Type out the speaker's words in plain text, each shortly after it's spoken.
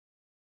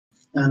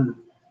And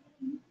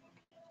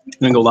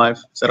then go live.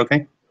 Is that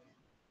okay?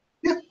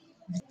 yeah.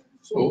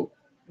 So,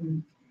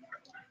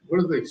 what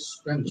do they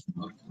spend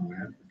on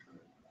advertising?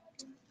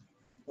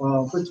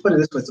 Well, let's put it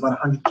this way: it's about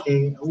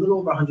 100K, a little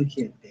over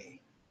 100K a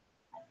day.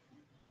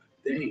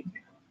 Dang.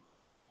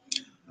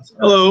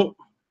 Hello.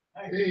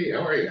 Hey,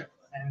 how are you?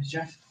 My name is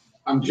Jeff.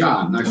 I'm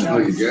John. Nice to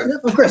meet you,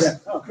 Jeff. Oh, Chris. Yeah.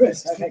 Oh,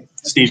 Chris. Okay.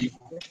 Steve.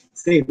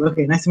 Steve.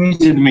 Okay, nice to meet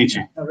Good you. to meet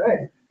you. All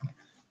right.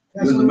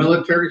 You in the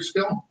military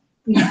still?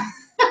 No.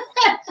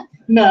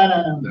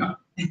 No.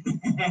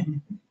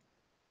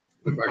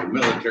 Look like a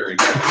military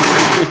guy.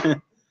 I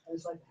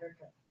just like the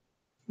haircut.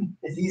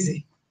 It's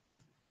easy.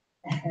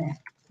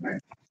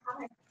 Where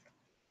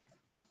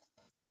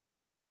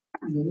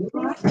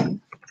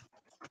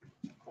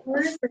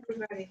is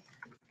everybody?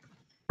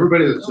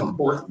 Everybody that's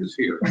important is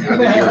here. Now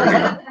that you're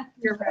here.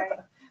 You're right.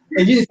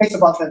 It usually takes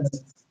about 10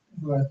 minutes.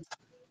 But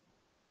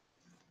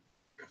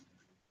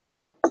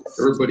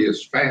Everybody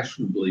is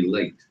fashionably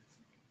late.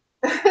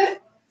 1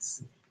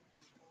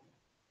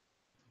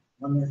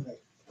 minute late.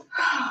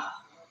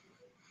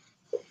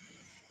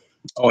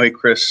 Oh, hey,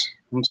 Chris.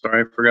 I'm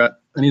sorry, I forgot.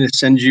 I need to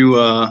send you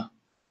an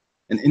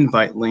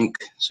invite link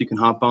so you can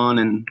hop on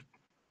and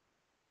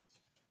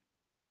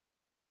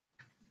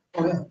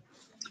Oh, yeah. I'll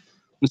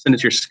send it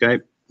to your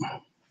Skype.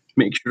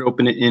 Make sure to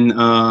open it in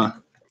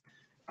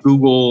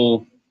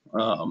Google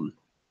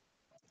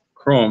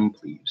Chrome,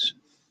 please.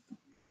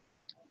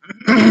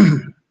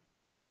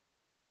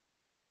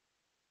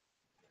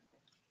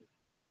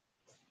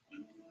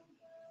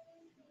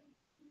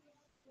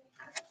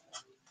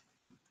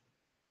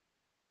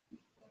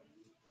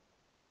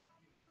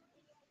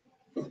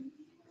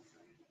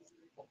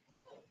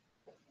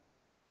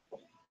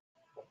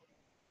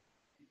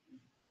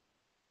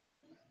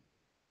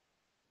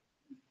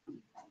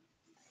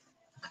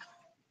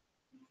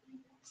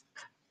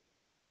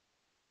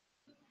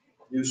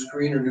 New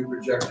screen or new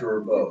projector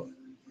or both?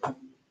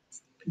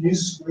 New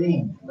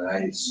screen.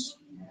 Nice.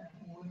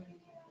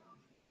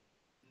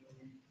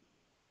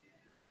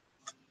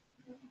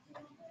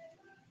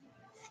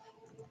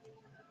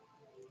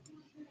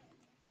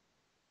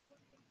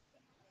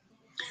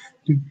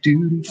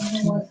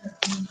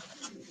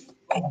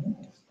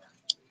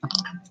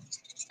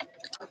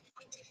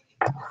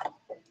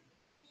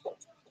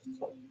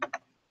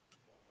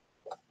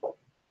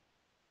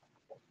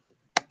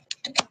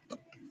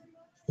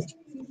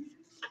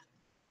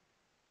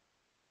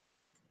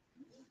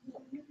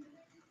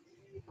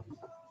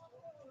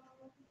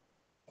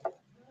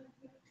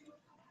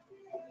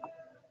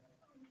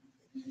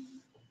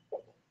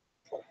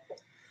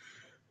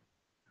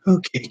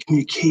 Okay,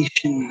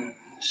 communications.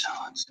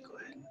 Let's go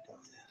ahead and do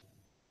this.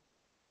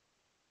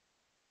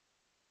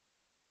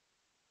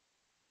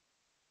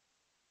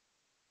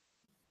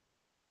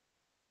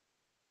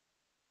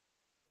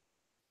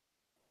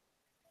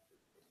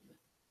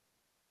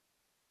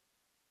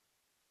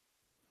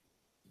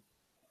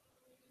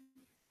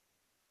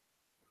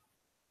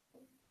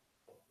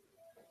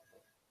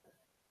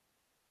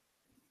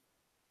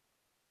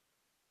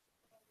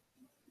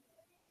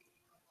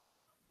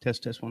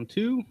 Test 1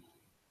 2.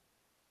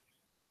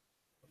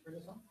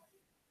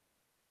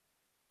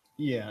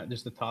 Yeah,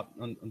 just the top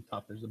on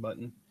top. There's a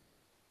button.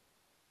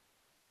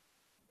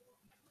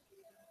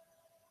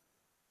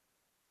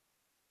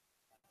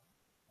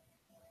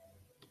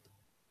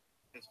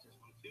 Test 1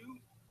 2.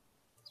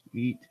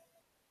 Sweet.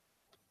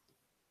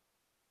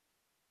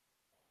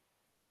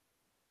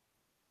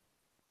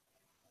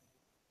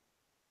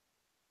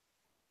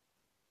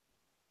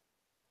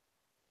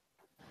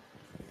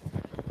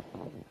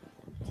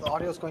 The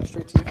audio is going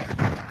straight to you.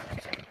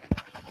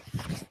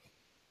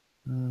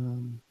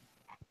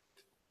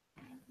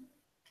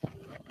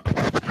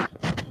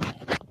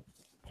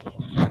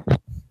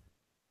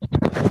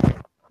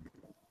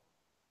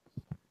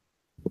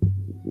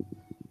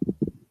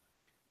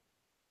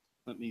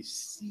 Let me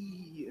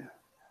see.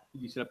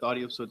 Did you set up the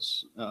audio so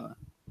it's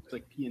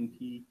like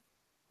PNP?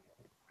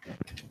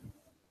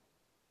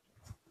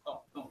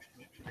 Oh, no.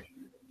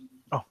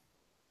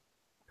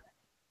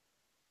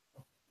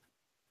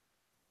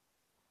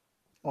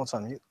 Oh, it's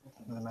on mute.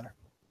 Doesn't matter.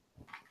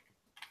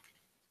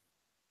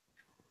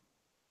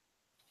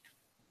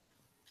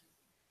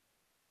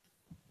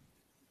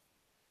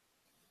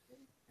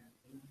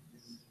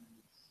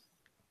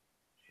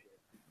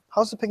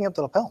 How's it picking up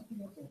the lapel?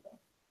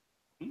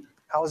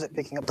 How is it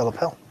picking up the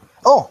lapel?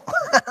 Oh!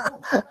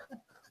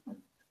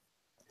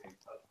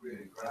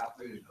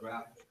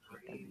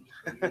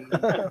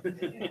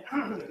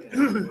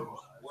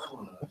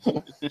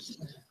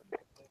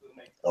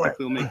 Hopefully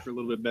it'll make for a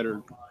little bit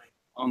better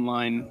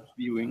online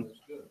viewing.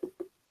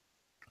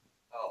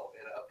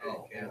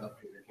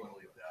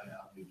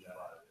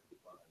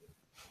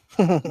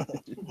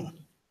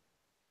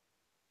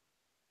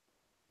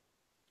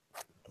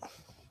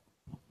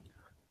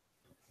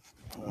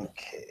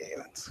 Okay.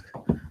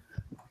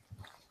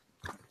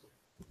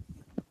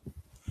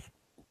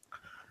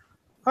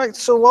 All right,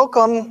 so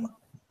welcome.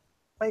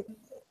 I think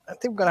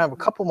we're gonna have a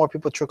couple more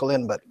people trickle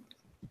in, but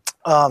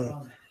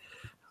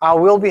I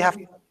will be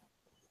having.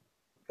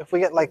 if we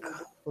get like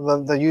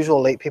the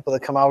usual late people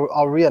that come out,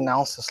 I'll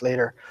re-announce this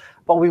later.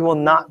 But we will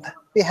not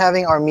be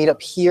having our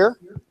meetup here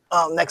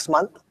next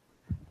month.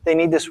 They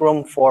need this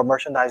room for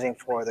merchandising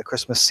for the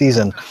Christmas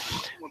season.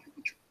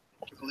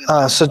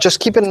 So just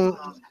keep in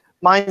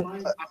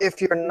mind,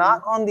 if you're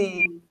not on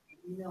the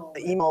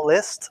email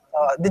list,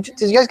 did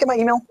you guys get my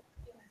email?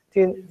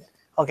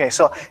 Okay,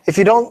 so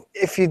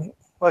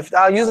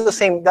I'll use the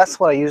same, that's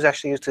what I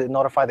actually use to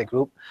notify the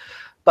group.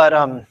 But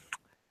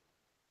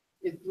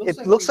it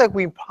looks like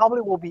we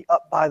probably will be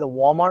up by the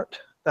Walmart.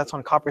 That's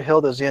on Copper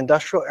Hill. There's the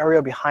industrial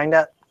area behind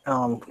that,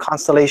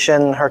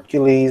 Constellation,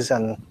 Hercules,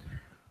 and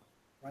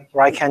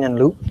Rye Canyon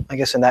Loop, I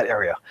guess, in that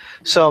area.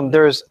 So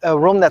there's a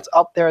room that's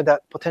up there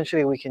that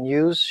potentially we can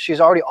use. She's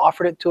already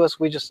offered it to us.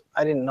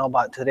 I didn't know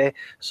about it today,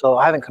 so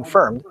I haven't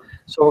confirmed.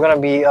 So we're going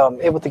to be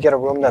able to get a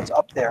room that's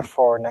up there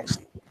for next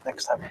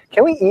time.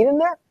 Can we eat in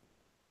there?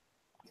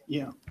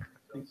 Yeah, I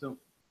think so.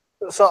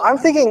 So I'm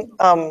thinking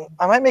I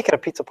might make it a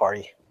pizza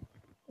party.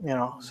 You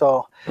know,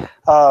 so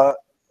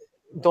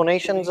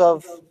donations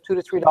of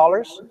 $2 to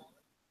 $3.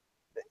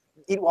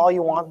 Eat while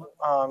you want.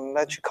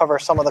 That should cover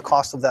some of the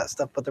cost of that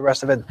stuff, but the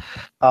rest of it,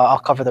 I'll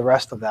cover the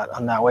rest of that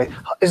on that way.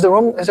 Is there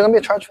going to be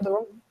a charge for the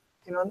room?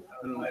 You know?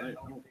 I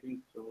don't think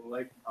so.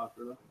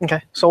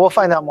 Okay, so we'll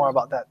find out more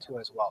about that too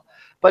as well.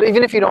 But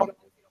even if you don't,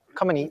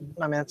 come and eat.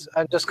 I mean,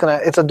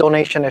 it's a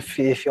donation if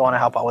you want to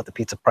help out with the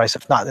pizza price.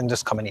 If not, then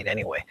just come and eat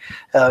anyway.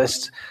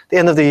 It's the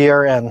end of the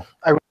year, and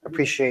I really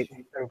appreciate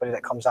everybody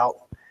that comes out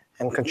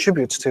and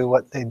contributes to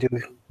what they do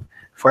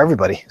for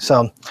everybody.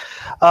 So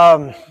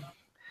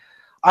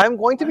I'm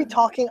going to be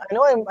talking, I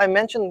know I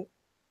mentioned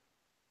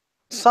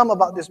some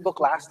about this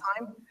book last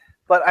time,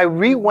 but I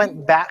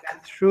went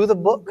back through the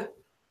book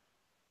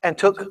and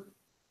took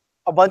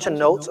a bunch of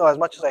notes, or as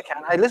much as I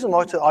can. I listen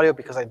more to audio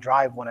because I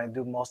drive when I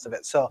do most of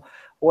it. So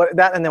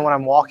that, and then when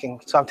I'm walking.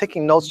 So I'm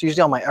taking notes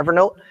usually on my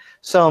Evernote.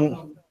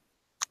 So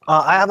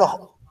I have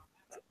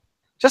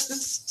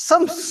just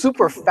some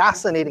super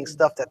fascinating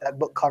stuff that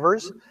book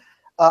covers.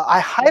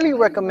 I highly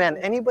recommend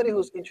anybody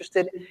who's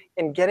interested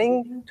in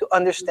getting to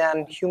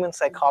understand human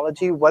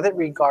psychology, whether it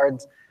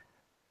regards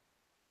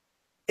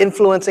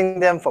influencing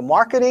them for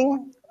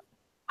marketing,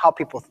 how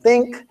people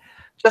think,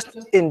 just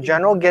in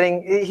general,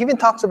 he even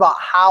talks about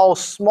how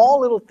small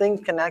little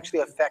things can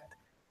actually affect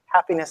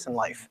happiness in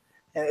life.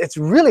 And it's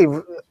really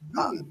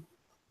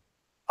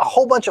a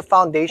whole bunch of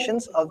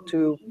foundations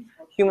to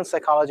human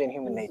psychology and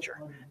human nature.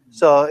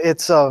 So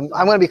it's I'm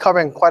going to be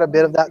covering quite a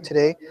bit of that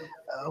today.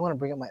 I want to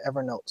bring up my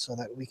Evernote so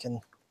that we can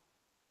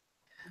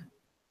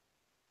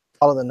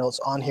follow the notes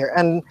on here.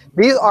 And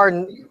these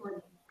are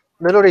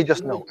literally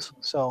just notes.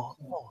 So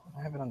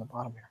I have it on the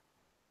bottom here.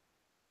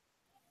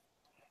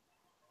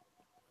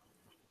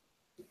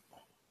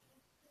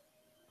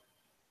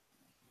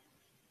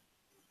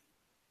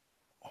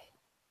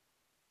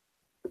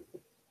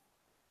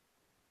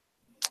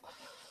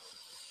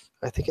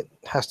 I think it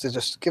has to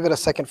just give it a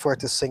second for it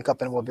to sync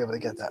up, and we'll be able to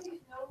get that.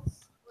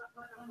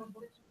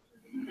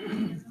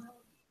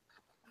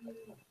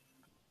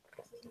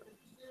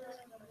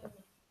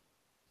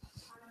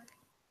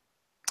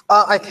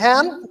 I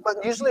can,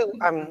 but usually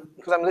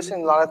because I'm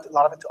listening a lot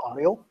of it to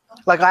audio.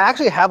 Like I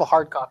actually have a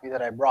hard copy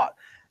that I brought,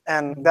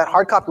 and that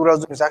hard copy, what I was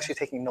doing is actually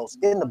taking notes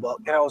in the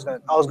book, and I was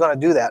gonna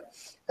do that,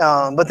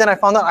 but then I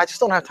found out I just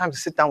don't have time to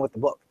sit down with the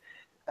book,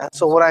 and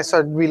so when I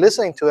started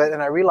re-listening to it,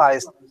 and I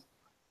realized,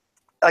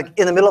 like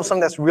in the middle of something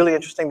that's really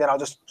interesting, then I'll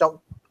just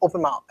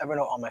open my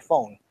Evernote on my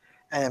phone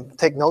and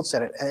take notes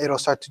in it, and it'll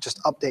start to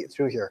just update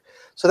through here.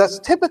 So that's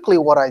typically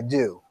what I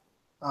do,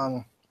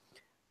 and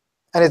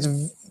it's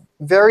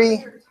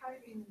very.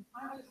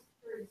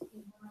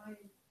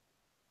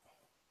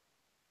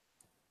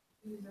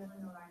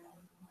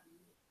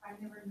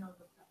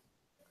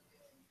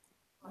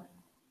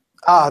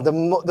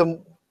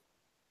 The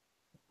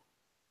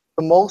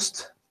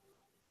most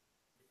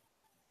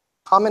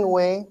common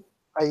way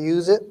I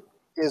use it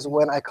is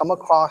when I come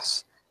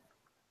across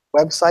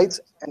websites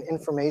and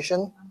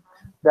information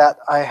that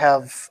I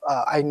have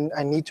I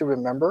need to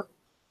remember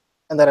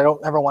and that I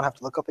don't ever want to have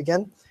to look up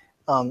again,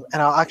 and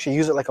I'll actually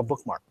use it like a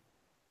bookmark.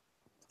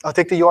 I'll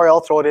take the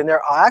URL, throw it in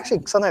there. I'll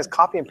actually sometimes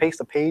copy and paste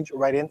the page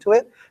right into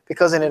it,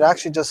 because then it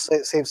actually just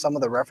saves some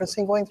of the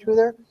referencing going through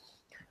there.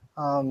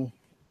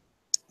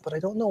 But I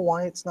don't know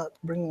why it's not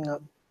bringing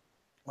up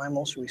my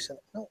most recent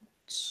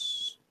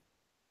notes.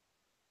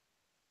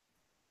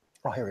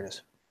 Oh, here it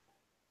is.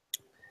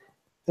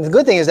 And the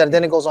good thing is that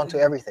then it goes on to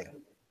everything.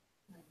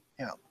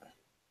 You know.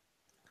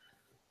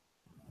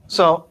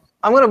 So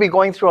I'm going to be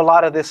going through a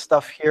lot of this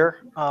stuff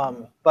here,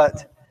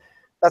 but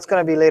that's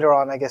going to be later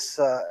on, I guess.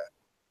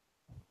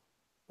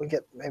 We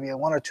get maybe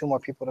one or two more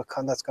people to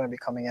come that's going to be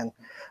coming in.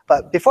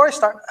 But before I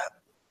start,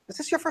 is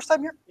this your first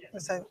time here?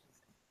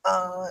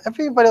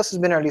 Everybody else has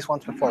been here at least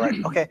once before, right?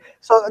 Okay,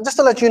 so just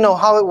to let you know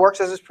how it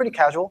works is it's pretty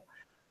casual.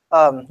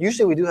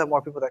 Usually we do have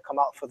more people that come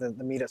out for the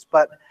meetups,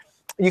 but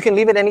You can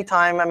leave it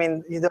anytime. I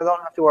mean, you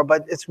don't have to worry,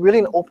 but it's really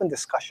an open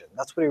discussion.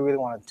 That's what we really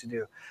wanted to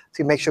do,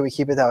 to make sure we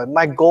keep it that way.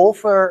 My goal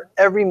for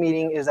every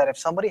meeting is that if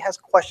somebody has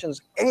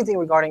questions, anything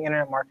regarding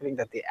internet marketing,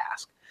 that they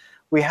ask.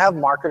 We have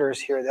marketers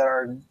here that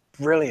are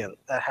brilliant,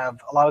 that have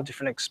a lot of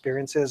different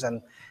experiences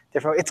and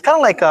different. It's kind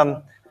of like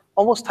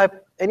almost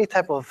any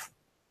type of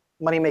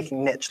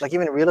money-making niche, like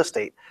even real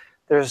estate.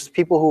 There's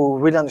people who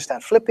really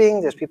understand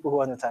flipping. There's people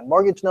who understand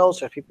mortgage notes.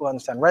 There's people who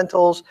understand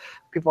rentals.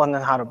 People who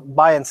understand how to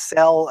buy and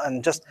sell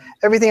and just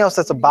everything else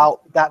that's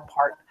about that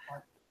part.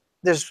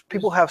 There's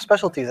people who have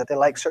specialties that they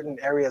like certain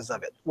areas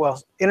of it.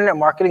 Well, internet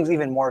marketing is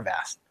even more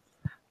vast.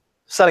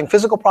 Selling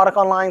physical product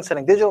online,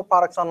 selling digital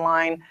products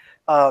online,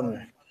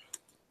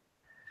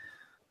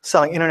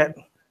 selling internet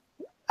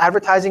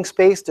advertising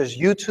space. There's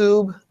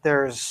YouTube.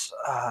 There's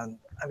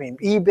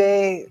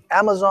eBay,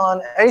 Amazon,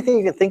 anything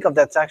you can think of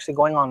that's actually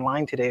going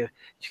online today,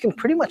 you can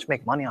pretty much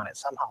make money on it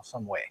somehow,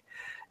 some way.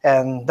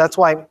 And that's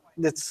why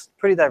it's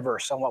pretty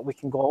diverse on what we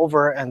can go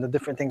over and the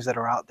different things that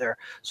are out there.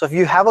 So if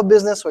you have a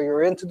business or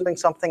you're into doing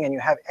something and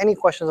you have any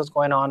questions that's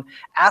going on,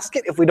 ask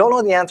it. If we don't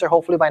know the answer,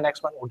 hopefully by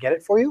next month we'll get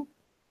it for you.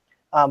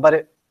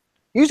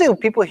 Usually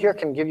people here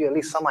can give you at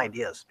least some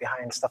ideas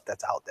behind stuff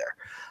that's out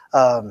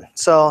there.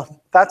 So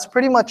that's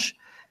pretty much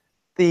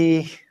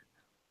the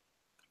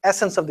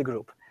essence of the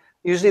group.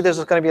 Usually there's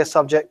going to be a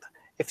subject.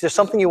 If there's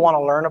something you want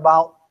to learn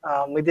about,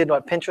 we did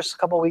Pinterest a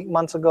couple of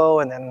months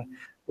ago, and then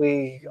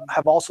we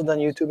have also done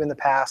YouTube in the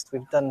past.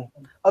 We've done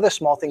other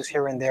small things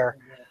here and there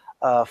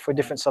for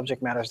different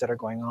subject matters that are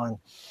going on.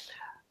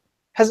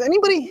 Has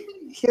anybody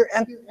here,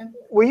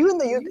 were you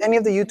in any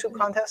of the YouTube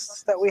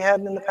contests that we had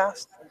in the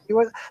past?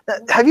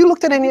 Have you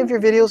looked at any of your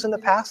videos in the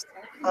past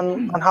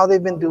on how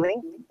they've been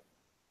doing?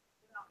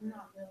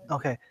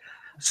 Okay.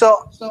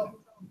 So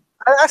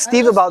I asked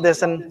Steve about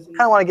this and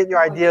kind of want to get your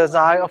ideas.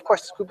 Of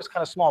course, this group is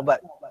kind of small,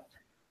 but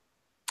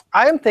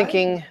I am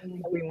thinking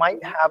that we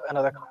might have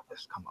another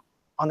contest come up.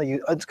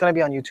 It's going to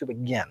be on YouTube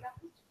again.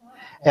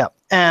 Yeah,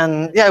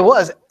 and yeah, it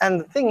was. And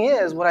the thing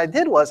is, what I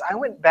did was I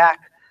went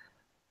back,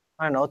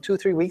 I don't know,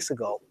 2-3 weeks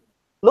ago,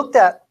 looked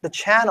at the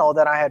channel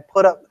that I had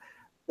put up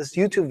this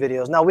YouTube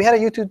videos. Now, we had a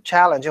YouTube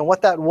challenge, and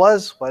what that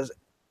was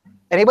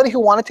anybody who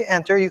wanted to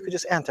enter, you could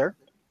just enter.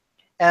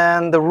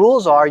 And the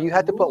rules are you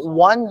had to put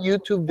one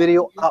YouTube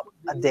video up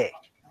a day.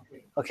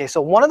 Okay,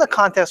 so one of the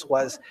contests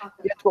was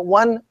you had to put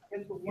one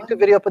YouTube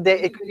video up a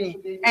day. It could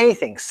be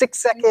anything, 6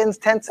 seconds,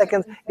 10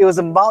 seconds. It was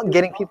about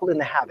getting people in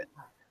the habit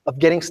of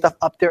getting stuff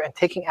up there and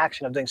taking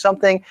action, of doing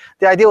something.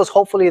 The idea was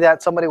hopefully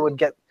that somebody would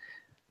get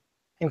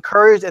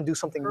encouraged and do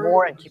something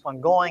more and keep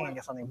on going and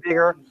get something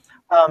bigger.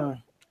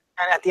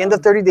 And at the end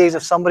of 30 days,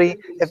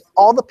 if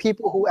all the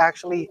people who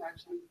actually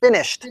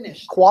finished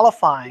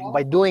qualifying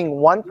by doing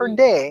one per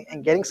day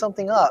and getting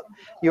something up,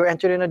 you're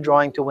entered in a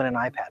drawing to win an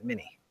iPad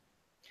mini.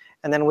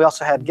 And then we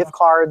also had gift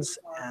cards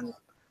and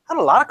had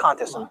a lot of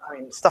contests,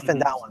 stuff in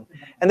that one.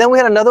 And then we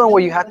had another one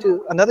where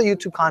another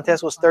YouTube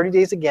contest was 30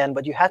 days again,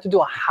 but you had to do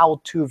a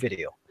how-to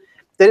video.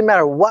 Didn't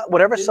matter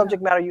whatever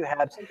subject matter you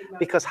had,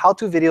 because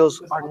how-to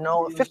videos are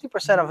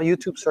 50% of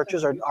YouTube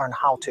searches are on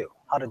how to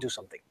do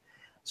something.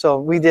 So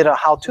we did a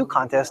how-to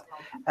contest,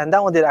 and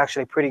that one did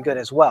actually pretty good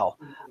as well.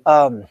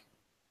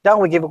 That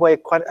one we gave away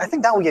I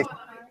think that one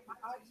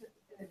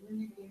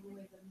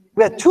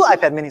we had 2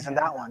 iPad minis in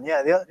that one.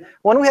 Yeah, the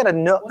one we had a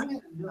Nook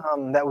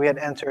that we had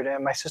entered,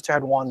 and my sister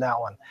had won that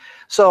one.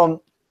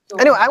 So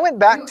anyway, I went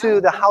back to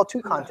the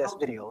how-to contest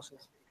videos,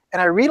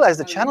 and I realized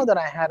the channel that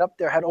I had up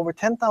there had over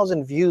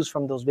 10,000 views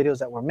from those videos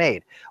that were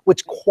made,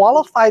 which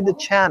qualified the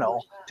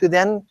channel to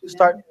then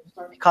start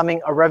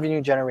becoming a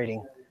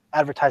revenue-generating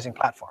advertising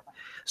platform.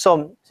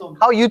 So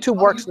how YouTube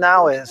works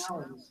now is,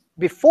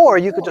 before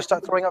you could just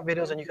start throwing up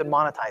videos and you could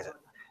monetize it.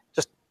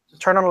 Just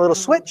turn on a little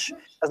switch.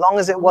 As long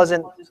as it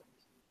wasn't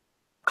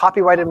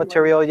copyrighted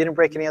material, you didn't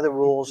break any other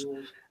rules,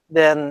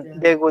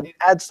 then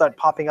ads start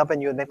popping up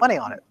and you would make money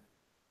on it.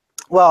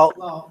 Well,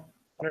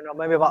 I don't know,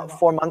 maybe about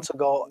 4 months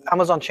ago,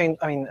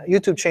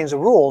 YouTube changed the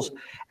rules,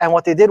 and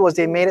what they did was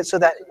they made it so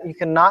that you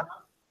cannot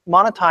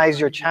monetize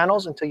your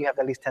channels until you have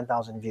at least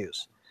 10,000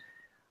 views.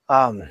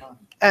 And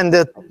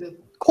the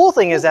cool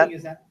thing is that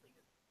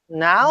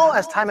now,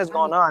 as time has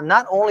gone on,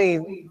 not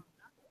only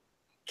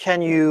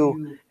can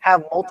you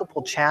have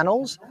multiple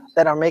channels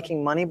that are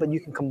making money, but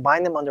you can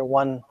combine them under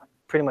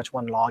pretty much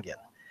one login.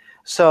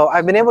 So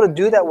I've been able to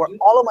do that where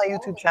all of my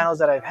YouTube channels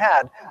that I've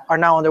had are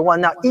now under one.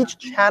 Now, each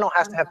channel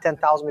has to have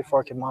 10,000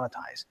 before it can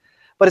monetize.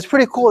 But it's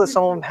pretty cool that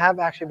some of them have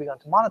actually begun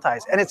to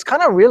monetize. And it's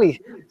kind of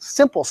really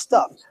simple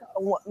stuff.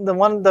 The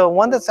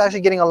one that's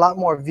actually getting a lot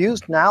more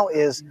views now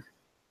is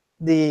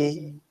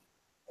the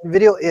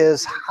video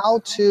is how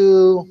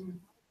to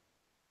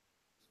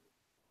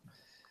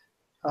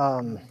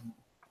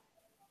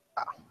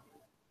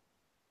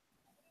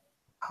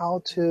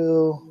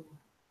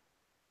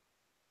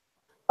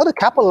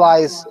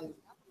capitalize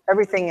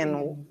everything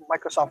in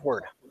Microsoft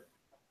Word,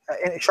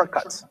 in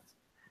shortcuts.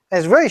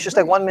 And it's just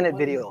like 1-minute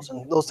videos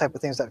and those type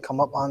of things that come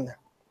up on there.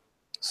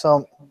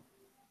 So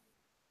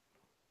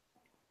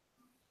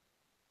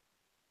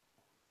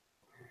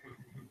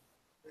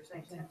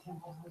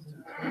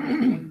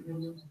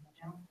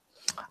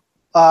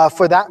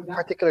For that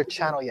particular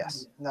channel,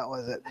 yes, that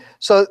was it.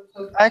 So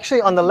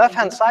actually on the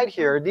left-hand side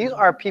here, these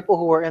are people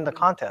who were in the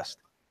contest.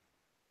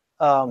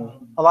 A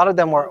lot of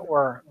them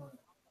are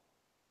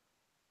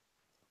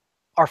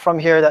from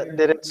here that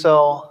did it.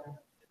 So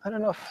I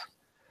don't know if,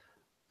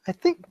 I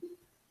think,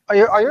 are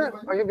your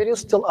videos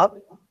still up?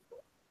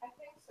 I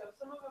think so.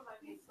 Some of them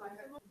might be slight.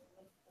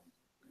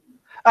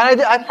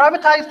 And I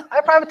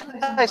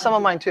privatized some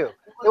of mine too.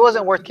 It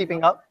wasn't worth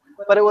keeping up,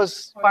 but it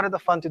was part of the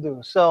fun to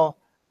do. So,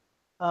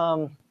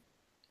 can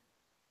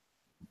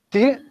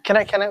we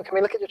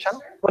look at your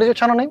channel? What is your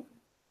channel name?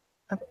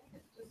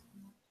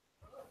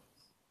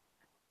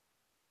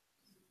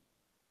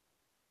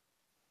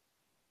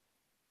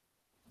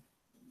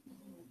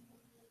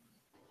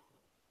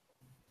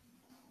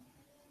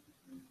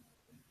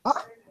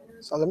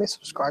 So let me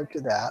subscribe to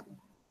that.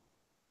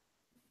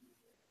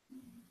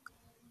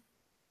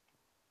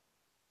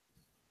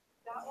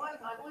 That one,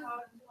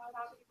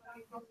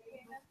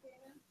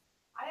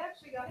 I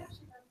actually got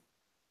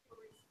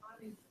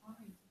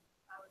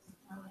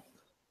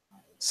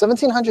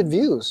 1,700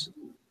 views.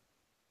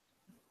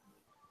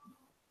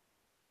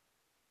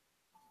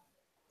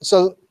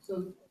 So,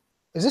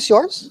 is this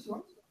yours?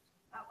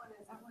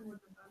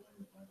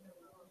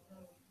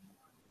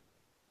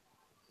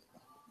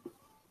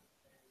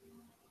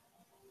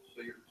 So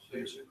you're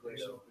basically,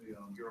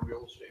 you're a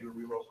real estate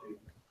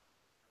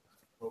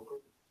broker.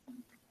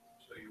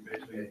 So you're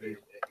basically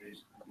based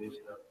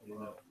up,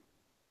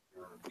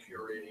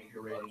 curating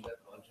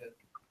content.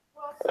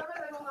 Well, some of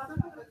them, when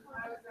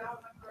I was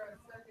out for a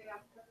Sunday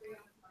afternoon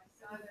with my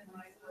son and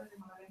my husband,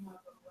 I have a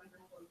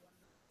wonderful.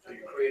 So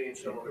you're creating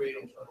some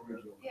original.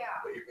 Yeah.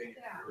 But you're creating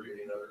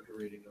other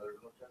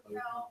content.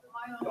 No,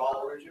 mine It's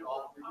all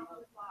original. on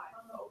the fly.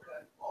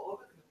 Okay, all of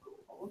it.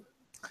 All of it.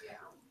 Yeah.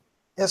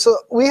 Yeah, so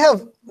we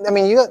have, I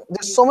mean,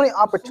 there's so many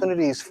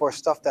opportunities for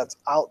stuff that's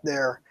out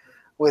there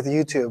with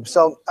YouTube.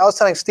 So I was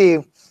telling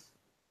Steve,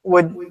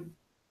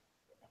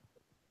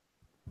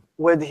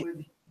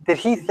 did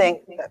he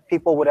think that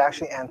people would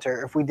actually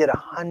enter if we did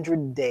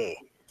 100-day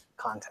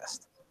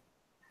contest?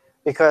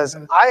 Because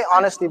I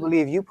honestly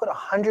believe you put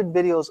 100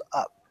 videos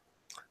up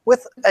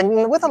with a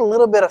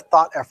little bit of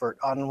thought effort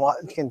on what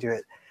you can do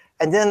it.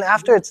 And then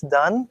after it's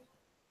done,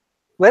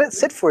 let it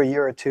sit for a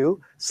year or two.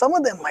 Some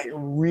of them might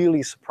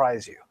really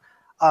surprise you.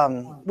 I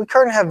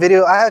currently have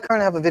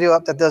a video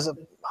up that does,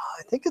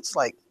 I think it's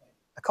like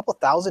a couple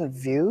thousand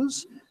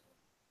views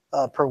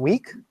per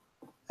week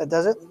that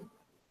does it.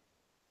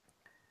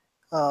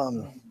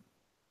 And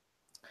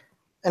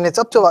it's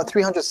up to about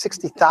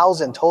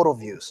 360,000 total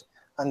views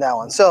on that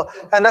one. So,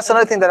 and that's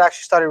another thing that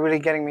actually started really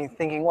getting me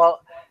thinking,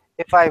 well,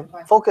 if I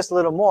focus a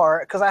little more,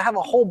 because I have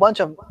a whole bunch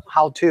of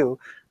how-to,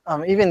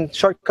 even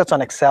shortcuts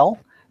on Excel,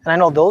 and I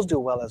know those do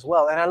well as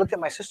well. And I looked at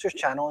my sister's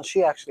channel, and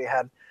she actually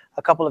had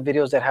a couple of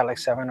videos that had like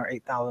 7,000 or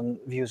 8,000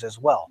 views as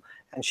well.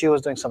 And she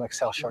was doing some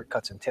Excel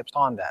shortcuts and tips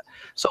on that.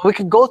 So we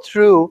could go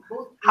through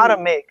how to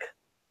make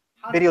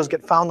videos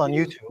get found on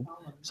YouTube,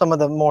 some of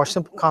the more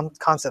simple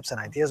concepts and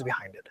ideas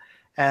behind it.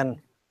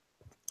 And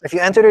if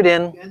you entered it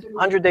in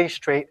 100 days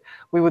straight,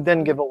 we would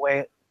then give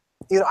away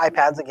either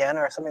iPads again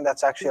or something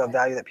that's actually of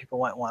value that people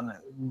might want to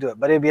do it.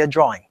 But it'd be a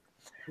drawing.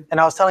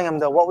 And I was telling him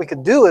that what we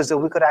could do is that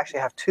we could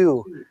actually have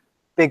two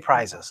big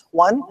prizes.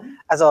 One,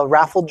 as a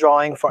raffle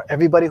drawing for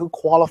everybody who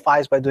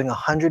qualifies by doing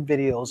 100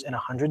 videos in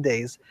 100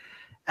 days.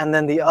 And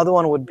then the other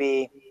one would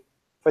be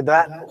for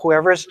that,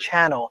 whoever's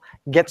channel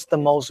gets the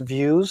most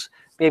views,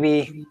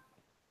 maybe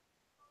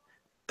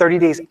 30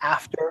 days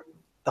after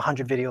the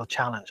 100 video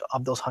challenge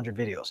of those 100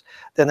 videos.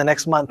 Then the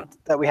next month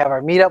that we have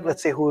our meetup,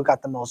 let's say who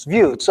got the most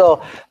views.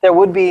 So there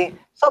would be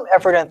some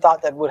effort and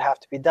thought that would have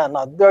to be done.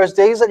 Now, there's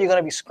days that you're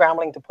going to be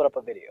scrambling to put up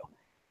a video.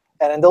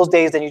 And in those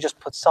days, then you just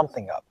put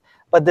something up.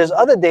 But there's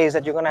other days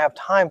that you're going to have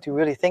time to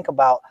really think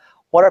about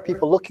what are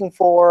people looking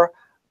for,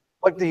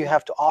 what do you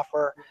have to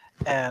offer,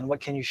 and what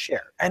can you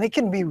share. And it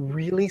can be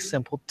really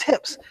simple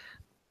tips,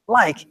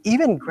 like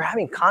even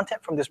grabbing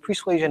content from this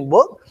Persuasion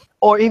book,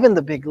 or even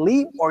The Big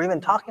Leap, or even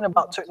talking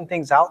about certain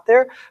things out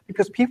there,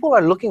 because people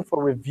are looking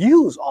for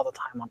reviews all the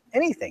time on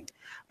anything,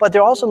 but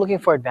they're also looking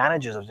for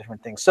advantages of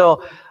different things.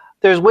 So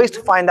there's ways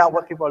to find out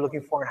what people are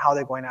looking for and how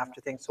they're going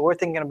after things. So we're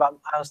thinking about,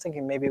 I was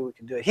thinking maybe we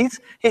could do it. He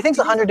thinks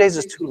 100 days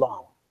is too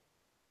long.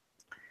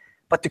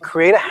 But to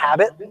create a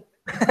habit,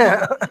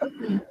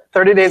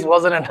 30 days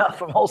wasn't enough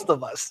for most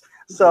of us.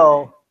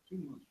 So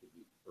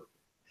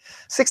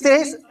 60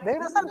 days, maybe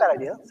that's not a bad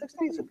idea.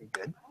 60 days would be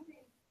good.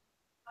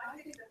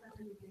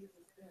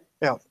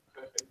 Yeah.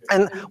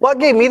 And what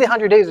gave me the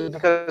 100 days is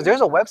because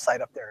there's a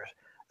website up there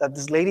that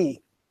this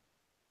lady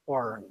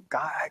or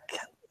guy,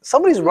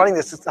 somebody's running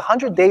this. It's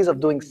 100 days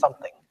of doing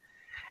something.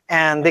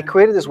 And they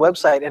created this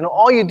website. And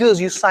all you do is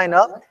you sign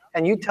up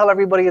and you tell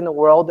everybody in the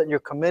world that you're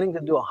committing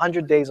to do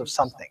 100 days of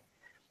something.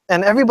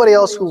 And everybody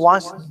else who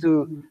wants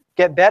to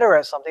get better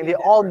at something, they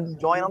all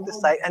join on the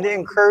site and they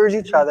encourage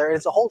each other.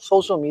 It's a whole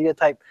social media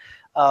type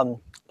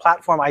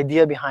platform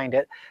idea behind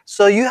it.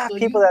 So you have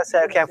people that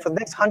say, okay, for the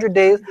next 100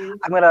 days,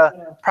 I'm going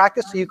to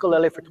practice the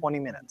ukulele for 20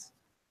 minutes.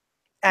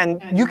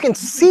 And you can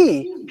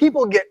see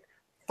people get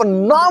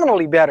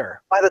phenomenally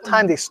better by the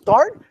time they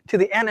start to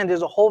the end, and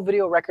there's a whole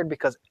video record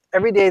because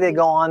every day they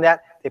go on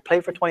that, they play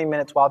for 20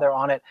 minutes while they're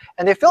on it,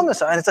 and they film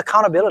this, and it's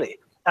accountability.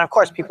 And of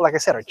course, people, like I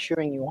said, are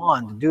cheering you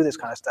on to do this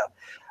kind of stuff.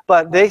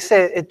 But they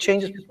say it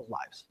changes people's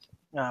lives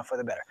for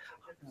the better.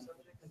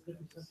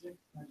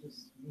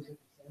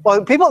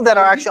 Well, people that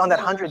are actually on that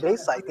 100-day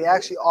site, they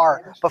actually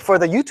are. But for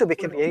the YouTube, it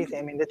can be anything.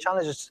 I mean, the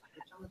challenge is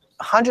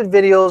 100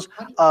 videos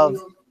of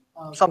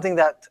something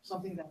that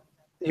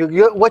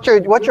what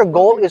your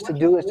goal is to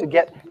do is to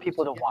get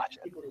people to watch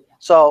it.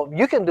 So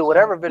you can do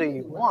whatever video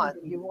you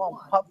want. You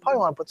probably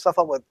want to put stuff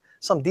up with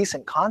some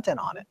decent content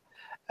on it.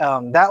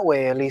 That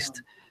way, at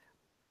least,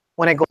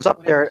 when it goes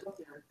up there,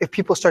 if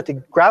people start to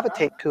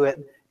gravitate to it,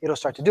 it'll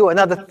start to do it.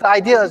 Now, the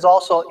idea is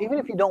also, even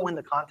if you don't win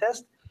the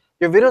contest,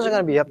 your videos are going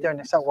to be up there and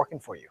they start working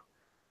for you.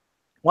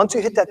 Once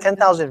you hit that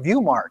 10,000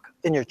 view mark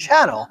in your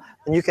channel,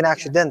 then you can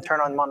actually then turn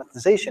on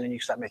monetization and you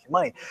start making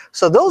money.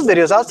 So those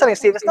videos, I was telling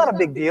Steve, it's not a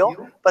big deal,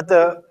 but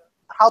the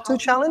how-to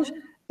challenge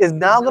is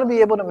now going to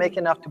be able to make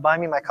enough to buy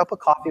me my cup of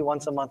coffee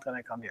once a month when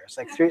I come here. It's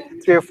like $3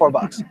 or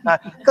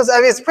 $4. Because I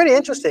mean, it's pretty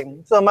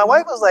interesting. So my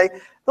wife was like,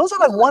 those are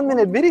like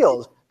 1-minute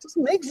videos. Just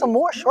make some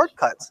more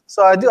shortcuts.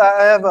 So I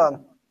have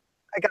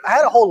I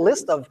had a whole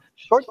list of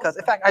shortcuts.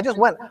 In fact, I just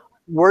went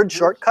word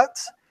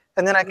shortcuts.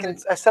 And then I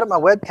set up my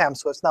webcam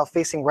so it's now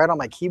facing right on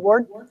my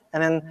keyboard.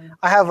 And then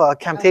I have a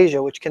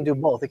Camtasia, which can do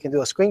both. It can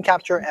do a screen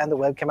capture and the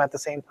webcam at the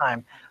same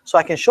time. So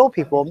I can show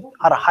people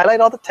how to highlight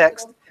all the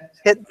text,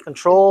 hit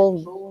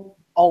Control,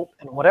 Alt,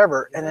 and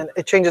whatever, and then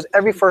it changes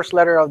every first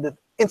letter of the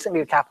instantly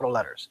to capital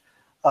letters.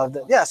 So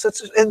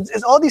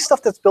it's all these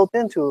stuff that's built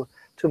into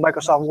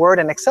Microsoft Word,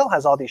 and Excel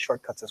has all these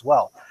shortcuts as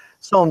well.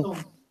 So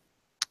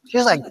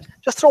she's like,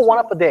 just throw one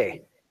up a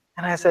day.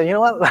 And I said, you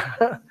know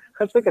what?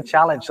 Let's make a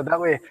challenge, so that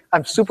way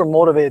I'm super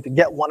motivated to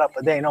get one up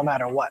a day no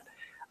matter what.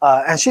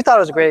 And she thought it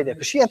was a great idea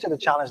because she entered the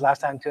challenge last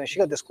time too, and she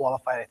got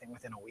disqualified, I think,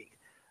 within a week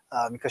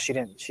because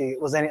she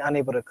was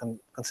unable to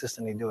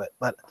consistently do it.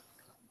 But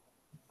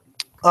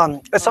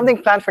it's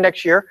something planned for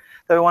next year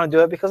that we want to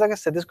do it because, like I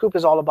said, this group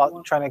is all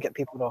about trying to get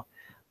people to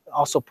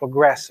also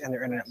progress in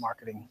their internet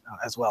marketing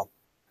as well.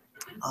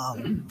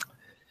 One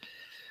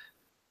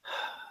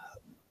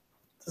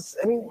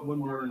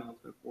more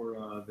announcement for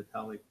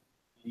Vitalik.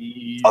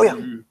 Oh yeah.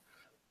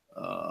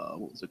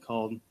 What was it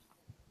called?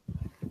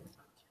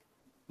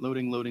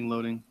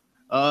 Loading.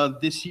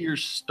 This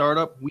year's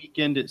startup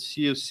weekend at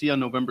COC on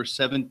November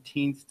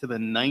 17th to the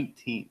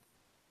 19th.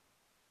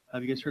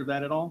 Have you guys heard of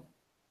that at all?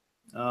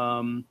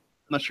 I'm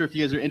not sure if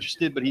you guys are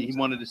interested, but he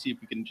wanted to see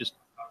if we can just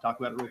talk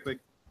about it real quick.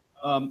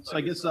 So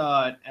I guess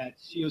at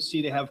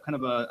COC they have kind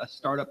of a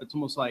startup. It's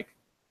almost like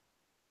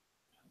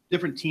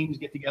different teams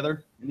get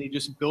together and they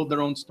just build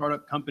their own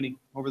startup company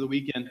over the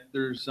weekend.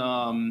 There's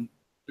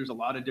a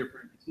lot of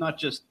different, it's not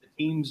just the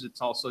teams,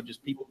 it's also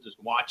just people just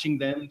watching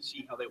them,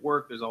 see how they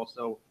work. There's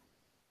also,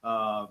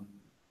 I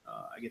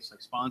guess,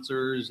 like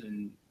sponsors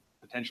and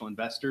potential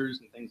investors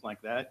and things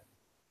like that.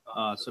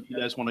 So if you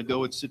guys want to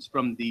go, it's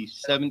from the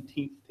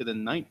 17th to the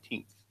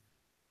 19th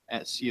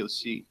at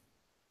COC.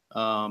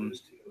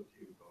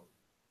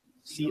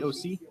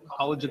 COC,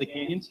 College of the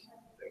Canyons?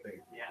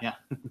 Yeah.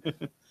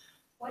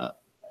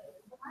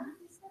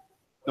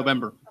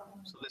 November.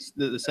 So this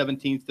the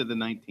 17th to the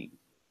 19th.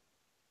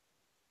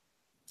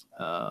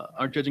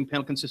 Our judging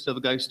panel consists of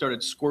a guy who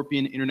started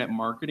Scorpion Internet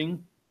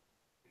Marketing,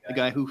 the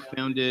guy who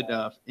founded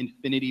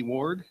Infinity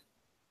Ward,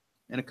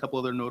 and a couple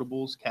other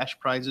notables, cash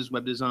prizes,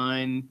 web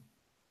design,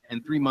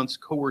 and 3 months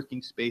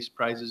co-working space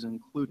prizes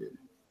included.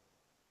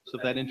 So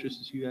if that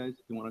interests you guys,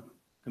 if you want to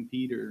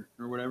compete or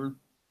whatever,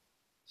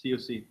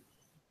 COC.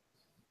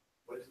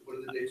 What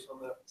are the dates on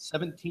that?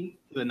 17th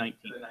to the 19th.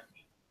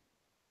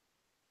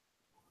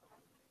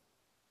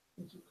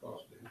 What's it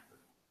cost?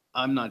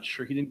 I'm not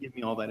sure. He didn't give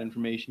me all that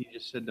information. He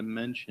just said to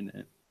mention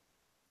it.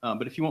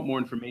 But if you want more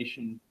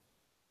information,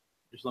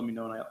 just let me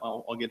know and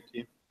I'll get it to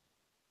you.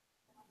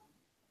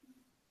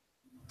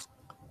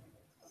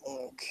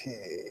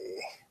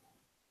 Okay.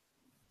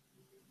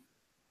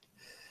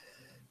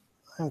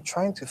 I'm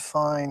trying to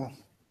find.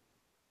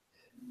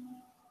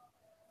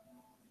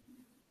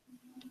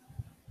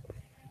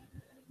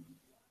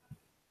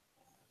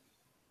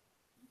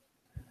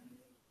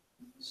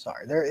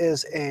 Sorry, there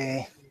is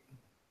an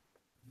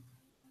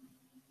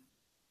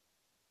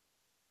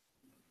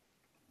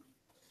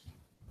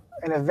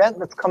event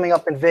that's coming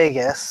up in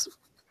Vegas,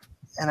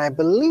 and I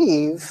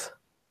believe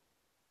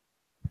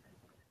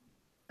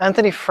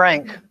Anthony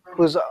Frank,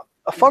 who's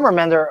a former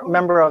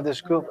member of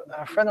this group,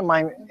 a friend of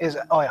mine is,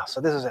 oh yeah,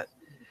 so this is it.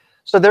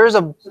 So there is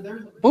a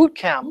boot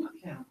camp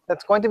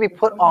that's going to be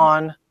put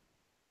on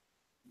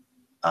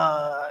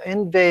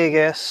in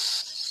Vegas.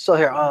 So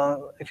here,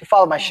 if you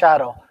follow my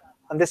shadow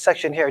on this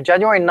section here,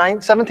 January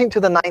 17th to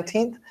the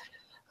 19th.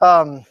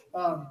 Got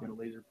a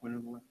laser pointer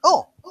on the left.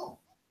 Oh.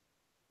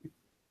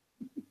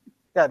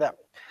 Yeah, that.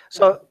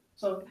 So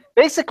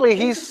basically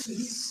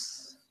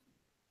he's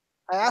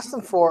I asked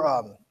him for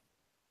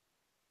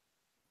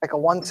like a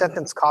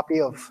 1-sentence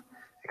copy of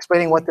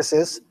explaining what this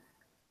is.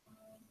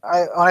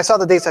 When I saw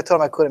the dates, I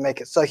told him I couldn't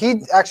make it. So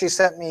he actually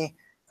sent me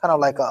kind of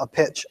like a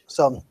pitch.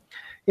 So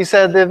he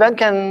said the event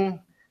can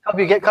help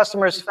you get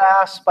customers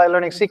fast by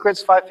learning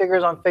secrets, 5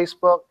 figures on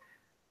Facebook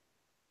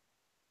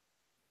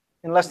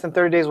in less than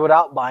 30 days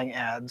without buying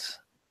ads.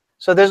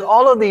 So there's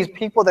all of these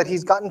people that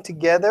he's gotten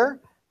together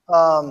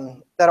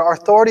that are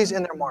authorities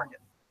in their market.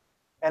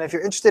 And if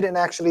you're interested in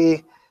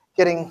actually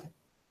getting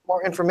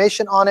more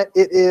information on it,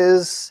 it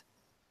is,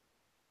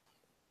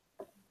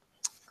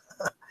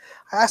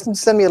 I asked him to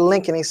send me a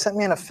link, and he sent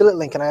me an affiliate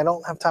link, and I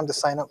don't have time to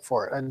sign up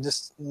for it. I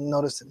just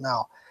noticed it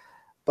now.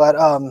 But,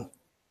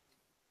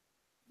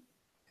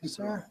 is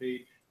there,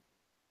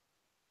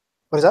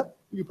 what is that?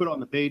 You can put it on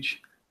the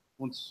page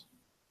once,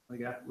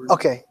 like afterwards.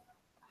 Okay.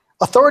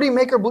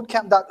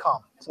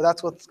 AuthorityMakerBootcamp.com. So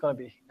that's what it's going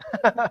to be.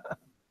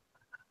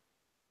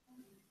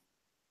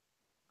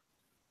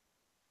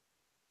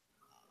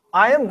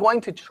 I am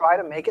going to try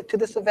to make it to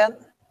this event,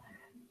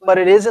 but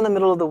it is in the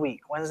middle of the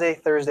week, Wednesday,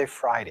 Thursday,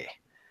 Friday.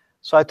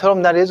 So I told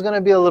him that is going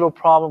to be a little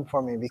problem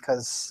for me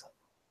because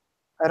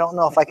I don't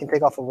know if I can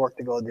take off of work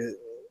to go do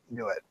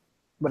it.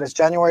 But it's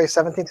January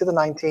 17th to the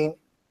 19th.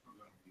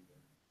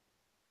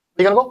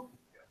 You going to go?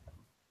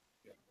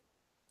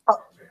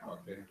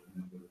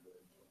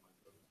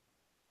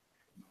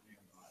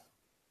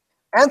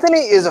 Anthony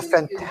is a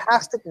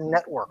fantastic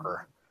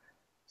networker.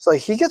 So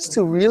he gets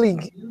to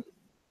really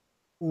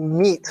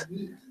meet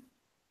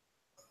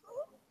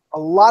a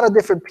lot of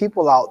different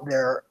people out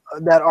there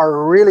that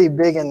are really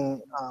big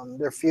in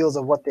their fields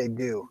of what they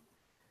do.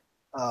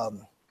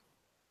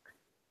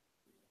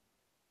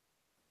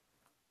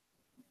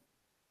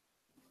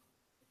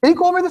 Did he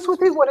go over this with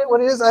you? What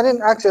it is? I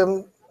didn't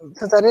actually,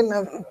 since I didn't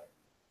have.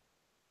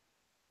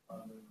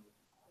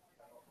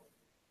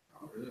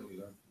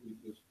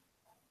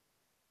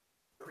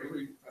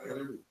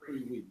 Every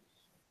 3 weeks,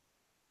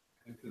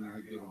 Anthony and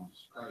I get on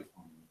Skype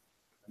on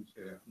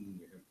Wednesday afternoon.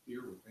 We have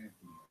beer with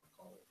Anthony, I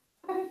call it.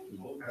 We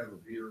both have a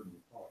beer and we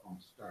talk on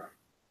Skype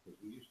because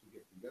we used to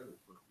get together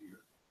for beer.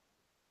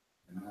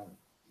 And now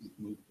he's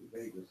moved to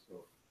Vegas,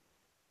 so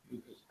we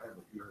just have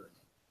a beer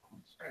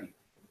on Skype.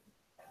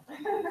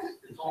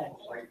 It's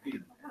almost like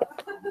being.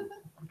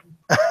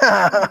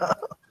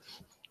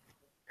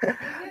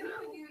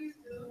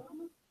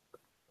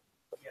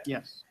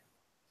 Yes.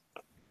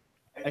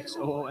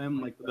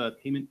 XOOM, like the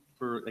payment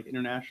for like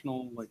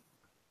international, like,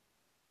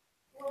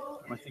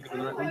 am I thinking of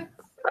the right one?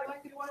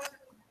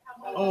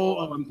 Oh,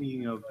 I'm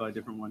thinking of a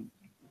different one.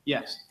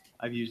 Yes,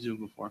 I've used Zoom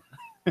before.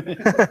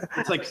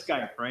 It's like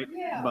Skype, right?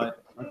 Yeah.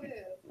 But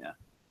okay, yeah,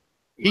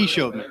 he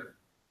showed me.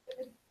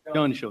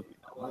 John showed me.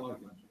 Well,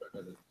 I'm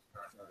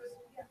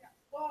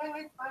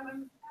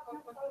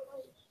a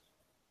coach,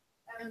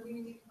 and we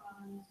meet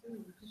on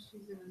Zoom because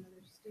she's in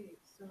another state,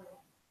 so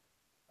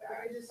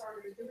I just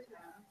started doing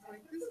that. I was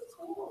like, this is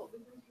cool,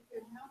 because you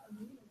can have a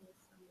meeting with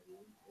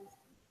somebody. It's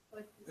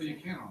like, So you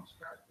can on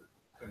Skype.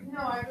 no,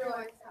 I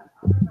realized that.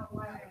 I don't know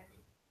why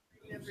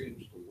It never,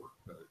 seems to work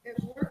better. it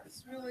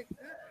works really good.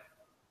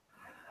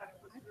 I thought it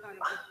was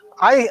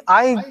really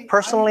I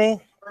personally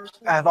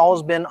have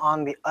always been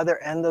on the other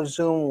end of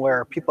Zoom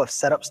where people have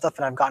set up stuff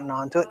and I've gotten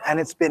onto it, and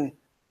it's been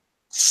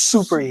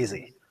super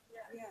easy.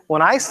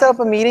 When I set up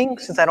a meeting,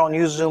 since I don't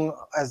use Zoom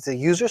as the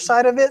user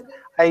side of it,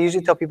 I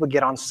usually tell people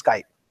get on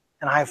Skype.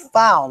 And I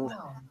found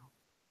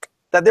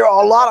that there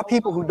are a lot of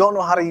people who don't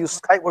know how to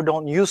use Skype or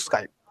don't use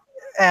Skype.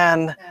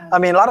 And I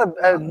mean, a lot of,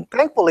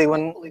 thankfully,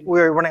 when we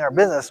were running our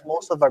business,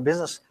 most of our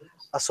business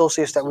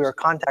associates that we were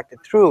contacted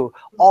through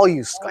all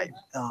use Skype.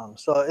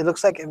 So it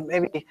looks like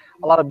maybe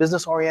a lot of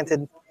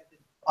business-oriented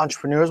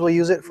entrepreneurs will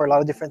use it for a lot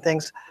of different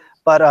things.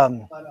 But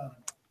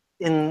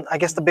in, I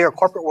guess, the bigger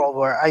corporate world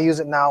where I use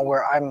it now,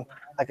 where I'm,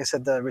 like I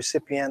said, the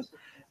recipient,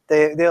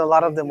 a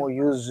lot of them will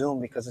use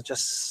Zoom because it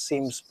just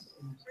seems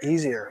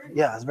easier.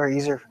 Yeah, it's very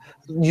easier,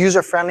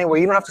 user-friendly, where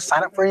you don't have to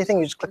sign up for anything.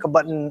 You just click a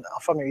button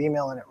from your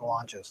email and it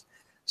launches.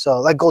 So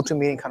like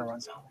GoToMeeting kind of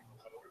runs out.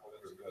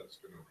 That's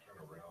going to turn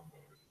around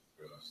though,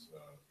 because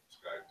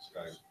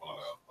Skype bought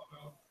out, bought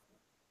out.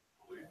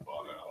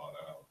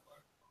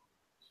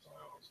 So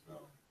it's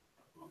now,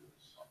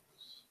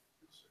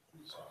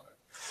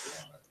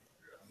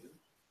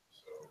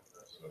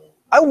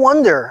 I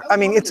wonder, I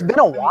mean, it's been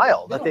a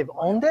while that they've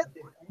owned it.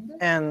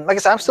 And like I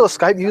said, I'm still a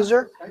Skype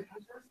user.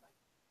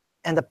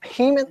 And the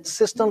payment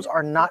systems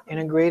are not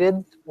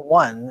integrated,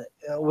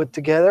 with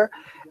together.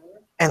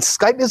 And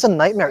Skype is a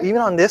nightmare. Even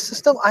on this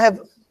system, I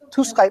have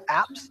 2 Skype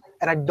apps,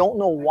 and I don't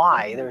know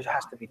why there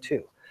has to be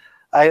 2.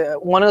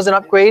 One is an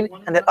upgrade,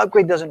 and that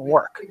upgrade doesn't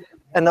work.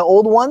 And the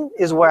old one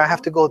is where I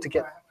have to go to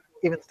get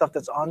even stuff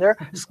that's on there.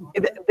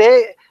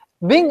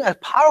 Being as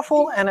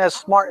powerful and as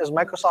smart as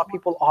Microsoft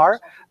people are,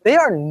 they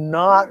are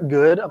not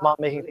good about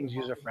making things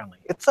user-friendly.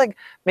 It's like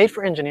made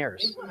for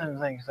engineers and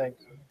things like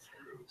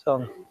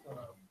so.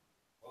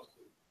 most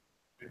of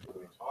the people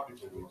we talk to on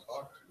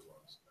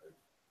Skype,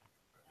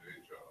 day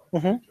job,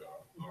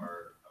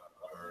 are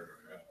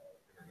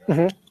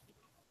Mhm.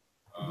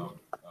 international.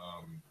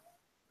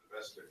 The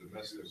best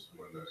message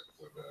when that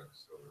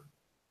WebEx or.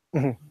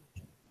 Mhm.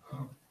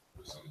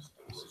 This is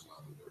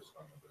not the first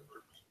time I've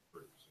ever.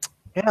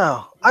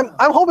 Yeah,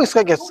 I'm hoping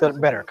Skype gets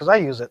better because I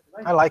use it.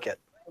 I like it.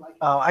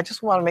 I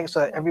just want to make it so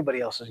that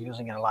everybody else is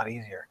using it a lot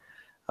easier.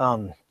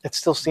 It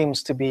still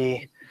seems to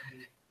be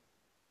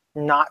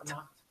not.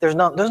 There's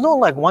no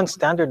like one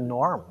standard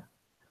norm.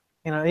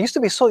 You know, it used to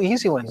be so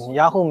easy when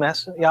Yahoo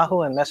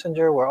and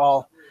Messenger were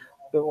all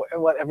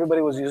what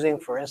everybody was using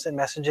for instant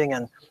messaging,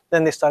 and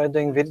then they started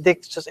doing they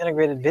just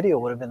integrated video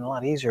would have been a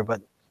lot easier,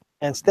 but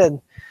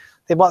instead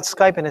they bought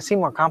Skype and it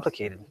seemed more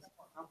complicated.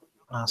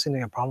 Seemed to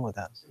be a problem with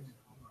that.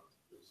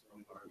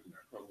 Sometimes in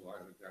that trouble, I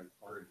had a guy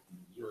parted from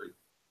Missouri.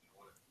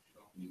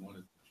 He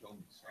wanted to show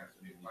me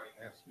something, and he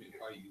asked me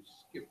if I used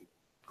Skippy.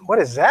 What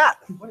is that?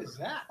 What is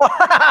that?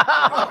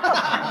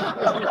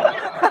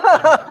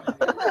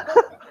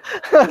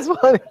 That's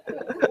funny.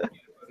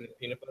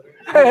 Peanut butter?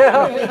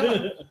 Yeah. He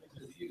said,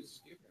 "You use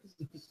Skippy?"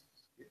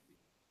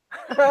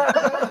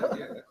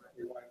 Yeah, that's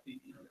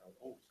KYPE.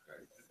 Oh,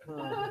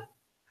 Skype.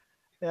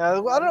 Yeah,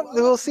 well, I don't.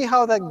 We'll see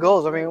how that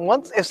goes. I mean,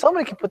 if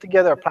somebody can put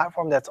together a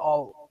platform that's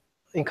all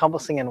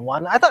encompassing in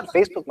one, I thought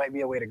Facebook might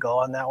be a way to go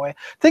on that way.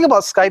 Thing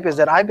about Skype is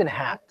that I've been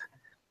hacked,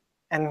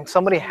 and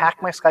somebody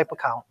hacked my Skype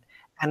account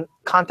and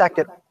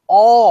contacted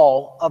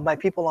all of my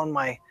people on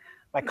my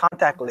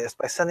contact list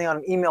by sending out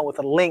an email with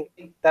a link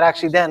that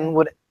actually then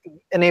would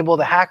enable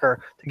the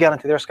hacker to get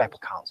onto their Skype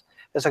accounts.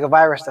 It's like a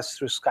virus that's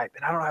through Skype,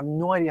 and I have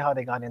no idea how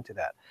they got into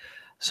that.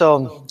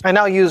 So I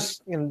now use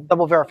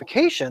double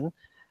verification.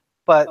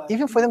 But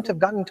even for them to have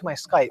gotten into my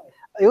Skype,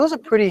 it was a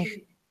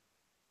pretty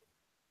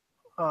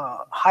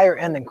higher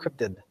end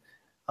encrypted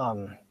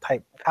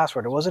type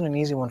password. It wasn't an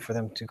easy one for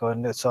them to go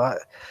into. So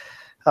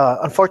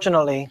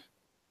unfortunately,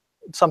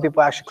 some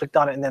people actually clicked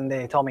on it and then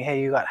they told me, hey,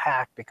 you got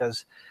hacked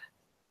because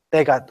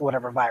they got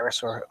whatever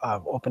virus or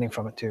opening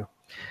from it too.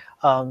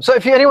 So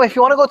if you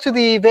want to go to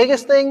the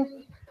Vegas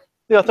thing,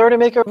 the Authority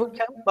Maker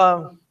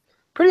Bootcamp,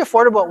 pretty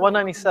affordable at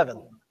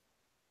 $197.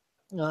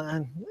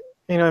 And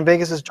in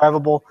Vegas is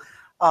drivable.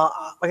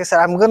 Like I said,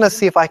 I'm going to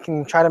see if I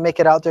can try to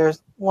make it out there.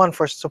 One,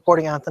 for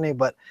supporting Anthony,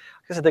 but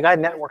like I said, the guy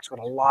networks with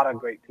a lot of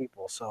great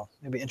people, so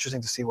it'd be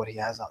interesting to see what he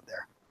has out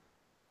there.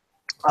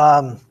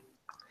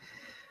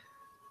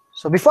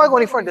 So before I go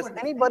any further, does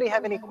anybody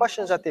have any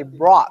questions that they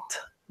brought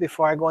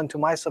before I go into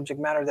my subject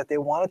matter that they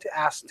wanted to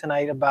ask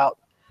tonight about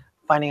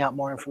finding out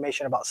more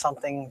information about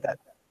something that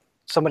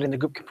somebody in the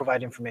group can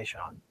provide information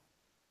on?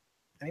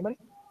 Anybody?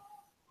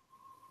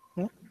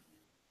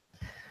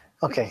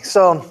 Okay,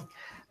 so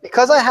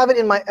because I have it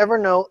in my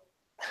Evernote,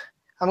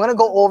 I'm going to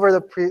go over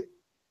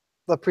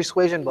the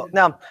Persuasion book.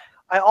 Now,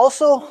 I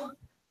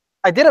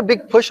did a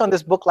big push on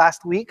this book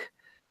last week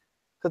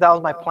because that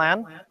was my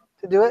plan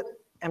to do it,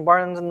 and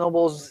Barnes &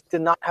 Nobles did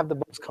not have the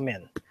books come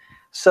in.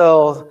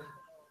 So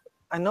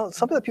I know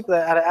some of the people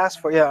that I had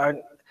asked for,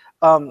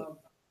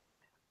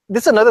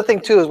 this is another thing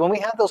too, is when we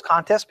have those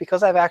contests,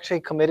 because I've actually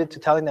committed to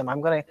telling them I'm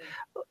going to,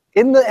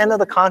 in the end of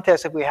the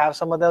contest, if we have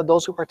some of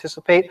those who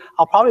participate,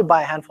 I'll probably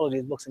buy a handful of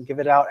these books and give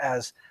it out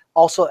as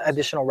also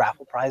additional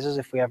raffle prizes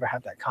if we ever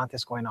have that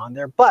contest going on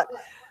there. But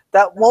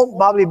that won't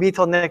probably be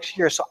till next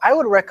year. So I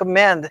would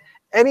recommend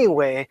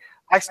anyway,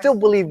 I still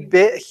believe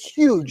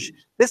huge.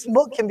 This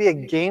book can be a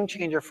game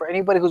changer for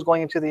anybody who's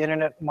going into the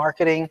internet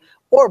marketing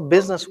or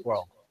business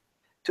world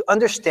to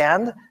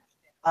understand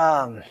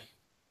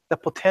the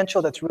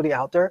potential that's really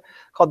out there.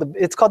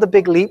 It's called The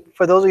Big Leap.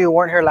 For those of you who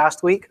weren't here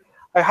last week,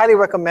 I highly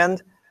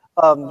recommend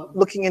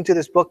looking into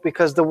this book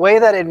because the way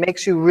that it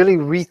makes you really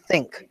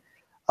rethink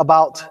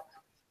about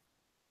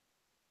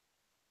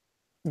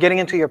getting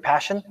into your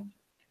passion,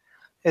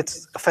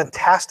 it's a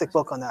fantastic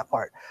book on that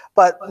part.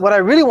 But what I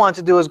really want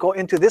to do is go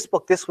into this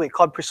book this week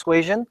called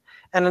Persuasion.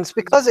 And it's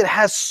because it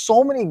has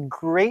so many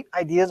great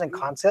ideas and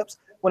concepts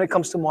when it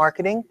comes to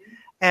marketing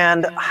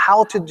and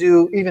how to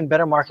do even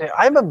better marketing.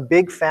 I'm a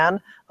big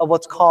fan of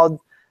what's called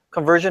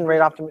conversion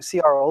rate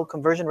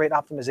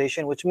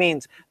optimization, which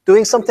means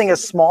doing something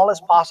as small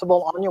as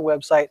possible on your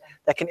website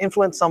that can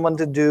influence someone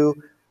to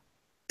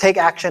take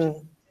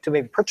action to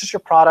maybe purchase your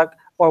product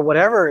or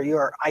whatever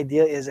your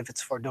idea is, if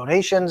it's for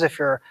donations, if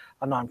you're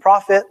a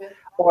nonprofit,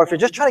 or if you're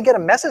just trying to get a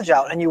message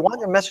out and you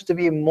want your message to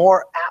be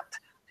more apt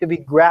to be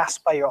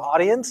grasped by your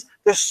audience.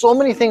 There's so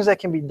many things that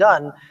can be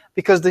done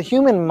because the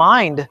human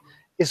mind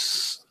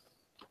is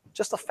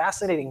just a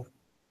fascinating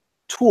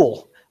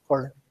tool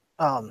or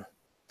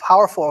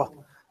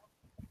powerful.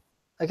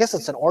 I guess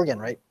it's an organ,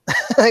 right?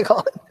 I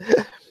call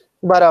it.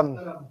 But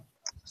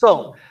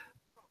so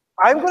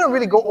I'm going to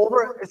really go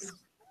over.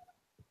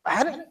 I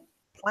hadn't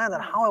planned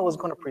on how I was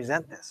going to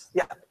present this.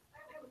 Yeah.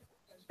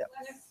 Yeah.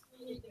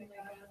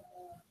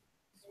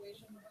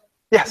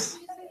 Yes.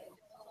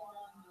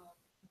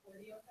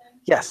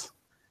 Yes.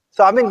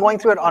 So I've been going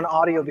through it on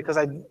audio because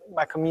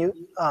my commute,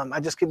 I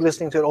just keep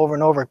listening to it over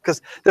and over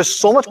because there's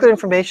so much good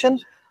information.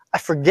 I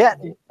forget.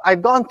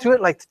 I've gone through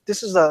it like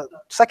this is the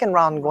second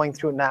round going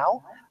through it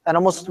now, and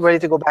almost ready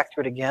to go back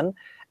through it again.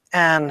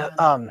 And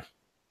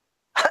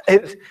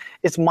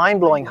it's mind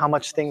blowing how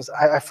much things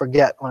I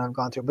forget when I've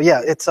gone through. But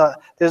yeah,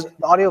 there's the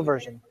audio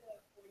version.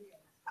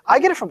 I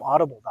get it from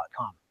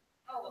audible.com.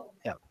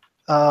 Yeah.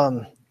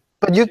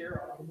 But you,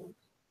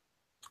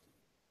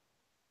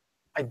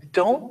 I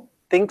don't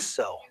think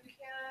so. You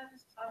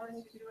can't,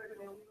 unless you do it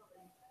manually.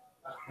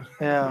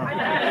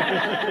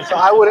 Yeah. So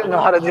I wouldn't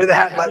know how to do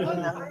that, but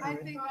I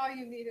think all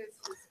you need is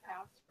this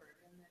password,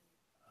 and then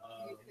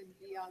you can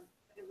be on,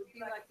 it would be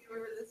like if you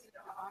were listening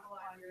to Audible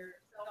on your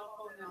cell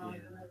phone now on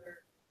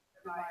another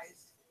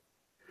device.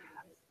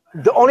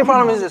 the only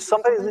problem is if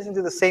somebody's listening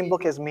to the same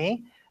book as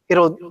me,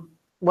 it'll,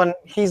 when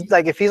he's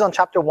like, if he's on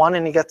chapter 1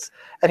 and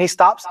he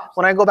stops,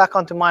 when I go back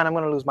onto mine, I'm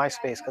going to lose my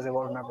space because I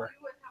won't remember.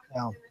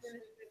 Yeah. And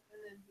then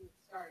you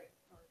start it,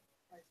 or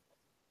vice versa.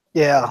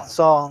 Yeah,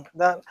 so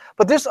that,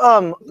 but there's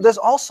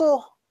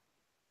also,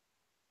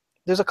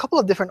 there's a couple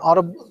of different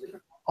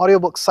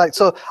audiobook sites.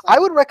 So I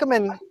would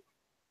recommend,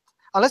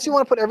 unless you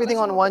want to put everything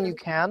on one, you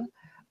can,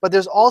 but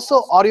there's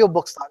also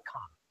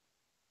audiobooks.com.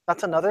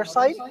 That's another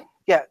site.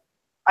 Yeah,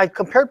 I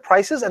compared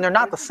prices and they're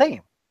not the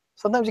same.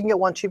 Sometimes you can get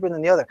one cheaper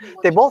than the other.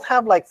 They both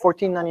have like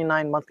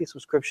 $14.99 monthly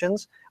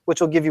subscriptions, which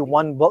will give you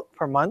one book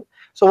per month.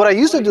 So what I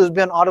used to do is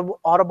be on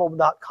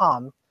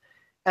audible.com,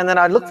 and then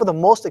I'd look for the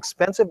most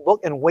expensive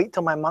book and wait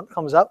till my month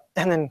comes up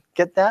and then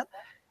get that.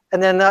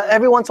 And then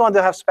every once in a while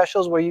they'll have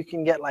specials where you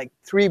can get like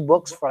 3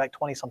 books for like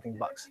 20-something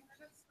bucks.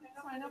 Just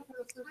sign up for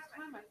the first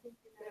time, I think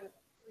you get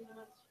 3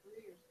 months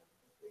free or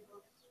something, 3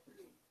 books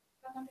free.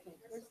 Something.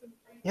 There's some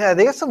free. Yeah,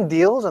 they get some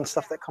deals and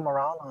stuff that come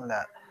around on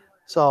that.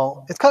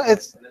 So it's kind of,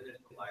 it's,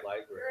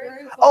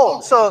 oh,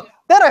 so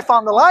then I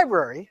found the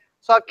library.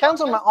 So I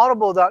canceled my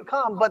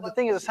audible.com, but the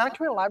thing is the Santa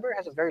Clarita Library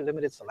has a very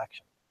limited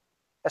selection,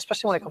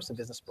 especially when it comes to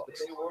business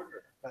books. They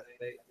order. Like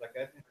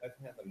I've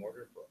had them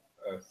order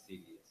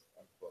CDs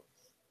of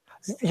books.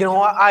 You know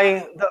what,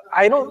 I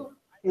don't,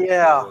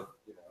 yeah.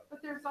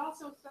 But there's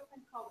also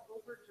something called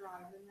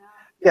Overdrive, and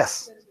that.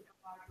 Yes. Sends to the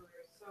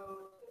library,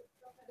 so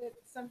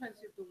sometimes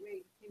you have to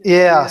wait. You know.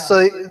 Yeah,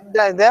 so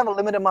they have a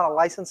limited amount of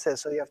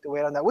licenses, so you have to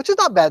wait on that, which is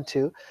not bad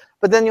too.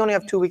 But then you only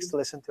have 2 weeks to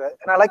listen to it.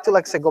 And I like to,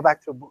 like I said, go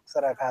back through books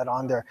that I've had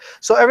on there.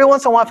 So every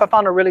once in a while, if I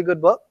found a really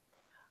good book,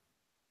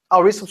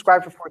 I'll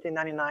resubscribe for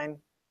 $14.99,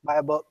 buy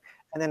a book.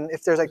 And then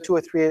if there's like 2 or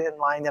 3 in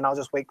line, then I'll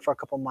just wait for a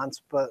couple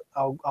months, but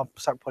I'll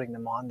start putting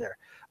them on there.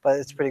 But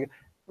it's pretty good.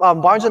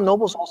 Barnes &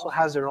 Noble also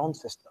has their own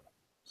system.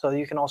 So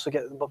you can also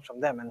get the books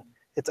from them. And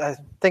it's, I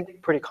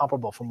think, pretty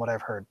comparable from what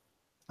I've heard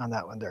on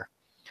that one there.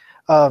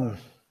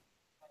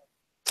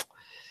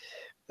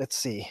 Let's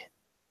see.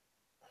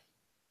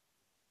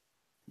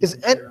 Is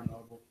it,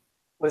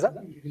 what is that?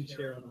 You can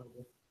share on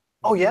Audible.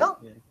 Oh, yeah? Oh,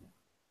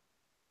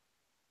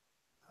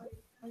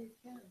 you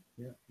can.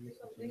 Yeah.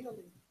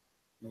 Legally.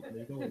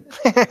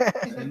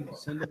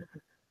 Send it.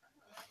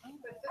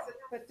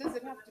 But does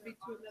it have to be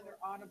to another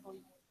Audible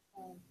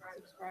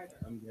subscriber?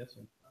 I'm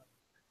guessing.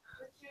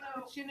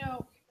 But you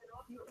know,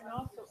 you can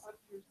also up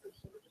your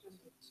subscription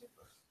to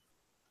Super.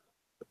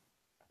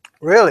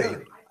 Really? I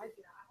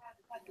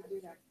had to do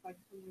that like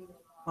 2 years ago.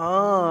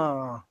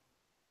 Oh.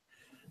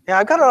 Yeah,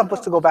 I've got a lot of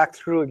books to go back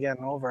through again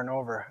over and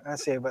over. I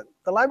see, but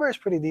the library is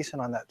pretty decent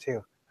on that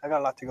too. I got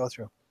a lot to go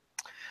through.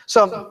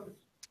 So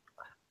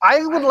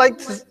I would like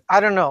to, I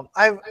don't know.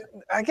 I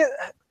get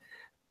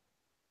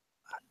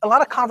a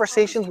lot of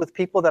conversations with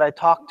people that I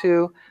talk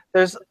to.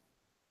 There's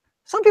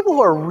some people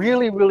who are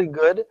really, really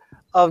good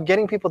of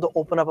getting people to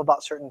open up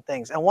about certain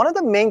things. And one of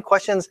the main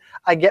questions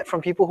I get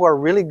from people who are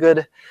really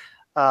good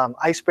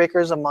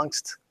icebreakers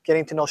amongst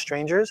getting to know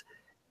strangers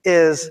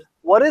is,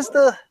 what is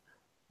the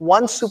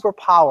one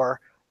superpower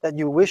that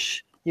you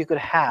wish you could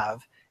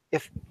have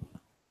if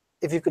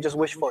you could just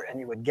wish for it and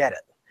you would get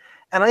it?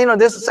 And you know,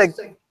 this is like,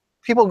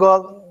 people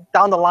go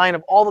down the line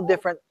of all the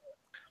different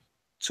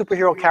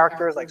superhero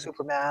characters like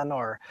Superman,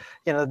 or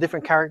you know, the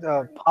different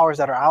character powers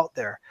that are out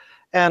there.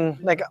 And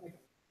like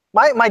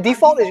my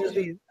default is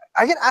usually,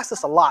 I get asked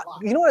this a lot.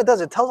 You know what it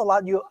does? It tells a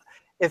lot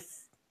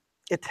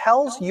it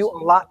tells you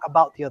a lot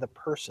about the other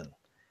person.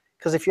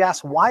 Because if you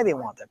ask why they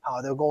want that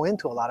power, they'll go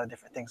into a lot of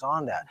different things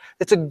on that.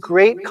 It's a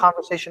great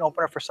conversation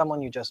opener for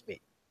someone you just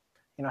meet.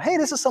 You know, hey,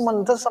 this is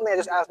something I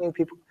just asked new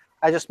people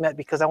I just met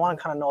because I want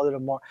to kind of know a little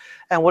more.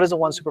 And what is the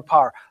one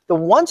superpower? The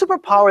one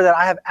superpower that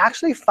I have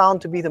actually found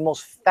to be the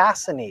most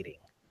fascinating,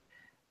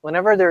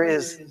 whenever there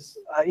is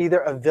either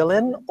a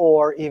villain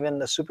or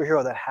even a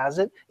superhero that has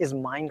it, is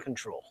mind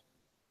control.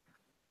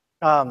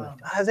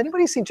 Has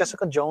anybody seen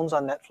Jessica Jones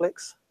on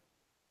Netflix?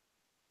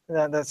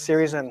 That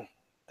series, and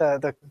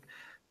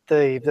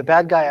the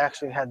bad guy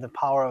actually had the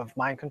power of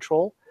mind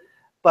control,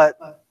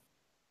 but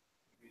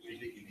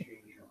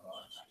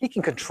he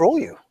can control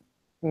you,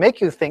 make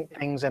you think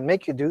things and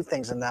make you do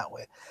things in that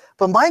way.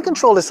 But mind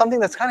control is something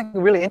that's kind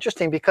of really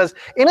interesting, because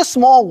in a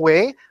small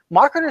way,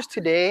 marketers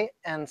today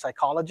and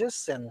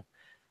psychologists, and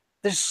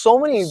there's so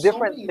many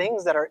different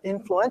things that are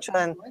influential.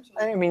 And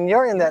I mean,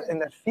 you're in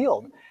that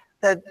field,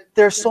 that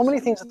there's so many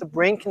things that the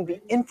brain can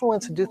be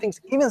influenced to do things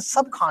even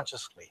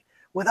subconsciously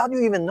without you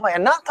even knowing.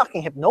 I'm not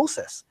talking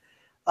hypnosis.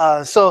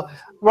 So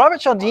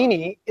Robert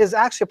Cialdini is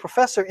actually a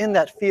professor in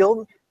that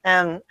field,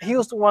 and he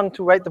was the one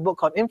to write the book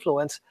called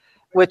Influence,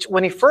 which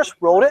when he first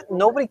wrote it,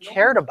 nobody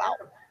cared about.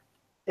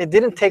 it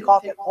didn't take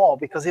off at all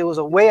because it was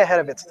way ahead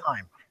of its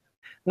time.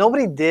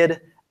 Nobody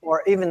did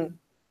or even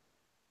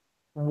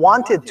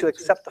wanted to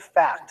accept the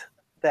fact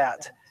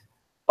that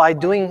by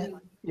doing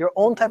your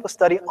own type of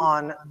study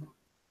on,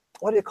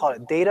 what do you call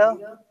it, data?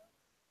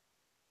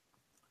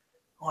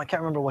 Oh, I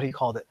can't remember what he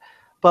called it.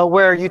 But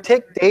where you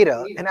take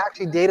data, and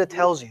actually data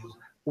tells you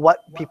what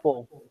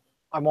people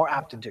are more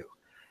apt to do.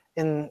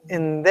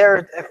 In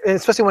there,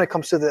 especially when it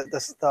comes to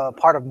the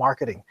part of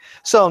marketing.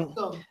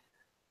 So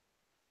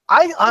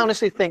I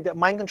honestly think that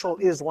mind control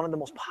is one of the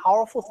most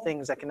powerful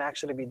things that can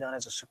actually be done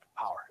as a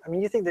superpower. I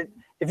mean, you think that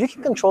if you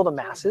can control the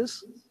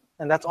masses,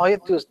 and that's all you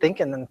have to do is think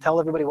and then tell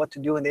everybody what to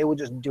do and they will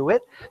just do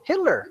it.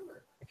 Hitler,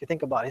 if you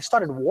think about it, he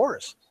started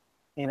wars,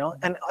 you know,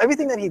 and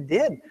everything that he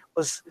did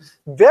was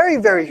very,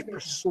 very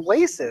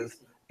persuasive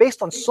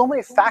based on so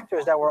many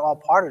factors that were all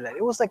part of it.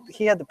 It was like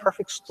he had the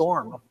perfect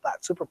storm of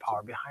that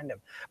superpower behind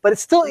him. But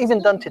it's still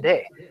even done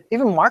today,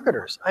 even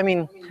marketers. I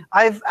mean,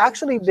 I've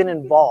actually been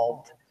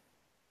involved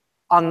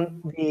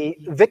on the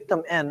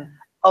victim end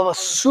of a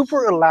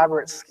super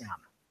elaborate scam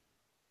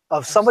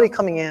of somebody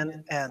coming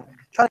in and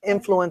trying to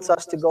influence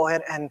us to go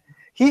ahead, and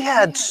he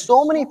had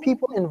so many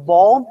people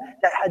involved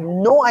that had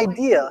no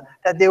idea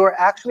that they were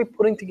actually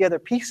putting together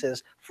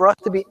pieces for us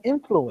to be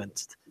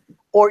influenced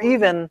or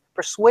even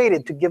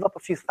persuaded to give up a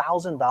few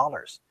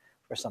 $1,000s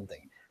for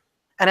something.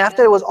 And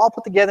after it was all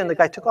put together and the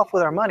guy took off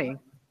with our money,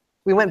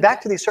 we went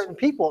back to these certain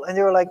people and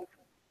they were like,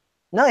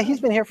 no, he's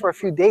been here for a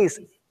few days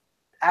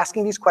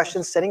asking these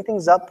questions, setting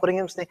things up, putting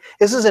him stay.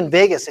 This is in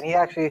Vegas, and he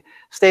actually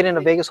stayed in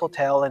a Vegas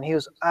hotel, and he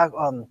was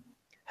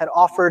had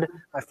offered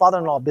my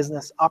father-in-law a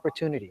business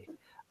opportunity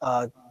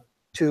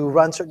to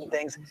run certain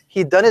things.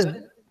 He'd done his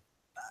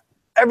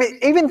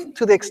even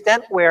to the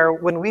extent where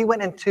when we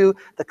went into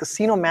the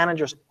casino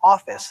manager's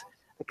office,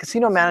 the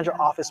casino manager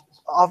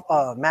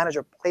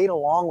manager played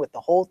along with the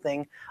whole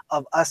thing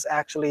of us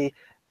actually.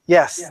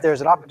 Yes,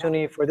 there's an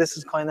opportunity for this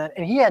is going that,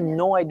 and he had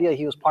no idea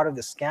he was part of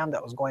the scam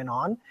that was going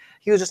on.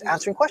 He was just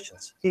answering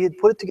questions. He had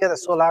put it together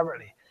so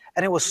elaborately,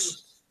 and it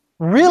was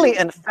really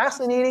a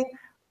fascinating,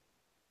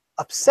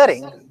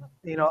 upsetting,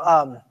 you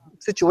know,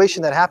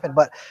 situation that happened.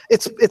 But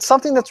it's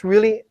something that's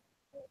really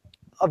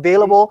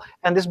available,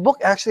 and this book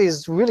actually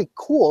is really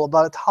cool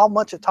about it, how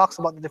much it talks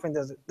about the different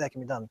things that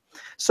can be done.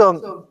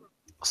 So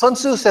Sun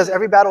Tzu says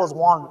every battle is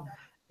won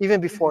even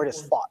before it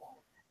is fought.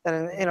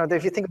 And you know,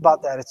 if you think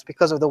about that, it's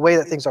because of the way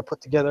that things are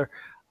put together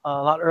a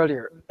lot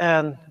earlier.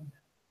 And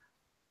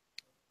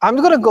I'm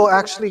gonna go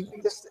actually.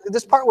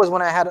 This part was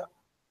when I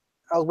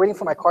was waiting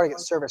for my car to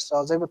get serviced, so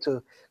I was able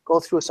to go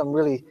through some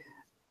really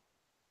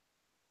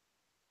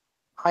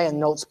high-end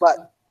notes.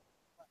 But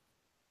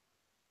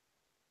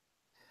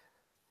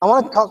I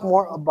want to talk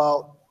more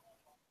about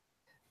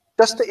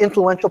just the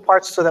influential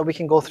parts, so that we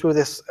can go through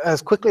this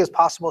as quickly as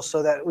possible,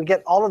 so that we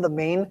get all of the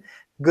main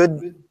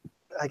good,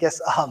 I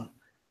guess,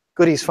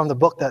 goodies from the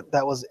book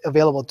that was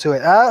available to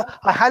it.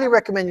 I highly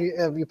recommend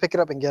you pick it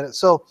up and get it.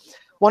 So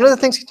one of the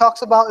things he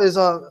talks about is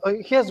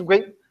he has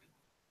great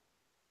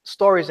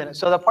stories in it.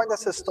 So the part that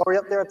says story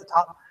up there at the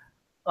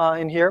top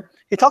in here,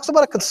 he talks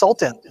about a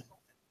consultant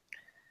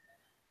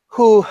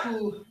who,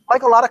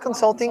 like a lot of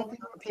consulting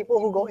people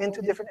who go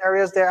into different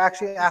areas, they're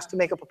actually asked to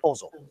make a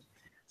proposal.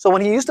 So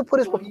when he used to put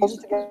his proposal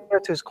together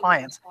to his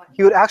clients,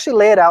 he would actually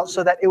lay it out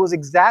so that it was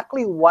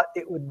exactly what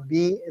it would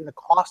be in the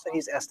cost that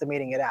he's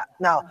estimating it at.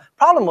 Now,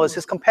 problem was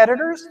his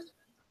competitors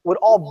would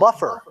all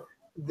buffer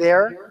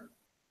their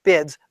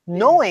bids,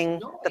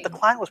 knowing that the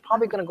client was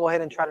probably going to go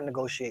ahead and try to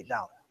negotiate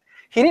down.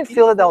 He didn't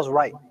feel that that was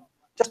right.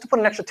 Just to put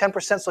an extra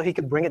 10% so he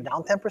could bring it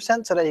down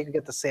 10% so that he could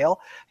get the sale,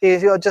 he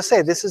would just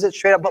say, this is it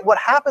straight up. But what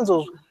happens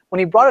was when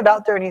he brought it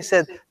out there and he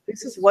said,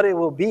 this is what it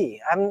will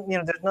be.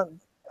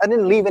 I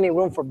didn't leave any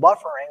room for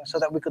buffering so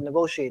that we could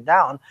negotiate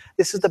down.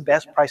 This is the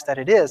best price that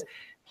it is.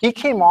 He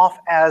came off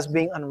as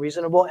being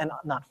unreasonable and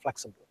not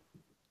flexible.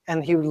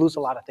 And he would lose a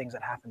lot of things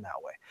that happened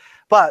that way.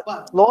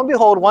 But lo and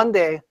behold, one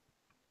day,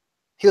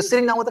 he was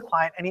sitting down with a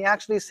client and he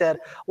actually said,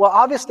 well,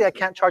 obviously I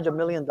can't charge $1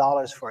 million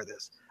for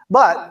this,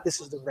 but this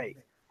is the rate.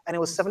 And it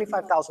was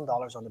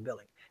 $75,000 on the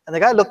billing. And the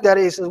guy looked at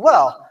it, he says,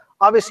 well,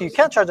 obviously you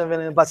can't charge $1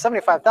 million, but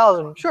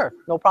 $75,000, sure,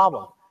 no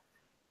problem.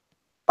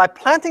 By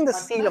planting the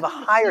seed of a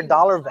higher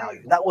dollar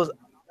value that was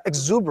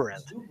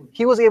exuberant,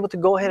 he was able to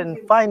go ahead and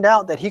find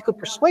out that he could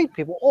persuade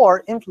people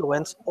or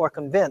influence or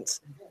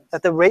convince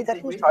that the rate that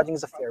he was charging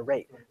is a fair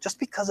rate, just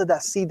because of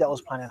that seed that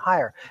was planted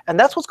higher. And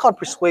that's what's called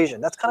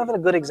persuasion. That's kind of a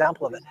good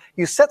example of it.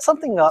 You set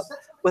something up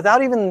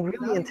without even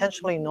really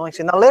intentionally knowing.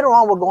 So now later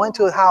on, we'll go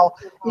into how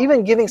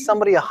even giving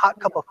somebody a hot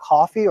cup of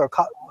coffee or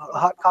a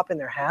hot cup in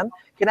their hand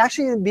can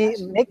actually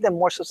make them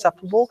more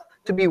susceptible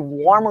to be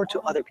warmer to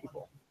other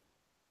people.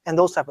 And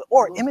those type of,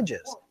 or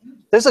images.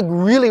 There's a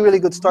really, really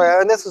good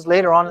story, and this is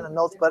later on in the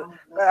notes, but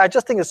I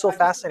just think it's so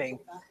fascinating.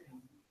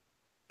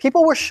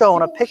 People were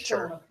shown a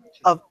picture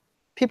of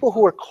people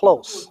who were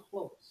close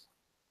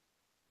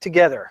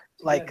together,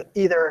 like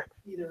either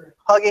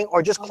hugging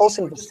or just close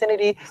in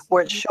vicinity,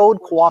 where it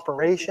showed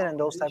cooperation and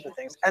those type of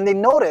things. And they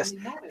noticed,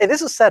 and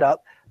this is set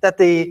up, that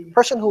the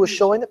person who was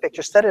showing the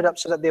picture set it up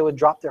so that they would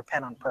drop their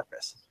pen on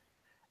purpose.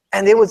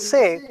 And they would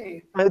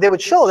say, they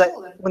would show that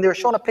when they were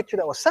shown a picture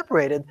that was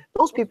separated,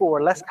 those people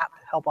were less apt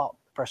to help out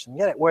the person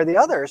get it. Where the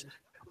others,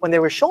 when they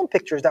were shown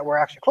pictures that were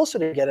actually closer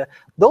to get it,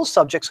 those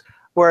subjects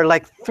were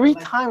like 3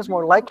 times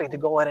more likely to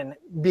go ahead and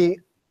be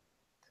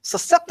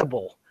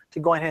susceptible to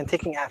going ahead and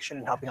taking action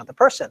and helping out the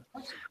person.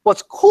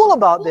 What's cool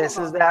about this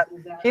is that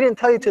he didn't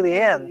tell you to the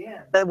end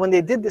that when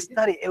they did this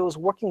study, it was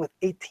working with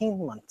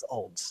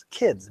 18-month-olds,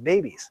 kids,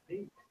 babies.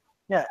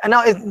 Yeah, and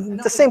now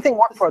the same thing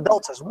worked for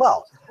adults as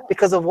well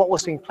because of what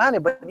was being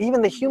planted. But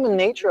even the human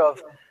nature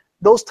of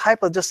those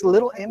type of just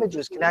little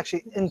images can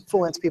actually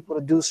influence people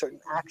to do certain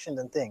actions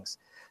and things.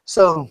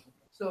 So,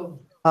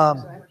 I have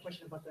a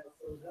question about that.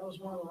 So that was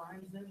one of the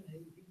lines then that you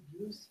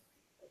used.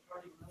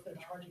 They're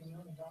charging $1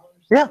 million.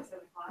 yeah.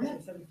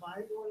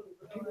 75.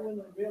 People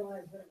wouldn't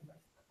realize that.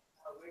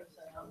 That's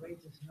an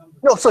outrageous number.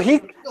 No, so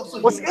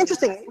what's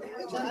interesting,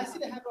 I see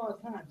that happen all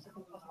the time.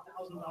 Something costs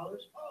 $1,000.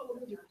 Oh, we'll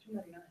give you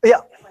 $299.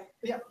 yeah,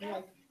 Yeah.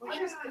 Like, well,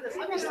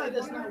 let me say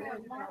this now.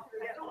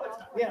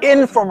 Yeah.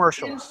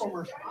 infomercials.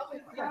 Infomercial.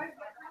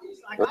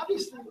 Like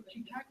obviously, if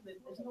you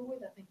calculate, there's no way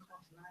that thing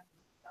costs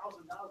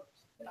 $9,000.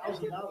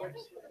 $1,000.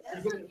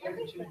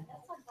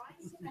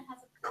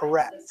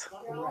 Correct.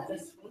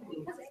 Because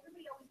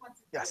everybody always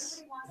wants to.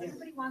 Yes.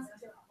 Everybody wants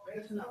to.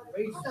 It's an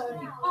outrageous So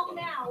thing. oh,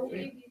 now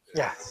maybe.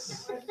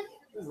 Yes.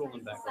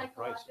 Rolling back on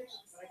prices.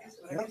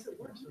 I guess it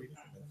works.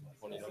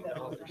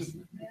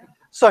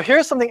 So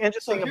here's something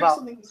interesting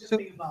about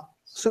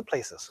suit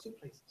places.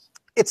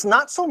 It's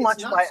not so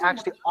much by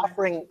actually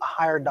offering a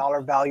higher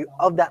dollar value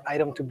of that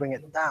item to bring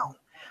it down,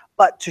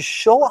 but to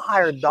show a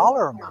higher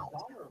dollar amount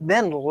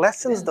then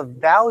lessens the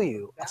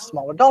value of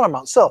smaller dollar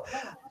amounts. So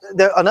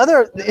there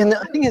another in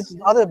I think it's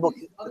another book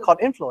called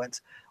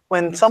Influence.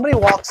 When somebody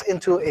walks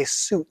into a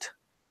suit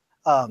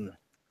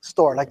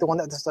store like the one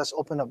that just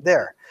opened up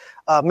there,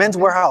 Men's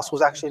Warehouse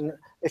was actually.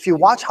 If you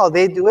watch how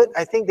they do it,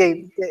 I think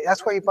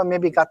that's where you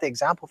maybe got the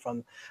example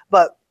from.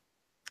 But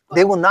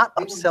they will not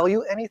upsell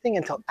you anything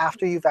until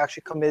after you've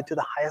actually committed to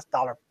the highest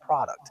dollar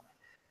product.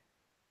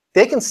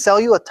 They can sell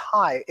you a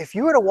tie. If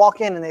you were to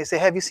walk in and they say,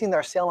 have you seen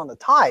their sale on the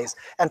ties?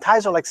 And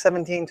ties are like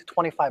 17 to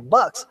 25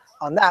 bucks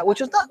on that, which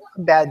is not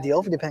a bad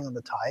deal depending on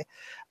the tie.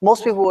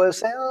 Most people would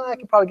say, oh, I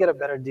could probably get a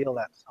better deal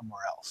at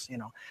somewhere else, you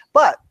know.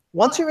 But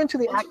once you're into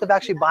the act of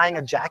actually buying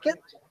a jacket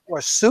or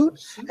a suit,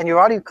 and you're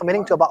already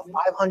committing to about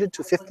 $500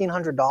 to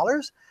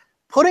 $1,500,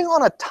 putting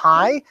on a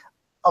tie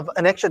of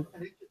an extra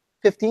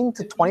 15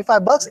 to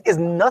 25 bucks is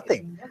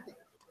nothing.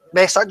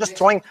 They start just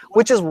throwing,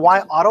 which is why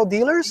auto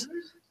dealers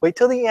wait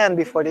till the end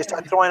before they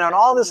start throwing on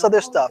all this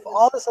other stuff,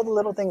 all this other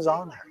little things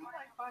on there.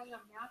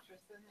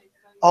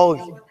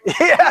 Oh,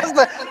 yes,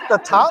 the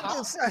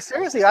top,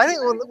 seriously, I think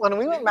when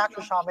we went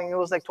mattress shopping, it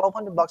was like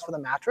 $1,200 for the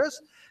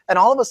mattress. And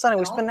all of a sudden,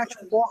 we spent an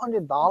extra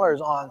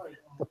 $400 on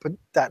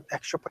that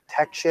extra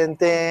protection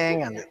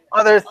thing and the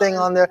other thing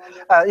on there.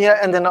 Yeah,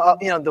 and then,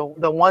 you know,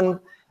 the one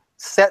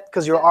set,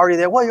 because you're already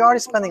there. Well, you're already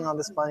spending all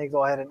this money.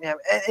 Go ahead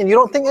and you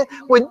don't think it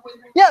would.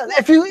 Yeah,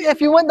 if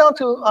you went down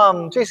to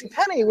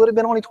JCPenney, it would have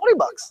been only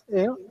 $20.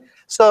 You know,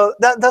 so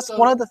that's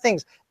one of the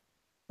things.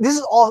 This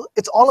is all.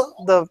 It's all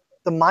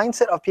the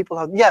mindset of people.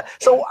 Yeah.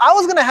 So I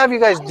was gonna have you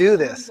guys do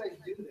this.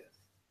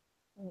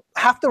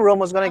 Half the room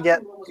was gonna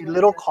get a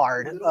little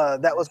card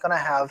that was gonna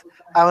have.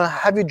 I'm gonna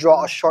have you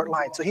draw a short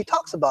line. So he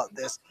talks about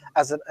this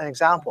as an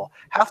example.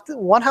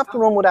 One half the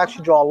room would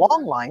actually draw a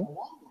long line,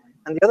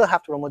 and the other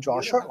half the room would draw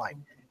a short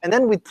line. And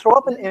then we'd throw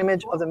up an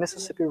image of the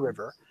Mississippi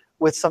River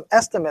with some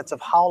estimates of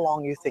how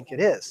long you think it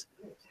is.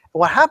 And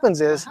what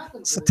happens is,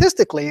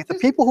 statistically, the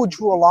people who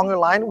drew a longer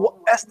line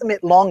will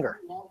estimate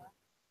longer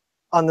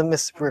on the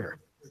Mississippi River.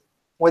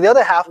 Where the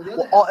other half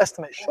will all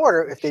estimate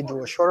shorter if they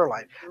drew a shorter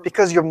line,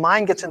 because your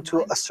mind gets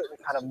into a certain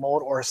kind of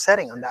mode or a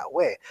setting on that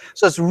way.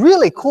 So it's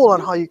really cool on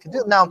how you can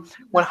do it. Now,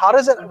 how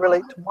does it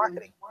relate to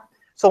marketing?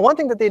 So one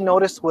thing that they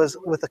noticed was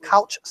with the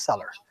couch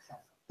seller.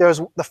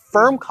 There's the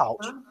firm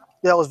couch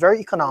that was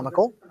very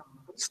economical,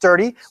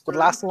 sturdy, would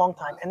last a long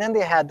time. And then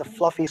they had the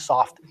fluffy,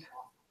 soft,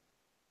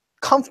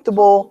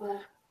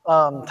 comfortable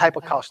type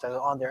of couch that was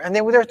on there. And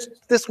then there's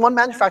this one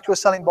manufacturer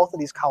was selling both of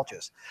these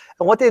couches.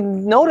 And what they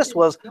noticed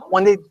was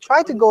when they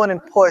tried to go in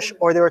and push,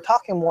 or they were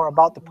talking more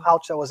about the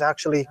couch that was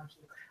actually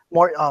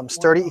more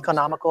sturdy,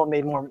 economical,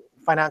 made more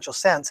financial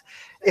sense,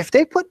 if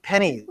they put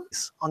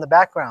pennies on the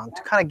background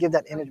to kind of give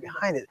that image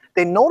behind it,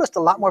 they noticed a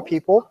lot more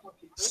people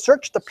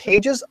search the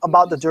pages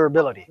about the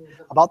durability,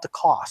 about the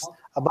cost,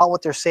 about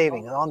what they're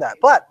saving and all that.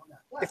 But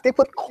if they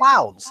put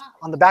clouds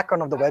on the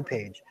background of the web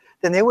page,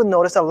 then they would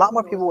notice that a lot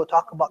more people would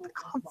talk about the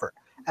comfort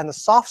and the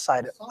soft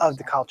side of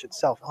the couch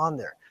itself on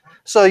there.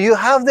 So you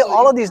have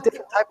all of these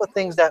different type of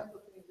things that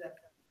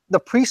the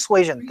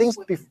persuasion, things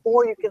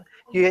before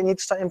you need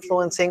to start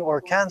influencing or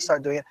can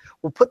start doing it,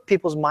 will put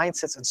people's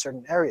mindsets in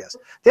certain areas.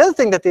 The other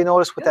thing that they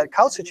noticed with that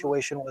couch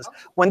situation was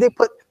when they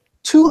put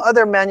 2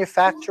 other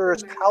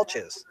manufacturers'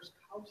 couches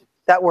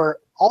that were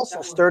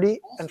also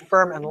sturdy and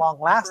firm and long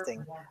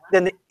lasting,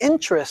 then the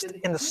interest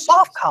in the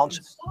soft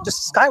couch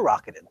just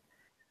skyrocketed.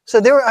 So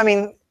they were, I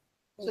mean,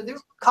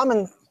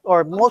 common,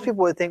 or most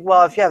people would think,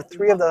 well, if you have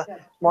 3 of the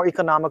more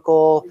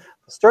economical,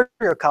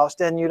 sturdier couch,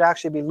 then you'd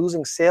actually be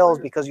losing sales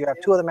because you have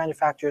 2 other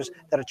manufacturers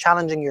that are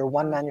challenging your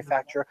one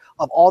manufacturer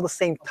of all the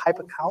same type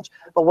of couch.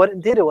 But what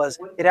it did was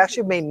it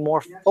actually made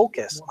more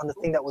focus on the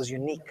thing that was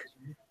unique.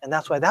 And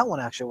that's why that one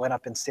actually went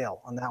up in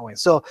sale on that way.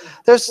 So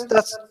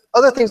that's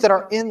other things that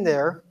are in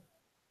there.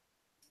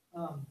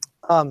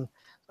 But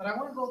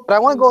I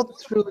want to go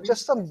through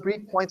just some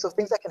brief points of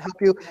things that can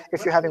help you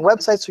if you're having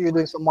websites or you're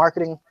doing some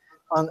marketing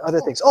on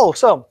other things. Oh,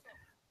 so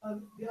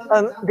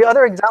the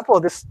other example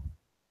of this,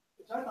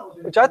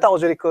 which I thought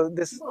was really cool,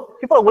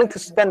 people are willing to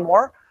spend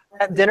more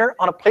at dinner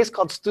on a place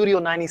called Studio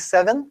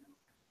 97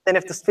 than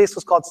if the space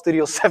was called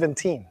Studio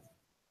 17.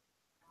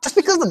 Just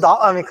because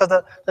because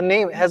the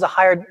name has a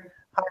higher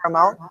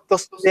amount,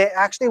 they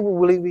actually will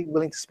really be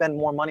willing to spend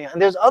more money on.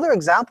 And there's other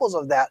examples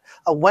of that,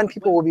 of when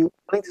people will be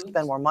willing to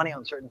spend more money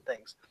on certain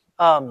things.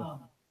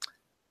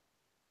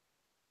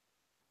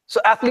 So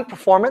athlete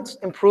performance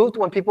improved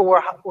when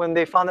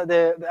they found that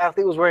the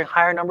athlete was wearing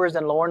higher numbers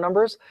than lower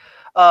numbers.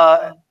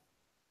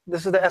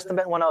 This is the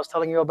estimate one I was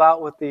telling you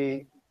about with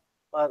the,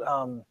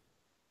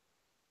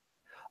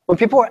 when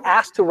people were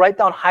asked to write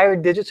down higher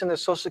digits in their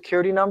social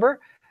security number,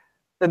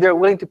 then they're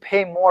willing to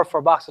pay more for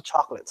a box of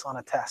chocolates on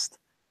a test.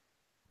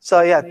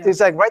 So yeah,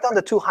 it's like write down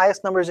the 2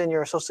 highest numbers in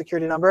your social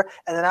security number,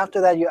 and then after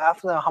that, you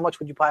ask them how much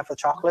would you buy for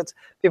chocolates.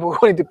 People were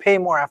willing to pay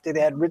more after they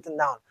had written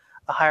down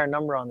a higher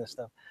number on this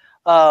stuff.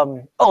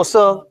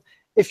 So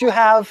if you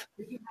have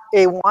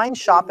a wine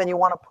shop and you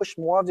want to push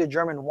more of your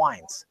German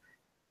wines,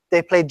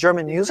 they play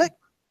German music,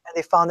 and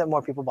they found that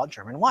more people bought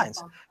German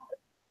wines.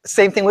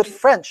 Same thing with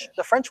French,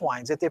 the French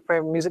wines. If they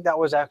play music that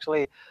was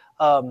actually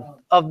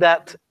of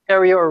that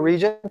area or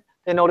region,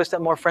 they noticed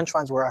that more French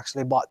wines were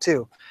actually bought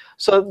too.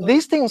 So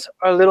these things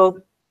are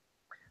so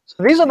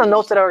these are the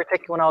notes that I was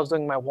taking when I was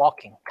doing my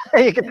walking.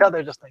 You can tell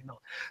they're just like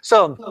notes.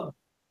 So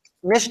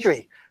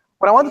mystery.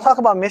 What I want to talk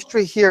about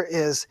mystery here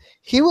is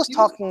he was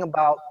talking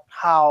about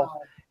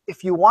how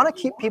if you want to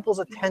keep people's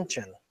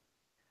attention,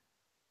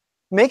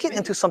 make it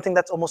into something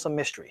that's almost a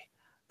mystery,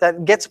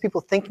 that gets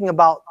people thinking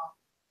about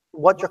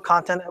what your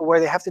content,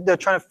 where they're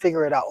trying to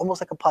figure it out, almost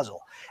like a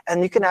puzzle.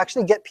 And you can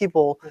actually get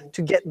people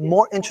to get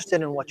more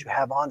interested in what you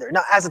have on there.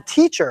 Now, as a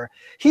teacher,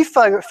 he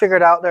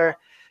figured out there,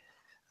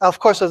 of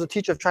course, as a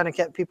teacher of trying to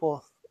get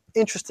people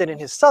interested in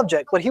his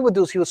subject, what he would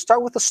do is he would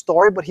start with a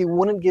story, but he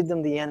wouldn't give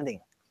them the ending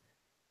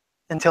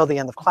until the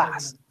end of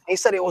class. He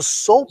said it was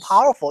so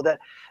powerful that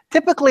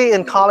typically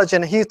in college,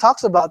 and he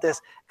talks about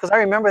this, because I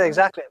remember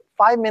exactly,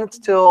 5 minutes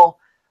till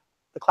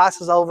the class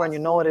is over and you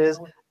know it is,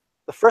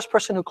 the first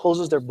person who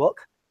closes their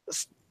book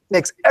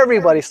makes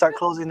everybody start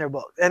closing their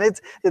book. And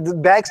the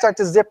bag starts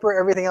to zipper,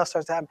 everything else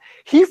starts to happen.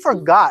 He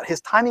forgot,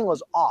 his timing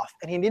was off,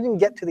 and he didn't even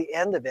get to the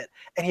end of it.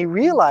 And he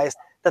realized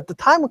that the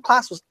time when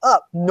class was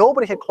up,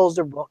 nobody had closed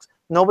their books,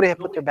 nobody had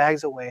put their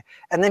bags away.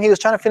 And then he was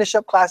trying to finish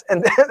up class,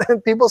 and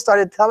then people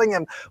started telling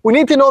him, we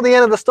need to know the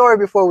end of the story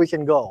before we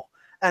can go.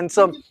 And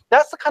so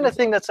that's the kind of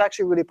thing that's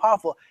actually really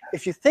powerful.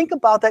 If you think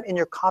about that in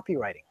your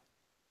copywriting,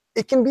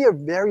 it can be a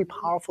very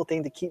powerful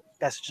thing to keep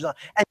messages on.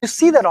 And you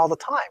see that all the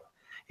time.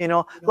 You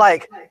know,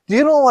 like, do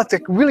you know what's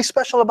really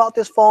special about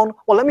this phone?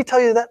 Well, let me tell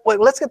you that. Wait,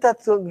 let's get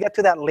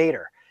to that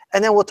later.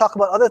 And then we'll talk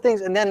about other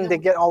things, and then they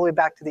get all the way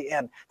back to the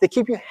end. They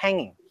keep you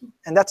hanging.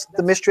 And that's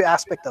the mystery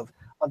aspect of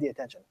the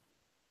attention.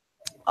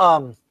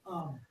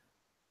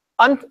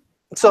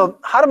 So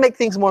how to make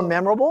things more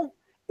memorable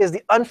is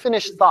the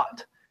unfinished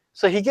thought.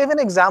 So he gave an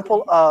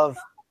example of,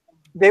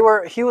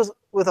 he was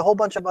with a whole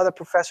bunch of other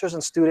professors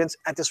and students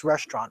at this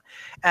restaurant,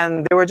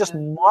 and they were just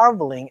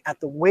marveling at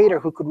the waiter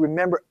who could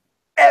remember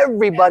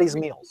everybody's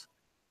meals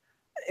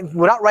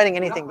without writing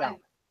anything down.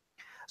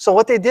 So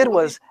what they did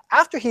was,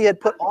 after he had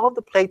put all of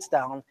the plates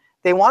down,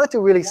 they wanted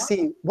to really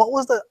see what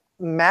was the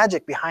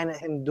magic behind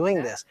him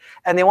doing this,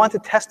 and they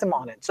wanted to test him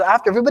on it. So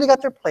after everybody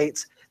got their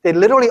plates, they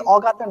literally all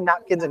got their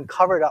napkins and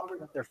covered up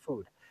their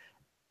food.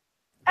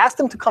 Asked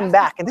them to come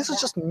back, and this was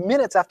just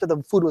minutes after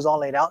the food was all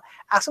laid out.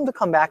 Asked them to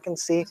come back and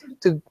see,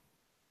 to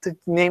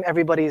name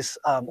everybody's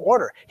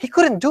order. He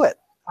couldn't do it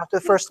after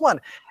the first one,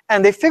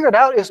 and they figured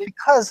out it was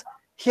because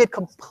he had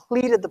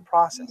completed the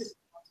process.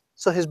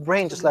 So his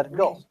brain just let it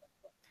go.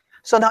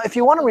 So now if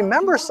you want to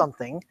remember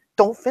something,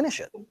 don't finish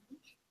it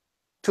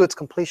to its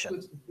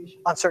completion.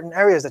 On certain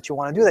areas that you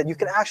want to do that, you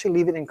can actually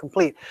leave it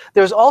incomplete.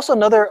 There's also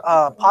another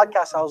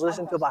podcast I was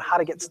listening to about how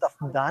to get stuff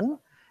done.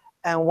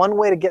 And one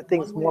way to get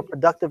things more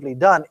productively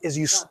done is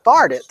you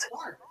start it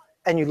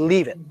and you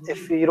leave it.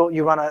 If you don't,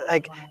 you run a,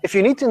 like, if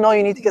you need to know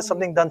you need to get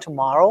something done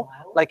tomorrow,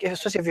 like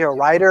especially if you're a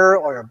writer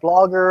or a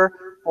blogger,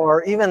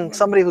 or even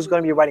somebody who's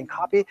going to be writing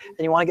copy, and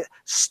you want to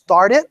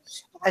start it,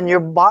 and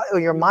your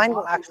mind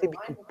will actually be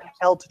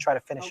compelled to try to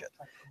finish it.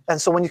 And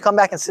so when you come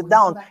back and sit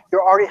down,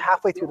 you're already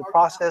halfway through the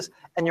process,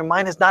 and your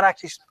mind has not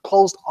actually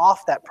closed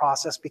off that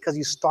process because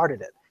you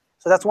started it.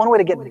 So that's one way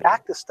to get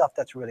back to stuff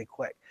that's really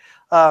quick.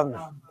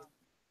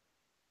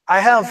 I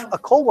have a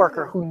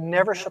coworker who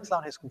never shuts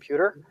down his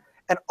computer,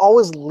 and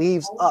always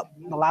leaves up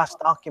the last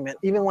document,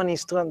 even when he's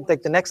still,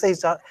 like the next day,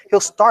 he'll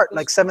start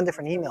like 7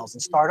 different emails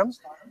and start them,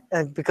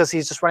 and because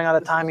he's just running out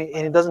of time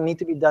and it doesn't need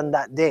to be done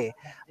that day.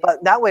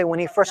 But that way, when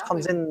he first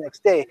comes in the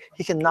next day,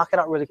 he can knock it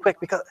out really quick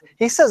because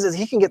he says that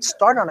he can get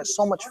started on it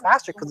so much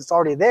faster because it's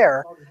already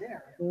there,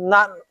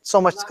 not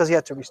so much because he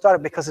had to restart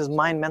it, because his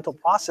mental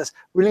process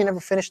really never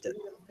finished it.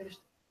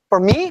 For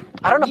me,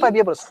 I don't know if I'd be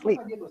able to sleep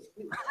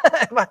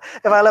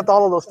if I left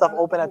all of those stuff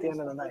open at the end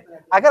of the night.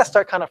 I got to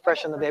start kind of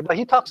fresh in the day, but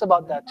he talks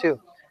about that too.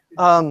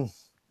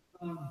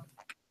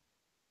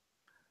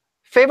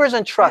 Favors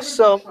and trust.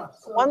 So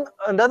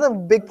another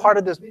big part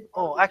of this,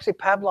 actually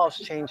Pavlov's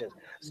changes.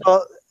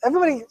 So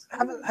everybody,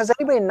 has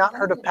anybody not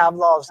heard of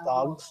Pavlov's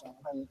dogs?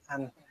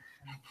 And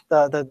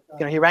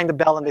he rang the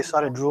bell and they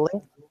started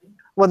drooling.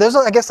 Well, there's,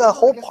 I guess, a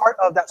whole part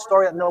of that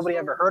story that nobody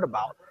ever heard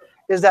about,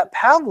 is that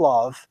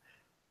Pavlov,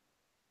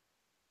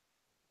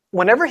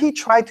 whenever he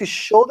tried to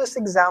show this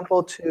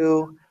example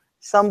to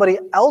somebody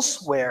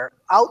elsewhere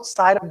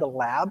outside of the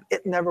lab,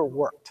 it never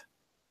worked.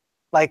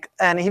 Like,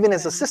 and even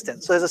his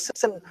assistant. So his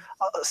assistant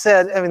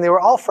said, I mean, they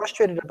were all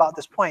frustrated about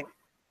this point.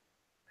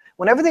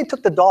 Whenever they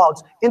took the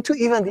dogs into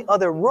even the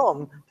other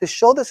room to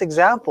show this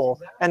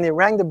example and they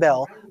rang the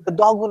bell, the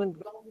dog wouldn't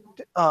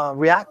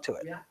react to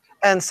it.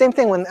 And same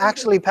thing when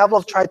actually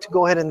Pavlov tried to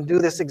go ahead and do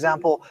this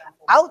example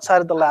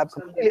outside of the lab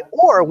completely,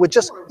 or with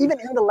just even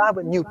in the lab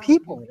with new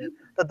people in it,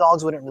 the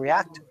dogs wouldn't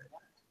react to it.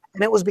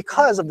 And it was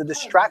because of the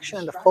distraction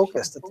and the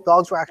focus that the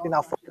dogs were actually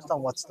now focused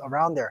on what's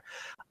around there.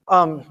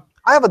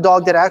 I have a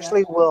dog that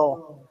actually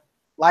will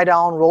lie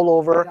down, roll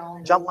over,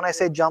 jump when I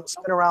say jump,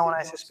 spin around when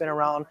I say spin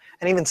around,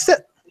 and even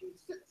sit.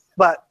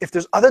 But if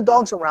there's other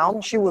dogs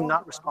around, she will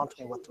not respond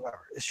to me whatsoever.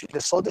 She's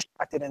just so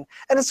distracted. And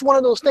it's one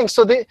of those things.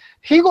 So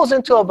he goes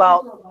into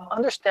about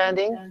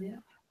understanding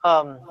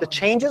the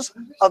changes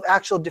of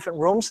actual different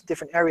rooms,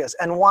 different areas,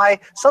 and why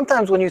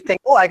sometimes when you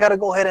think, oh, I got to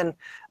go ahead and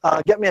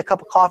get me a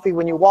cup of coffee,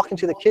 when you walk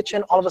into the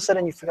kitchen, all of a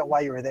sudden you forget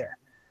why you were there.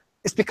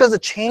 It's because the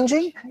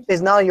changing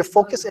is now your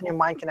focus and your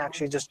mind can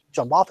actually just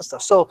jump off of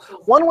stuff. So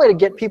one way to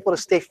get people to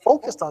stay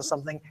focused on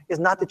something is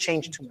not to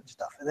change too much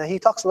stuff. And then he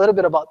talks a little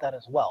bit about that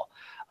as well.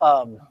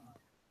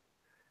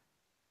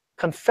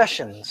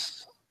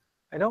 Confessions.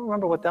 I don't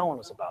remember what that one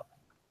was about.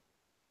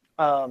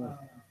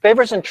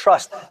 Favors and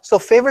trust. So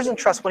favors and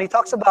trust, when he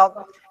talks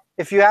about,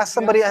 if you ask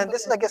somebody, and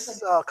this is, I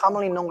guess,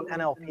 commonly known in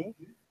NLP,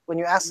 when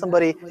you ask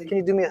somebody, can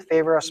you do me a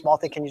favor, a small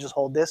thing, can you just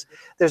hold this?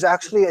 There's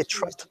actually a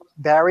trust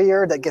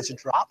barrier that gets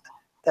dropped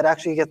that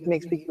actually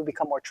makes people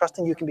become more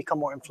trusting. You can become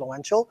more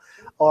influential,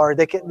 or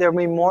they're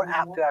more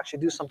apt to actually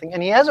do something.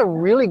 And he has a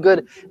really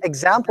good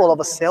example of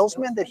a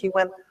salesman that he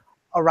went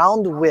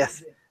around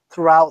with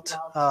throughout,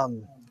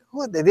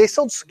 they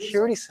sold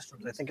security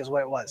systems, I think is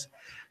what it was.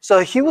 So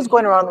he was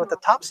going around with the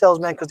top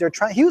salesman because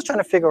he was trying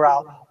to figure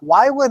out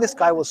why this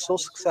guy was so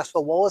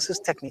successful, what was his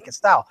technique and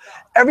style.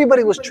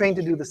 Everybody was trained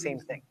to do the same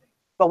thing.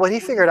 But what he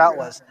figured out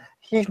was,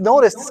 he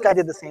noticed this guy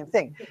did the same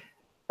thing.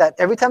 That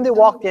every time they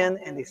walked in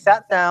and they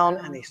sat down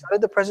and they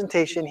started the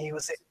presentation, he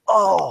would say,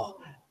 oh,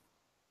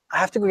 I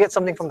have to go get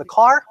something from the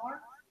car.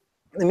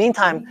 In the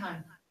meantime,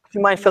 do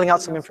you mind filling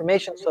out some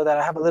information so that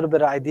I have a little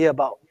bit of idea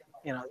about,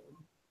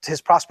 his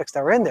prospects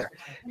that were in there.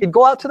 He'd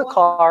go out to the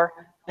car,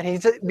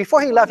 and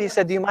before he left, he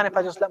said, do you mind if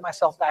I just let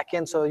myself back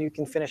in so you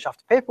can finish off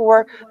the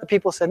paperwork? The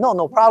people said,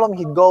 no problem.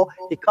 He'd go,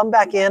 he'd come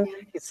back in,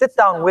 he'd sit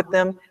down with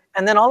them,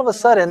 and then all of a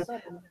sudden,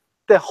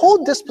 the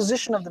whole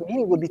disposition of the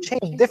meeting would be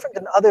changed different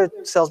than other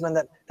salesmen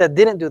that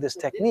didn't do this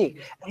technique.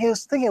 And he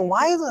was thinking,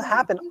 why does it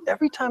happen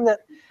every time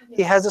that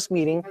he has this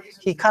meeting,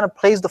 he kind of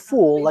plays the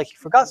fool, like he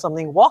forgot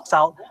something, walks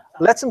out,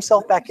 lets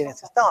himself back in and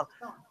sits down.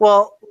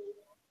 Well,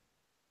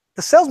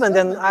 the salesman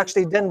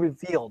then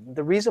revealed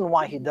the reason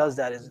why he does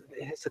that is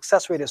his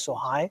success rate is so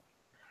high,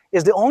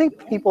 is the only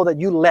people that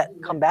you let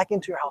come back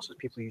into your house is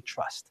people you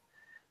trust.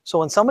 So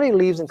when somebody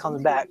leaves and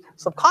comes back,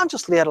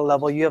 subconsciously at a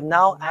level, you have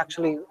now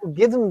actually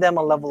given them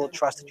a level of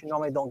trust that you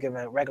normally don't give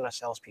regular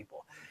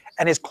salespeople.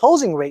 And his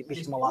closing rate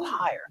became a lot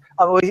higher.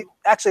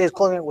 Actually, his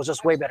closing rate was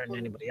just way better than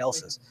anybody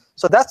else's.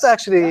 So that's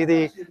actually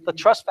the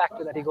trust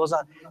factor that he goes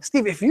on.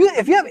 Steve, if you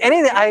have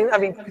anything, I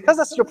mean, because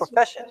that's your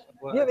profession,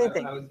 well, you have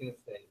anything? I was going to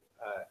say,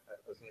 I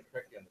was going to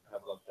correct you on the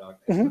Pavlov dog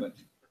thing, but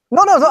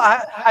No,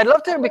 I'd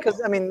love to,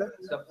 because, I mean.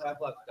 So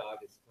Pavlov's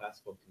dog is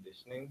classical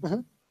conditioning,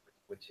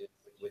 which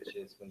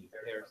is when you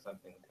pair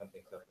something with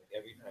something. So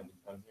every time you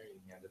come here,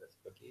 you handed us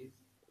cookies,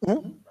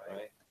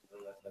 right?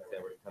 And let's say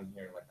we're to come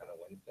here like on a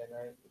Wednesday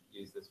night,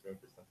 use this room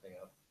for something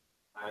else.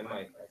 I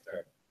might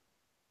start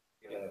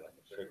feeling like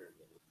a sugar.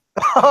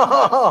 That's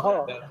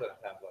what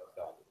Pavlov's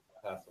dog is,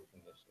 classical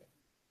conditioning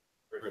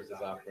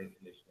versus operant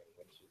conditioning,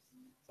 which is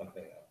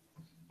something else.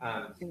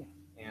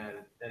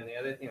 And then the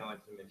other thing I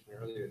wanted to mention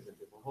earlier is that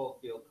there's a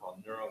whole field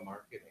called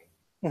neuromarketing.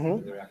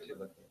 They're actually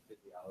looking at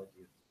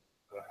physiology.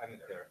 I'm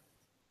a therapist.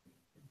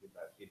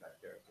 Feedback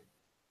therapy.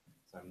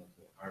 So I'm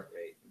looking at heart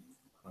rate and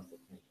muscle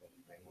tension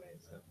and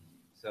brainwaves.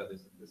 So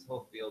there's this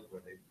whole field where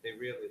they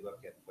really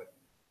look at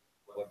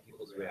what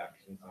people's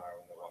reactions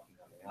are when they're walking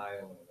down the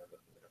aisle, when they're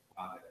looking at a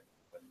product,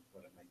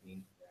 what it might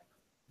mean to them.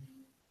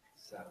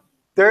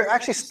 They're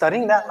actually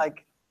studying that,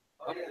 like,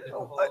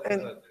 There's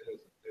and- like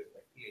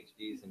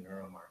PhDs in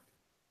neuromarketing.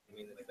 I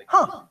mean, it's like,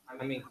 Huh.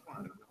 I mean,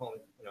 the whole,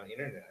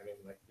 internet. I mean,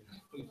 like,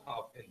 we've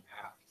all been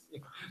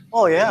apps.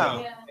 Oh,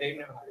 yeah. Yeah. They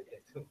know how to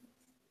get to.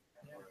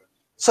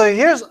 So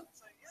here's,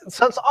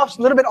 so it's off,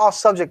 a little bit off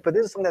subject, but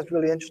this is something that's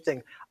really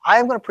interesting.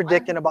 I'm going to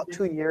predict in about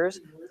 2 years,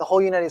 the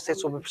whole United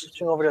States will be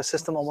switching over to a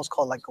system almost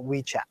called like a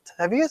WeChat.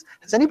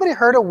 Has anybody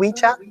heard of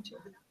WeChat?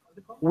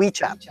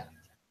 WeChat.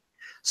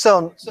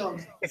 So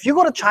if you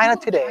go to China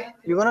today,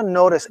 you're going to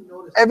notice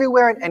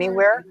everywhere and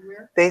anywhere,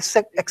 they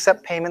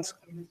accept payments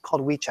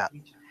called WeChat.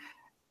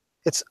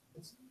 It's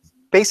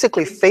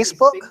basically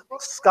Facebook,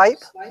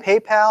 Skype,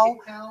 PayPal,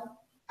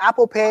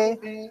 Apple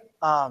Pay,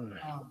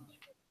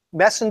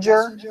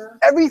 Messenger,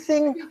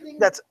 everything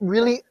that's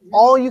really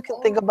all you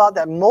can think about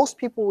that most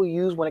people will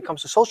use when it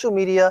comes to social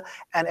media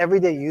and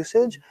everyday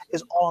usage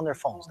is all on their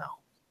phones now.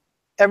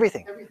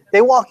 Everything.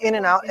 They walk in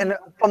and out, and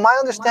from my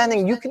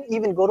understanding, you can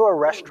even go to a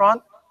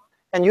restaurant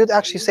and you'd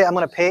actually say, I'm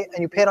going to pay,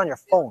 and you pay it on your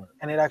phone,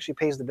 and it actually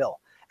pays the bill.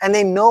 And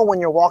they know when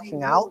you're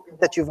walking out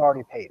that you've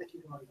already paid.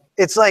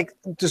 It's like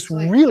just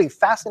really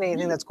fascinating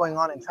thing that's going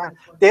on in China.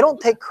 They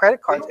don't take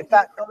credit cards. In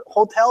fact,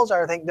 hotels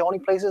are, I think, the only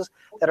places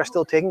that are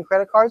still taking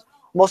credit cards.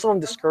 Most of them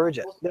discourage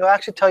it. They'll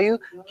actually tell you,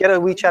 get a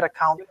WeChat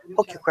account,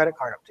 hook your credit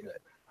card up to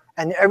it.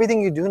 And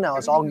everything you do now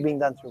is all being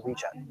done through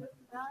WeChat.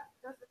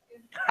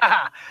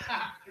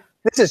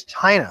 This is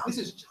China.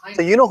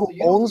 So you know who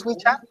owns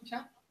WeChat?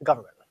 The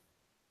government.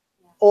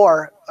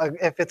 Or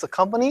if it's a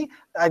company,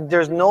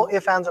 there's no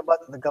ifs, ands, or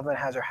buts. The government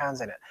has their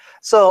hands in it.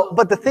 So,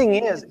 but the thing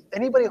is,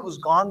 anybody who's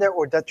gone there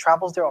or that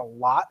travels there a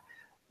lot,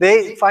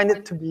 they find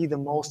it to be the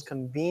most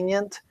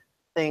convenient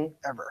thing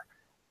ever.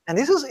 And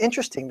this is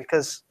interesting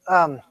because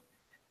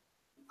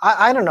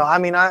I don't know. I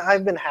mean,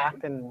 I've been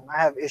hacked and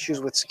I have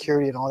issues with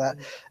security and all that.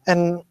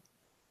 And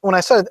when I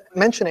started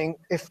mentioning,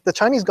 if the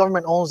Chinese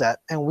government owns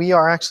that and we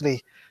are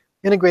actually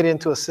integrated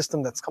into a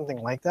system that's something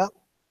like that,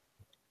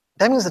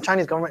 that means the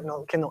Chinese government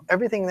can know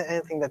everything and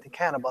anything that they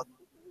can about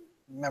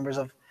members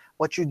of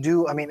what you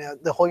do. I mean,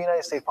 the whole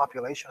United States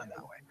population in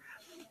that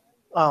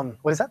way.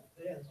 What is that?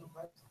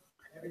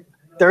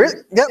 There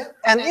is, yep.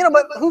 And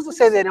but who's to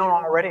say they don't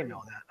already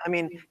know that? I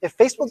mean, if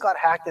Facebook got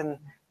hacked and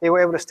they were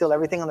able to steal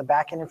everything on the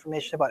back end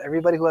information about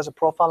everybody who has a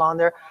profile on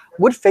there,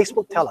 would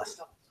Facebook tell us?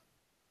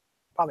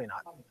 Probably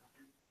not.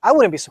 I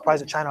wouldn't be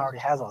surprised if China already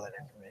has all that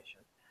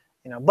information.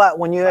 But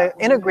when you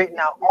integrate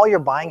now all your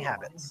buying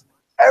habits,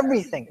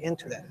 everything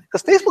into that,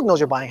 because Facebook knows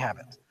your buying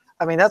habits.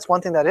 I mean, that's one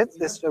thing that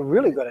it's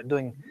really good at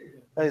doing,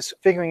 is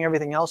figuring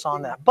everything else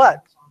on that.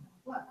 But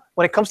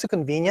when it comes to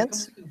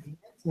convenience,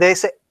 they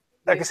say,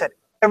 like I said,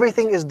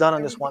 everything is done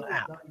on this one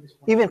app.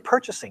 Even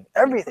purchasing,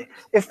 everything.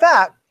 In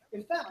fact,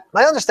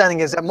 my understanding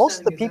is that most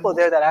of the people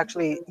there that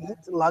actually eat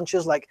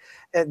lunches like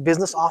at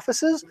business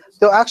offices,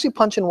 they'll actually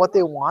punch in what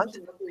they want,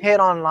 pay it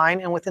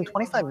online, and within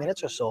 25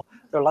 minutes or so,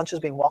 their lunch is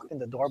being walked in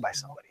the door by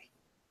somebody.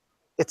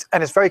 It's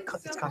very,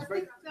 it's kind of.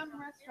 Some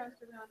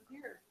restaurants around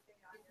here, you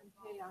can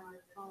pay on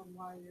your phone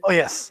while you're. Oh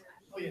yes,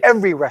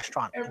 every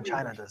restaurant in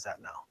China does that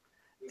now.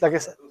 Like I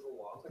said.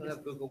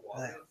 Google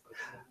Wallet.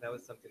 That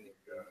was something.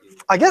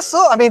 I guess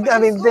so. I mean,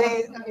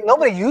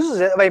 nobody uses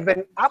it. I mean,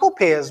 but Apple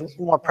Pay is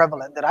more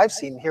prevalent that I've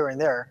seen here and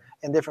there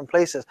in different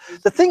places.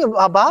 The thing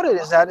about it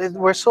is that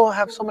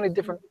have so many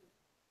different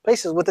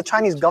places with the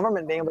Chinese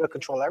government being able to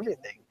control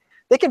everything.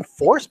 They can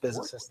force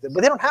businesses,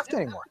 but they don't have to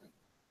anymore.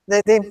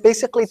 They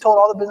basically told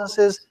all the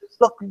businesses,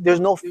 look, there's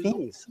no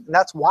fees. And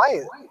that's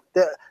why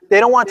they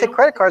don't want to take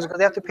credit cards because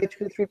they have to pay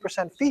 2 to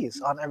 3%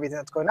 fees on everything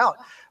that's going out.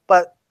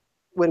 But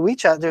with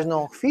WeChat, there's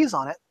no fees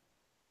on it.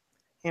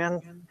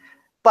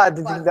 But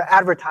the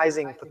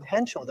advertising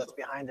potential that's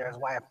behind there is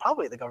why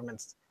probably the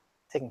government's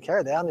taking care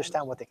of it. They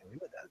understand what they can do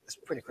with that. It's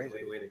pretty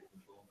crazy. Way to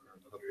control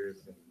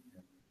hookers and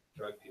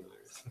drug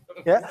dealers.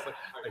 Yeah.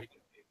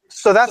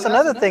 So that's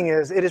another thing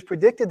is it is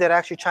predicted that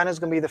actually China is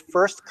going to be the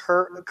first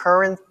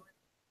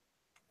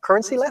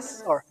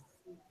currency-less or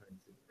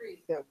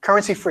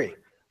currency-free.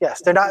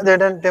 Yes, they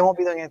won't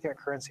be doing anything with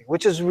currency,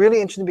 which is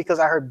really interesting because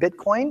I heard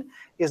Bitcoin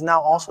is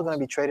now also going to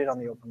be traded on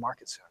the open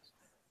market soon.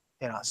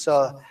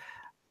 So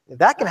if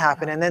that can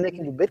happen, and then they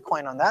can do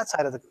Bitcoin on that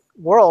side of the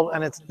world,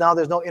 and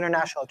there's no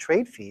international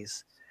trade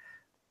fees.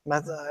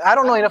 I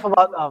don't know enough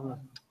about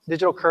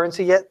digital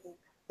currency yet.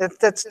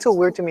 That's too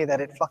weird to me that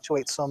it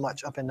fluctuates so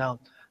much up and down.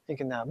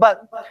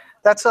 But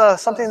that's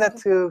something that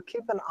to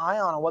keep an eye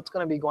on what's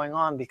going to be going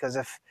on, because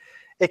if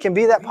it can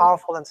be that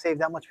powerful and save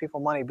that much people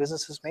money,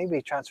 businesses may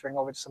be transferring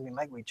over to something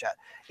like WeChat.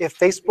 If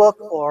Facebook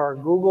or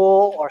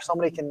Google or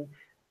somebody can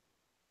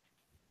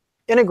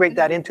integrate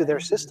that into their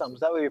systems,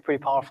 that would be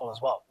pretty powerful as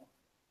well.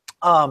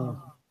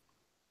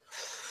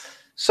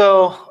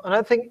 So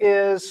another thing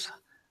is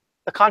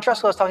the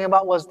contrast I was talking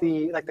about was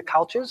the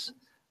couches.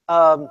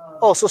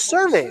 So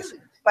surveys.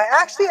 By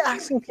actually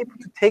asking people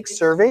to take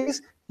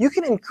surveys, you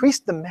can increase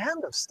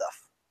demand of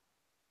stuff.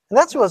 And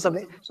that's what's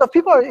amazing. So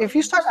if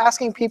you start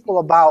asking people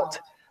about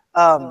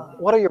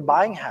what are your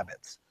buying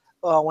habits,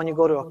 when you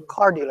go to a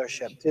car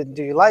dealership.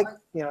 Do you like,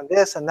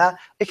 this and that?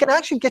 It can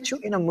actually get you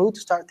in a mood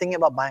to start thinking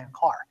about buying a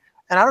car.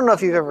 And I don't know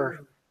if you've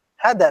ever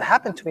had that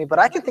happen to me, but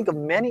I can think of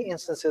many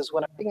instances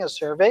when I'm taking a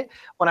survey,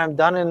 when I'm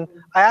done and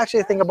I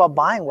actually think about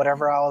buying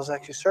whatever I was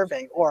actually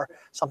surveying or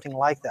something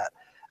like that.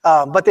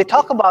 But they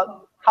talk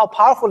about how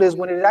powerful it is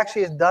when it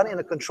actually is done in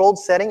a controlled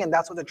setting, and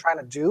that's what they're trying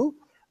to do,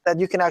 that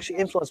you can actually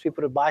influence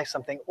people to buy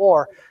something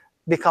or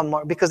become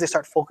more, because they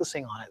start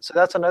focusing on it. So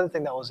that's another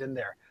thing that was in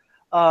there.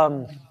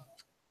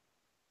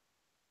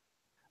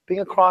 Being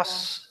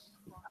across,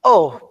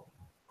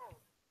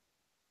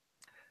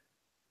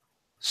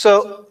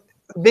 so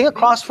being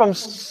across from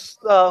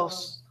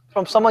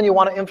someone you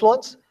want to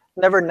influence,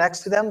 never next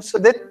to them. So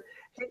that,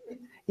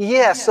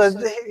 yeah, so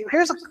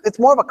it's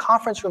more of a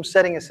conference room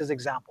setting is his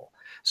example.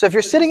 So if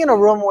you're sitting in a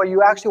room where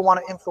you actually want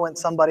to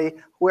influence somebody,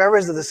 whoever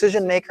is the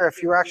decision maker,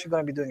 if you're actually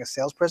going to be doing a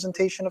sales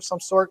presentation of some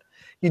sort,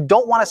 you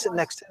don't want to sit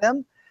next to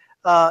them,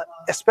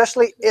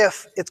 especially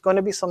if it's going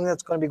to be something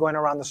that's going to be going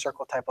around the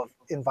circle type of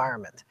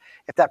environment.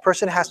 If that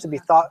person has to be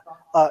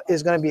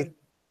is going to be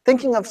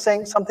thinking of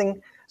saying something,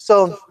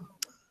 so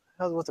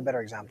what's a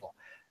better example?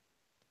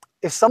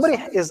 If somebody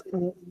is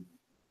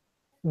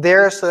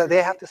there so that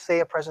they have to say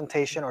a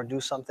presentation or do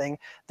something,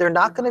 they're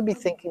not going to be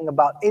thinking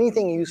about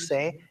anything you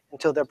say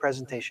until their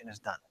presentation is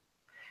done.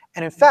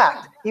 And in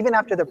fact, even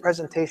after their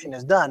presentation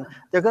is done,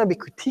 they're going to be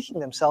critiquing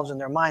themselves in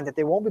their mind that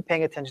they won't be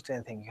paying attention to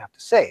anything you have to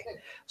say.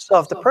 So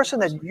if the person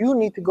that you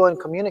need to go and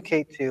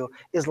communicate to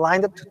is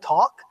lined up to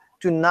talk,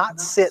 do not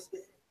sit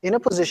in a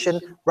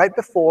position right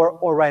before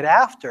or right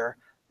after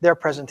their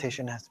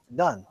presentation has been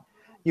done.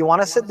 You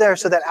want to sit there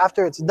so that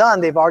after it's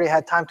done, they've already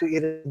had time to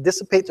either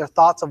dissipate their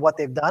thoughts of what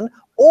they've done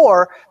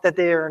or that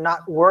they are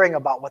not worrying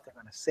about what they're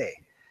going to say.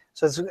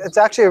 So it's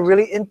actually a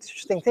really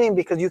interesting thing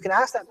because you can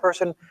ask that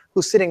person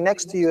who's sitting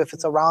next to you, if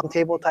it's a round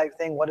table type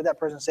thing, what did that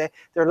person say?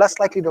 They're less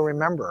likely to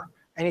remember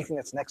anything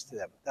that's next to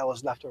them that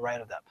was left or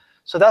right of them.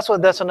 So that's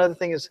another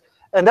thing is,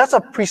 and that's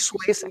a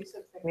persuasive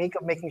technique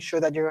of making sure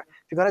that if you're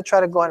going to try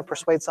to go ahead and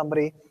persuade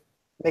somebody,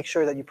 make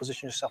sure that you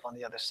position yourself on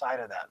the other side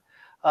of that.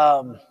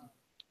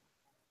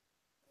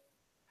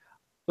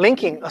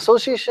 Linking,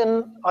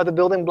 association are the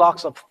building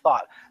blocks of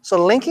thought.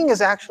 So linking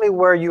is actually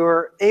where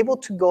you're able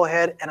to go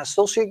ahead and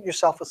associate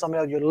yourself with somebody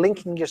else. You're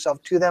linking yourself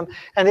to them.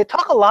 And they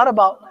talk a lot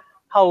about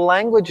how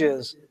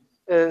languages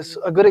is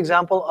a good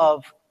example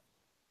of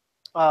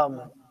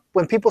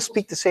when people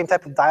speak the same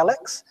type of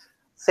dialects,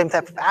 same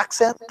type of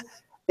accent.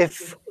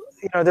 If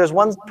there's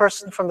one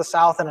person from the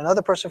South and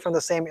another person from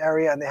the same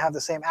area and they have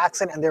the same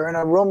accent and they're in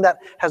a room that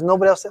has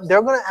nobody else,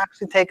 they're going to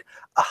actually take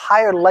a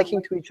higher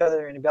liking to each other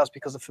than anybody else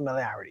because of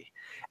familiarity.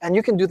 And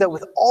you can do that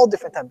with all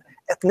different types.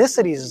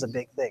 Ethnicities is a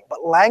big thing,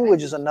 but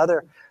language is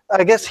another.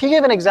 I guess he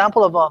gave an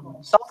example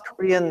of South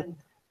Korean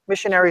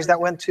missionaries that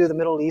went to the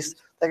Middle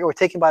East that were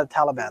taken by the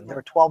Taliban. There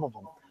were 12 of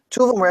them.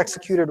 2 of them were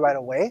executed right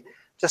away,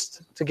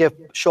 just to give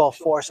show of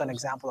force an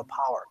example of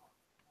power.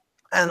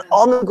 And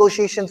all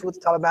negotiations with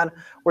the Taliban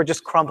were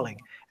just crumbling.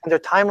 And their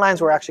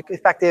timelines were actually, in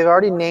fact, they've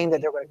already named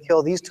that they're going to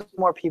kill these 2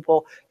 more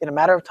people in a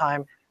matter of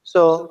time.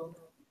 So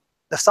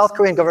the South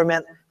Korean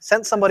government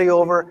sent somebody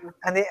over,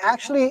 and they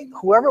actually,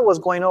 whoever was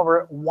going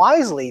over,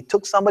 wisely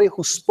took somebody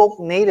who spoke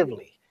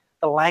natively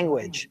the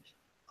language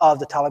of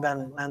the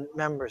Taliban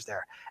members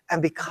there.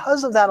 And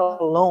because of that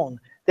alone,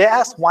 they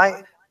asked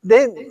why.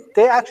 They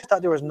actually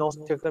thought there was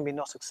going to be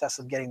no success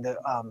of getting the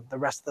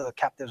rest of the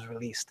captives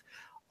released.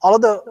 All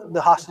of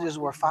the hostages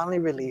were finally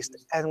released,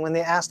 and when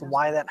they asked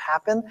why that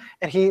happened,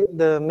 and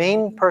the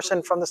main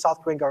person from the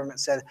South Korean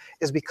government said,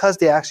 is because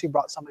they actually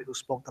brought somebody who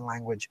spoke the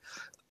language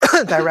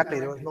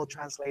directly. There was no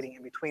translating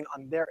in between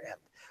on their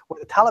end. Where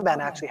the Taliban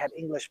actually had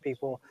English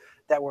people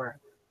that were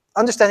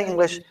understanding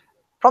English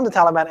from the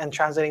Taliban and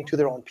translating to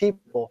their own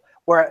people,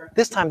 where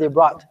this time they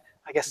brought,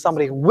 I guess,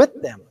 somebody with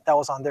them that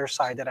was on their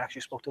side that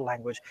actually spoke the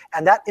language.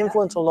 And that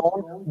influence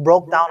alone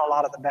broke down a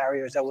lot of the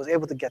barriers that was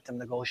able to get them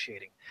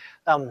negotiating.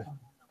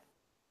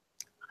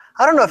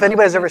 I don't know if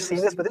anybody's ever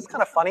seen this, but it's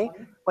kind of funny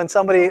when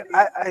somebody,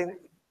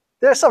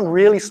 there's some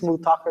really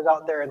smooth talkers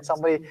out there, and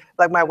somebody,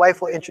 like my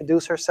wife will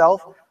introduce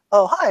herself.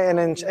 Oh, hi, and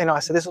then I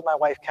said, this is my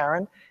wife,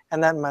 Karen,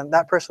 and then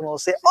that person will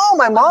say, oh,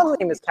 my mom's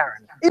name is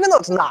Karen, even though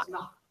it's not.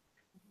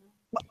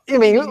 I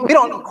mean, we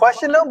don't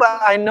question them,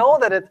 but I know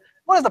that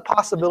what is the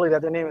possibility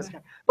that their name is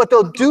Karen? But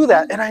they'll do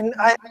that, and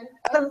I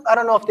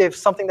don't know if they have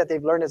something that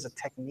they've learned as a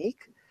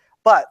technique,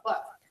 but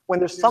when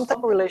there's some type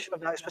of relation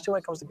of that, especially when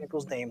it comes to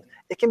people's names,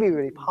 it can be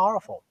really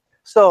powerful.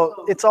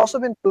 So it's also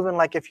been proven,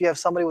 like if you have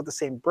somebody with the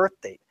same birth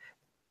date,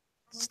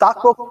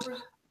 stockbrokers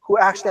who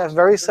actually have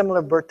very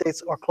similar birth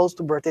dates or close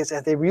to birth dates,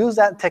 and they use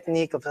that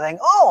technique of saying,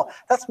 oh,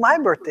 that's my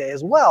birthday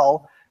as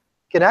well,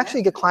 can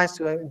actually get clients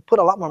to put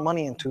a lot more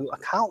money into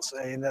accounts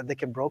that they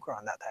can broker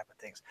on that type of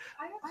things.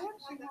 I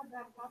actually had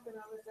that happen.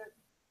 I was at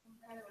some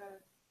kind of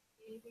a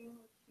meeting.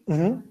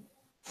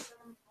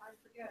 I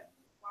forget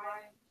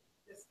why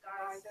this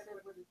guy said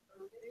it was his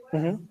birthday was.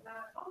 And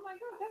oh my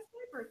God, that's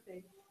my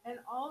birthday. And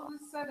all of a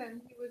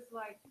sudden he was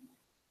like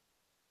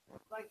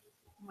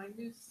my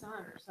new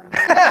son or something.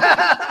 Whenever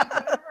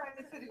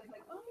I said, he was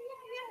like, oh,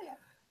 yeah.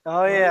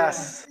 Oh,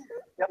 yes.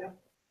 Yep.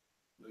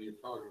 You're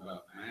talking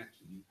about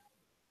matching.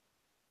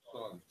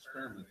 Saw an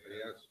experiment. They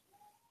asked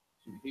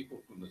some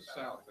people from the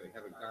South. They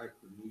had a guy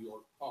from New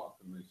York talk,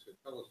 and they said,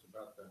 "Tell us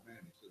about that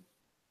man." He said,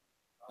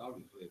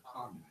 "Obviously a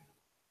communist.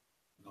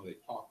 You know, they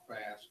talk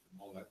fast and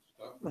all that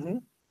stuff."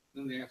 Mhm.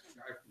 Then they asked the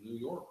guy from New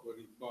York what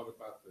he thought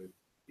about the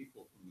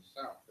people from the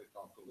South. They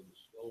talk a little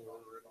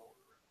slower and all.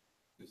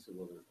 They said,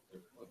 "Well,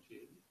 they're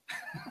touchy."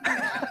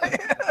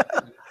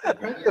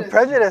 The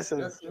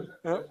prejudices.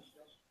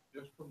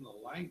 Just from the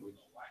language.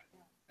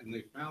 And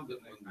they found that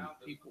when the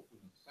people from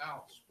the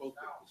South spoke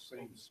at the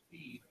same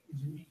speed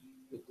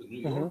that the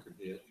New Yorker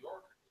did,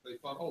 they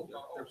thought, oh,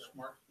 they're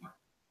smart people.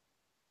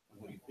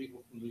 And when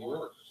people from New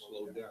York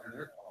slowed down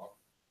their talk,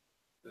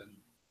 then,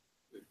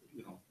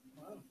 you know.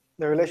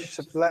 The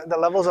relationship, the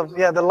levels of,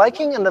 yeah, the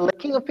liking and the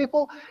liking of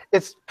people,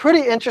 it's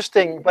pretty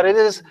interesting, but it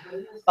is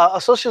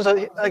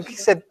associations, like he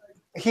said,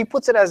 he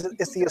puts it as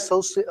it's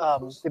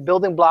the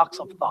building blocks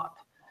of thought.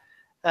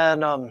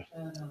 And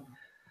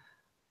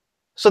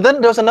so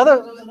then there's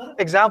another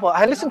example.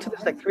 I listened to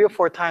this like 3 or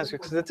 4 times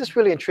because this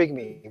really intrigued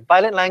me.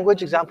 Violent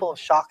language, example of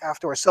shock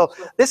afterwards. So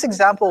this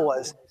example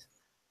was,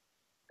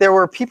 there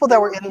were people that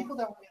were in,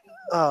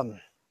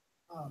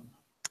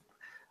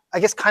 I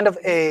guess, kind of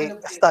a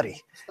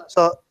study.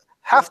 So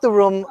half the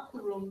room,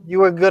 you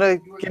were gonna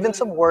given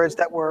some words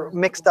that were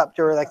mixed up.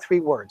 There were like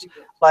 3 words,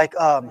 like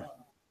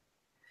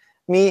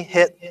me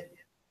hit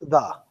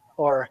the,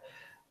 or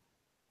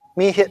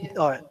me hit,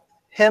 or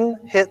him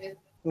hit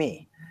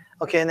me.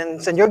 Okay, and then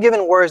so you're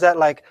given words that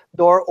like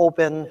door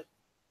open,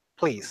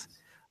 please.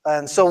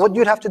 And so what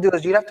you'd have to do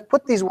is you'd have to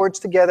put these words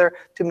together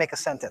to make a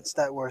sentence.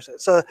 That was it.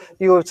 So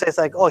you would say it's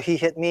like, oh, he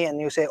hit me, and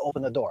you say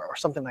open the door or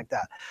something like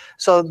that.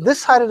 So this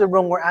side of the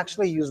room, we're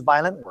actually use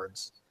violent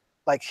words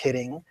like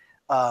hitting,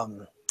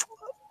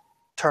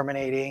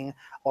 terminating,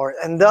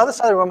 and the other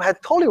side of the room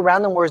had totally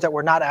random words that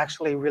were not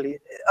actually really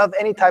of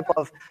any type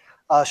of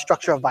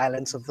structure of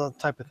violence, of those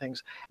type of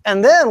things.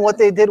 And then what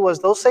they did was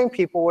those same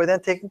people were then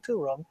taken to a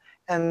room,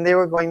 and they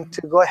were going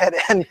to go ahead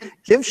and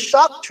give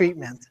shock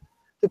treatment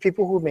to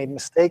people who made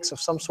mistakes of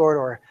some sort,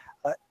 or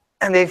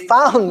and they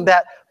found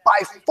that by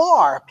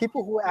far,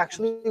 people who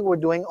actually were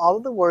doing all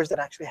of the words that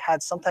actually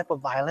had some type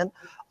of violent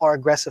or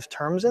aggressive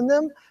terms in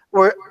them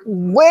were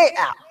way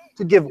apt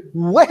to give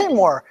way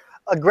more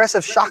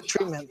aggressive shock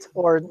treatment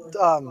or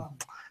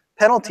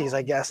penalties,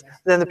 I guess,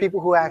 than the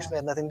people who actually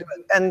had nothing to do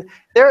with it. And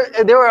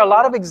there are a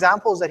lot of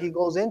examples that he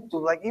goes into,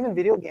 like even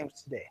video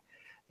games today.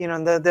 You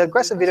know, the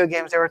aggressive video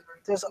games,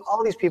 there's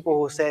all these people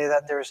who say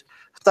that there's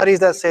studies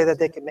that say that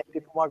they can make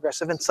people more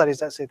aggressive and studies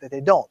that say that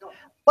they don't.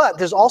 But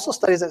there's also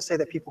studies that say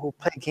that people who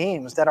play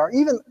games that are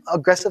even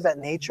aggressive at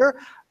nature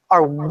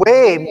are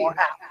way more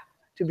apt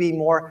to be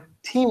more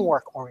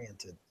teamwork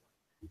oriented.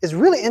 It's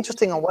really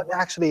interesting on what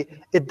actually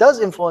it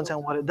does influence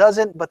and what it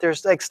doesn't, but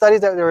there's like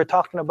studies that they were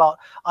talking about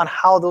on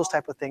how those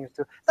type of things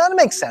do. That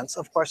makes sense,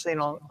 of course, you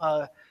know,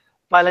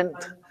 violent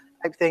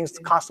type things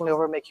constantly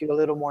over make you a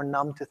little more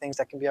numb to things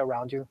that can be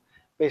around you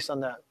based on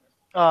that.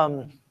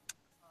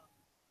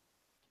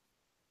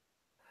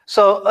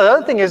 So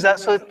another thing is that,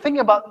 so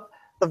thinking about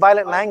the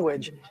violent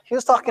language, he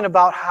was talking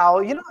about how,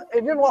 you know,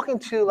 if you're walking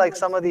to like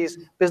some of these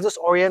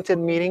business-oriented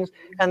meetings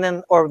and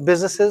then, or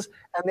businesses,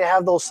 and they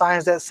have those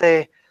signs that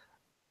say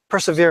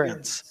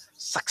perseverance,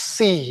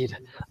 succeed,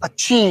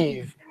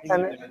 achieve,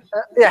 and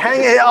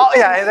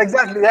yeah,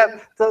 exactly.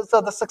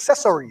 So the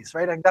successories,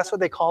 right? Like that's what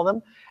they call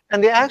them.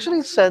 And they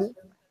actually said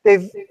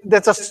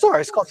that's a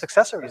story. It's called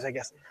successories, I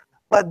guess.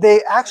 But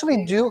they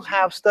actually do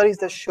have studies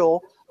that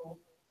show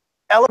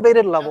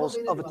elevated levels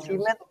of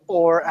achievement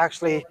or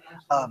actually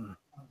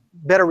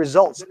better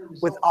results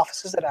with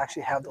offices that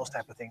actually have those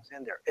type of things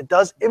in there. It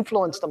does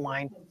influence the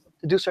mind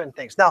to do certain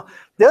things. Now,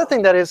 the other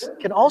thing that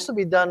can also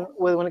be done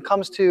when it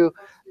comes to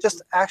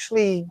just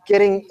actually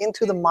getting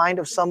into the mind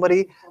of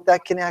somebody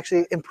that can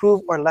actually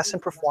improve or lessen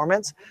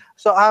performance.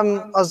 So I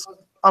was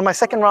on my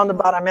second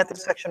roundabout, I'm at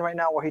this section right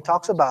now where he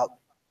talks about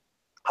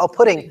how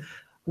putting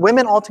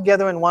women all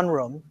together in one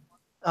room,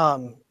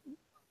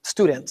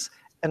 students,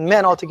 and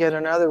men all together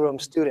in another room,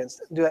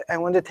 students, do it.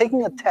 And when they're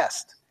taking a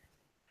test,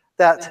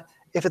 that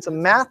if it's a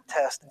math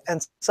test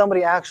and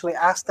somebody actually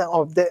asks them,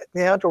 or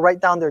they have to write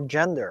down their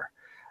gender,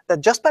 that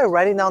just by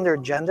writing down their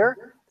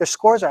gender, their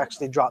scores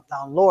actually dropped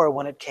down lower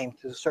when it came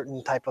to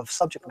certain type of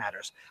subject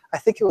matters. I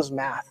think it was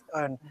math.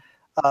 And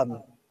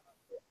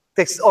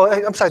they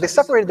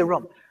separated the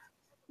room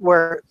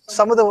where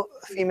some of the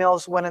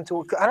females went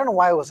into, I don't know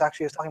why he was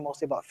talking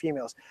mostly about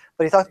females,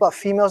 but he talked about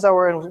females that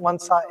were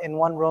in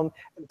one room.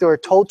 They were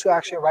told to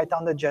actually write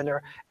down their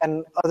gender,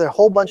 and a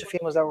whole bunch of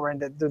females that were in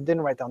that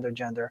didn't write down their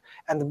gender,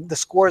 and the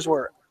scores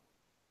were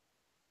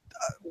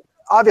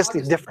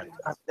obviously different.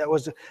 That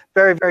was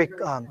very, very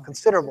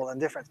considerable and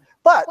different.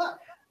 But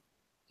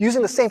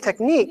using the same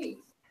technique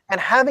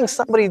and having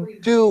somebody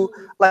do,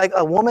 like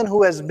a woman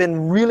who has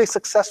been really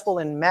successful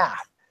in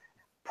math,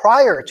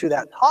 prior to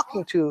that,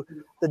 talking to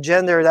the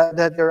gender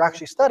that they're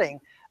actually studying,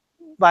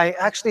 by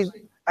actually,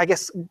 I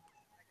guess,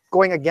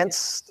 going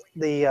against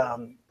the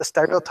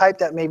stereotype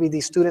that maybe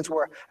these students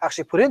were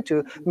actually put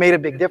into made a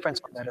big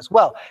difference on that as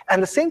well.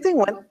 And the same thing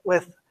went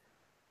with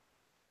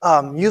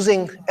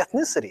using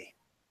ethnicity,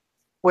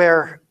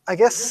 where I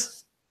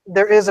guess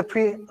there is a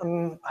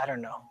I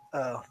don't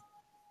know.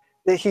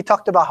 He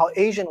talked about how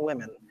Asian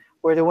women,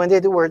 when they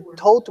were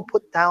told to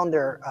put down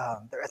their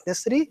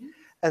ethnicity,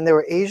 and they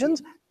were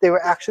Asians,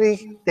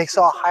 they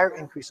saw a higher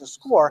increase in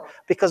score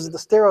because of the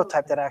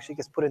stereotype that actually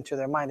gets put into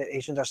their mind that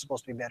Asians are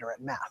supposed to be better at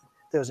math.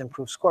 There was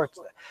improved scores.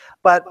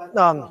 But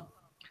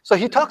so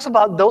he talks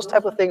about those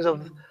type of things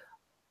of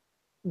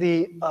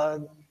the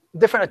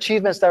different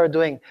achievements that we're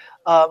doing,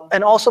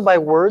 and also by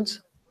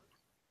words.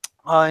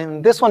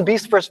 In this one,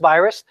 Beast vs.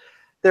 Virus,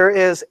 there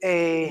is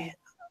a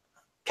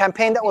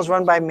campaign that was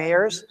run by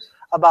mayors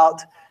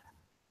about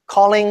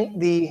calling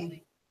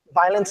the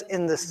violence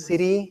in the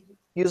city,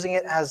 using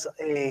it as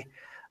an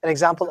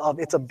example of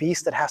it's a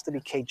beast that has to be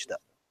caged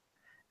up.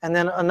 And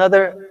then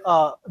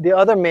the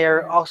other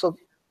mayor also,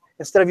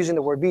 instead of using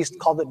the word beast,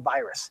 called it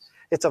virus.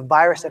 It's a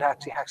virus that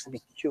actually has to be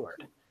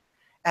cured.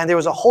 And there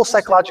was a whole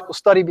psychological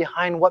study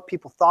behind what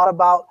people thought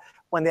about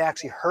when they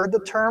actually heard the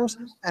terms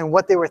and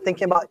what they were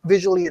thinking about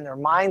visually in their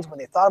minds when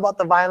they thought about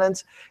the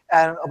violence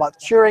and about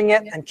curing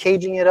it and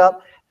caging it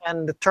up,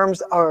 and the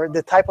terms or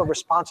the type of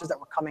responses that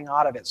were coming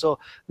out of it. So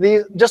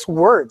these just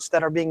words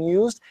that are being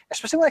used,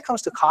 especially when it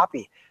comes to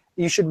copy,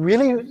 you should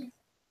really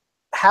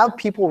have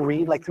people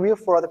read, like 3 or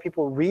 4 other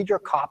people read your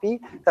copy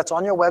that's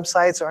on your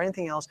websites or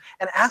anything else,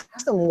 and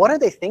ask them, what are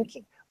they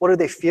thinking? What do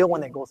they feel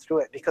when they go through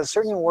it? Because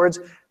certain words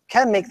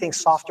can make things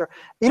softer.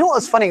 You know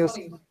what's funny?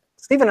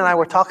 Stephen and I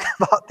were talking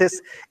about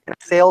this in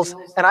sales,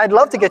 and I'd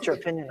love to get your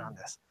opinion on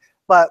this.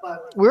 But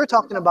we were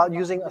talking about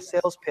using a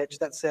sales pitch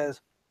that says,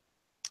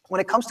 when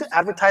it comes to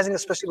advertising,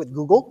 especially with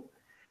Google,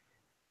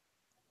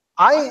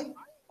 I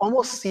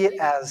almost see it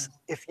as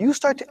if you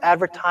start to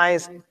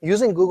advertise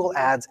using Google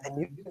Ads and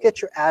you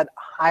get your ad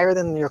higher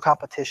than your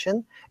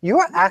competition, you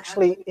are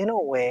actually, in a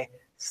way,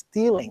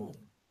 stealing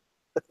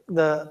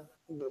the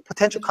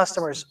potential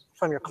customers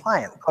from your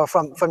client or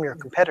from your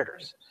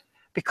competitors.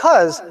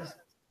 Because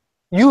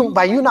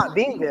by you not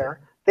being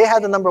there, they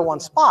had the --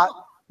 spot,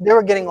 they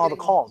were getting all the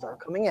calls that are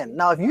coming in.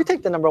 Now, if you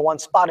take the #1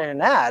 spot in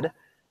an ad,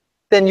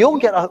 then you'll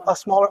get a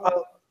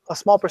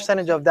small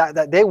percentage of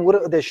that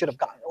they should have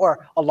gotten,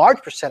 or a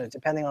large percentage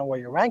depending on where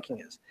your ranking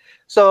is.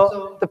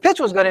 So the pitch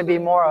was going to be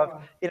more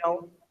of,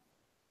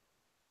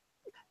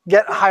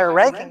 get a higher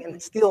ranking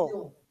and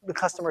steal the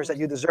customers that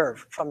you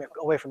deserve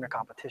away from your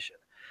competition.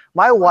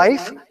 My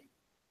wife,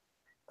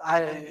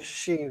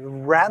 she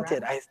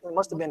ranted. It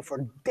must have been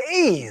for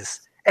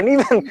days, and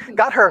even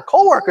got her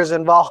coworkers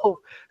involved,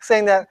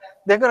 saying that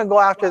they're going to go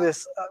after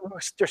this.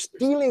 They're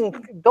stealing.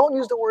 Don't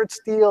use the word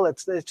steal.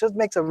 It just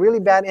makes a really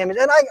bad image.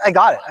 And I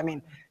got it. I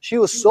mean, she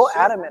was so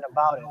adamant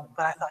about it.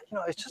 But I thought,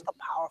 it's just a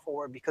powerful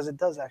word because it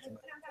does actually.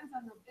 It depends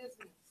on the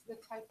business, the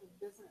type of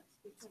business,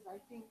 because I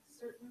think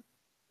certain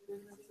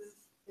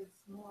businesses, it's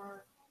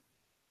more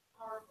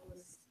powerful to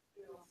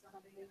steal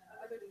something, and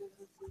other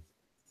businesses,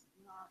 it's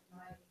not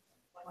right.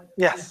 Like,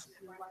 yes.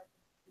 That's not right.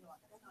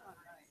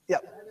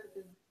 Yep. Other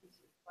businesses,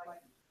 like,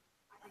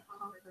 I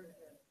conquered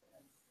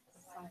the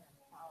sign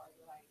of power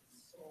that I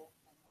stole.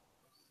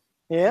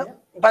 Yeah,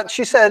 but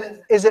she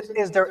said, is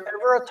there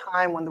ever a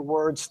time when the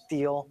word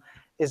steal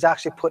is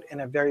actually put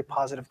in a very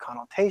positive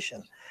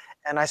connotation?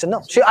 And I said,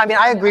 no.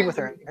 I agreed with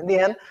her. In the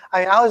end,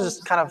 I was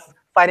just kind of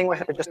fighting with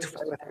her just to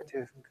fight with her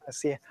to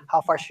see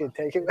how far she would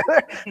take it with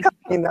her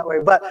in that way.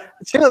 But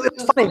it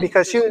was funny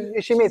because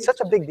she made such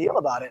a big deal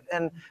about it.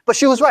 But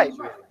she was right.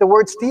 The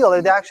word steal,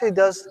 it actually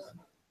does.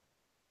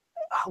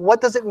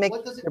 What does it make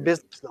your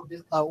business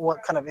though?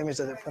 What kind of image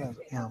does it put in?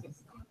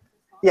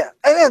 Yeah,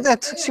 and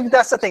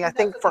that's the thing. I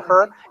think for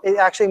her, it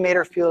actually made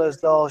her feel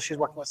as though she's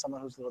working with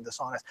someone who's a little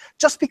dishonest,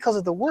 just because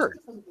of the word,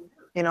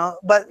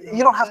 But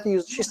you don't have to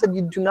use. She said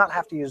you do not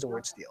have to use the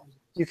word steal.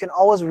 You can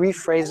always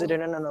rephrase it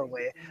in another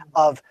way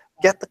of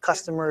get the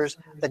customers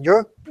that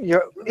you're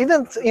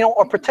even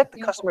or protect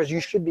the customers you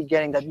should be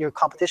getting that your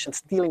competition's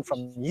stealing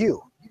from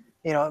you.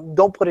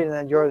 Don't put it in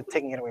that you're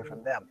taking it away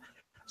from them.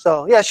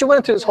 So yeah, she went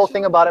into this whole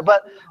thing about it.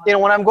 But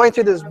when I'm going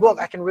through this book,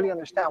 I can really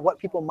understand what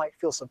people might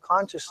feel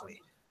subconsciously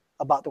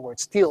about the word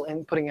steal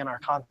and putting in our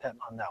content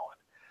on that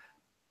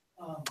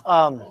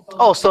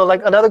one. So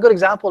like another good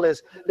example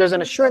is there's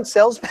an assurance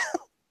salesman.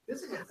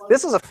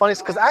 This is a funny,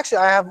 because actually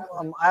I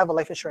have a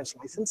life insurance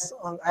license.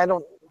 I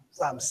don't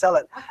sell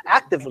it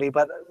actively,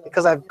 but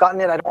because I've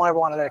gotten it, I don't ever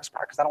want it to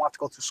expire because I don't have to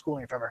go through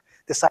schooling if I ever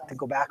decide to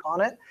go back on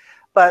it.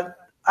 But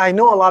I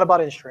know a lot about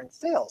insurance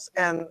sales,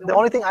 and the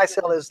only thing I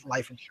sell is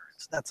life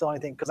insurance. That's the only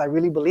thing, because I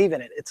really believe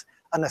in it. It's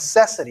a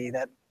necessity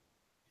that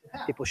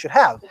people should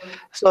have.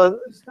 So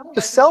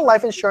to sell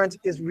life insurance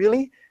is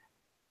really,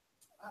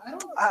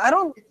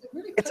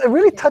 it's a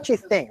really touchy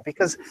thing,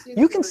 because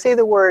you can say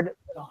the word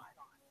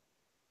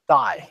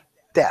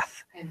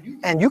death,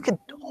 and you can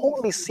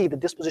totally see the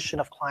disposition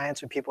of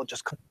clients when people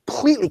just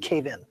completely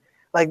cave in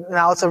Like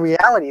now it's a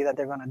reality that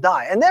they're going to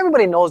die. And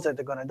everybody knows that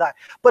they're going to die.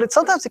 But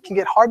sometimes it can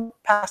get hard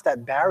past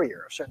that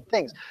barrier of certain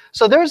things.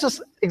 So there's this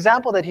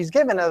example that he's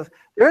given of,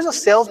 there's a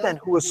salesman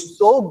who was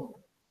so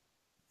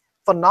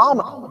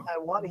phenomenal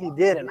at what he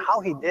did and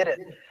how he did it,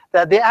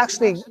 that they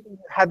actually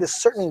had this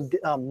certain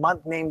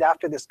month named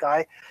after this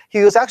guy.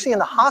 He was actually in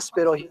the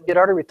hospital. He had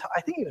already retired. I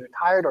think he was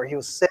retired or he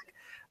was sick.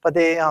 But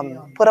they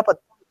put up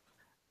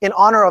in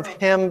honor of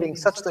him being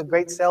such a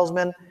great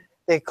salesman,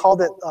 they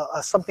called it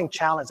a something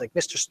challenge, like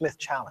Mr. Smith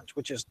challenge,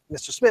 which is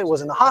Mr. Smith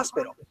was in the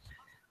hospital.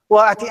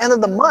 Well, at the end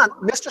of the month,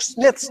 Mr.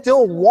 Smith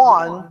still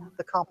won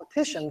the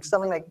competition,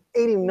 selling like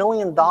 $80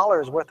 million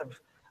worth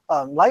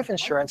of life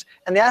insurance.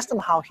 And they asked him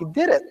how he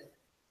did it.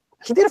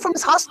 He did it from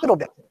his hospital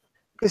bed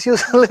because he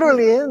was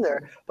literally in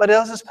there. But it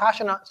was his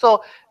passion.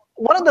 So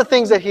one of the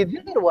things that he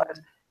did was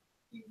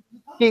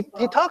he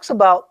talks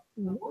about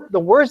the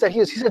words that he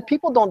used. He said,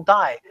 people don't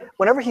die.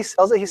 Whenever he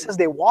sells it, he says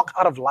they walk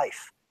out of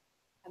life.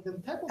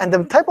 And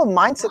the type of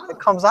mindset that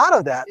comes out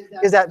of that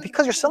is that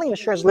because you're selling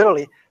insurance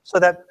literally so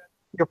that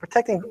you're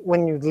protecting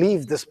when you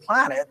leave this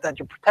planet, that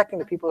you're protecting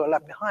the people who are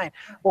left behind.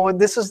 Well,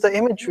 this is the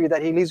imagery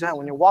that he leaves behind.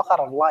 When you walk out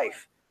of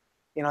life,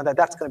 you know,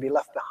 that's going to be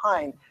left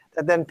behind,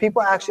 that then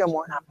people actually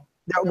are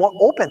they're more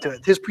open to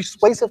it. His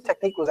persuasive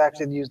technique was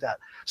actually to use that.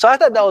 So I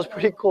thought that was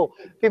pretty cool.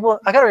 People,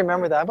 I got to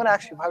remember that. I'm going to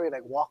actually probably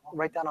like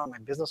write down on my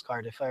business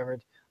card if I ever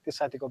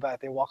decide to go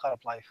back. They walk out of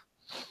life.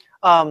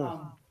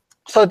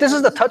 So this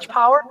is the touch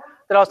power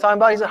that I was talking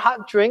about. He said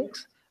hot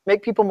drinks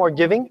make people more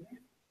giving.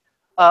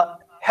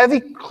 Heavy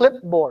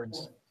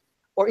clipboards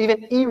or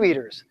even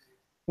e-readers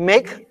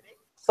make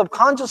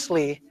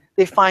subconsciously,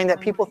 they find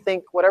that people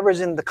think whatever is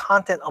in the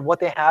content of what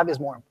they have is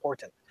more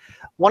important.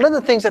 One of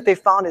the things that they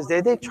found is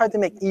they tried to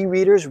make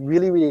e-readers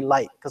really, really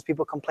light because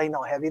people complained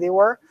how heavy they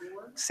were.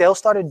 Sales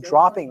started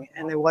dropping,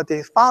 and then what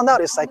they found out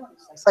is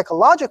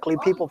psychologically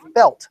people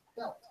felt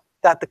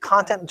that the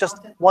content just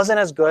wasn't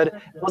as good,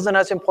 wasn't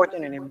as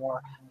important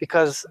anymore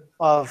because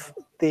of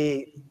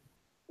the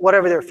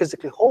whatever they're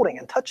physically holding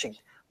and touching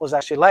was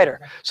actually lighter.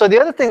 So the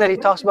other thing that he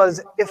talks about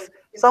is if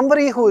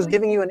somebody who is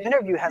giving you an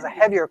interview has a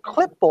heavier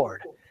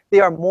clipboard, they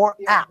are more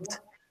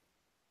apt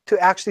to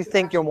actually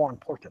think you're more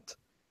important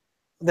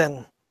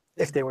than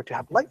if they were to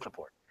have a light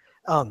clipboard.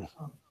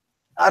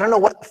 I don't know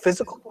what the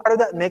physical part of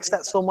that makes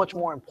that so much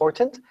more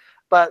important,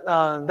 but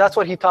that's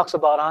what he talks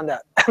about on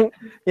that.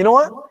 You know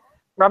what?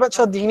 Robert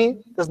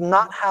Cialdini does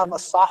not have a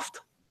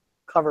soft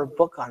cover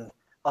book on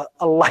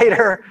a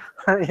lighter,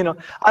 you know.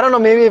 I don't know,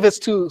 maybe if it's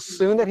too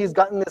soon that he's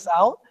gotten this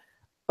out,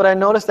 but I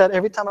noticed that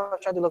every time I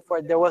tried to look for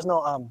it, there was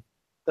no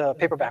the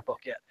paperback book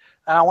yet.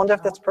 And I wonder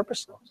if that's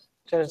purposeful,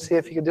 to see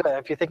if you could do it,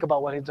 if you think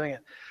about what he's doing it.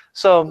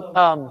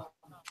 So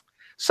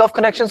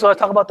self-connection, so I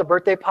talk about the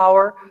birthday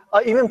power,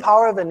 even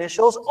power of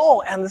initials.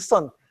 Oh, and this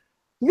one.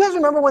 You guys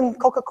remember when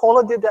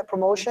Coca-Cola did that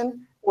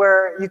promotion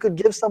where you could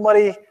give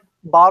somebody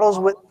bottles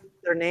with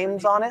their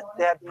names on it?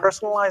 They had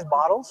personalized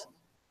bottles.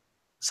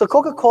 So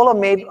Coca-Cola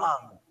made, I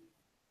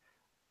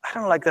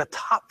don't know, like the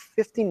top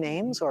 50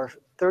 names or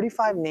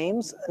 35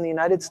 names in the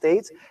United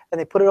States,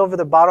 and they put it over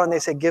the bottle and they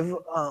said, give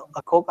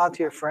a Coke out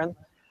to your friend.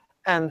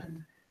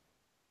 And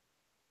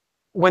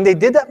when they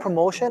did that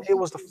promotion, it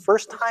was the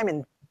first time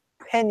in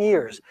 10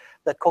 years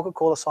that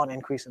Coca-Cola saw an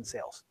increase in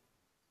sales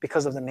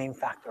because of the name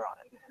factor on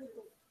it.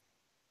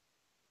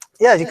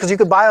 Yeah, because you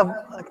could buy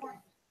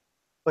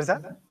what is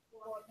that?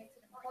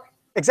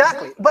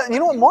 Exactly. But you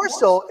know what more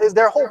so is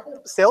their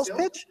whole sales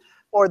pitch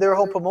or their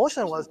whole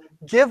promotion was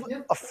give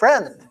a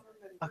friend.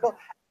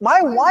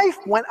 My wife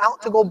went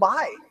out to go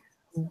buy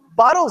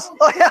bottles.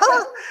 Oh yeah?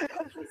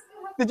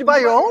 Did you buy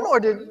your own or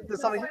did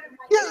somebody?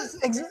 Yes,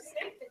 exactly.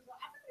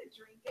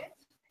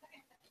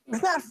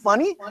 Isn't that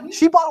funny?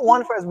 She bought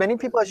one for as many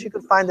people as she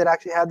could find that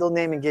actually had those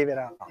name and gave it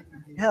out.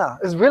 Yeah,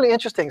 it's really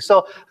interesting.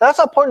 So that's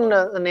how important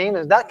the name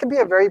is. That can be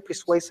a very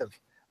persuasive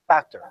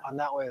factor on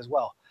that way as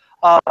well.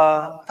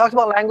 Talked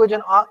about language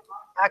and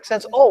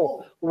accents.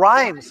 Oh,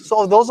 rhymes.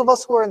 So those of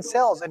us who are in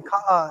sales, and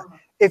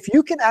if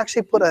you can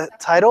actually put a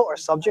title or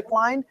subject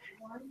line,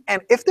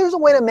 and if there's a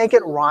way to make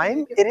it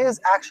rhyme, it is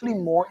actually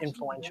more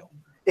influential.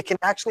 It can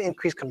actually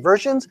increase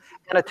conversions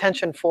and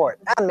attention for it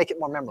and make it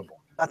more memorable.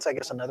 That's, I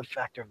guess, another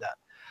factor of that.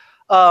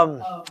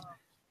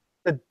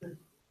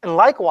 And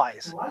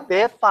likewise, they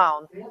have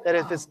found that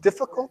if it's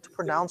difficult to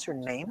pronounce your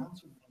name,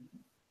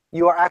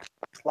 you are actually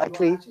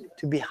likely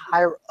to be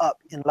higher up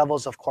in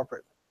levels of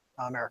corporate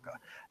America.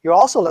 You're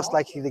also less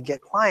likely to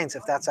get clients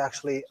if that's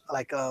actually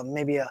like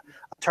maybe a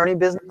attorney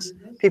business.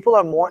 People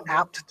are more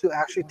apt to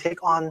actually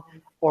take on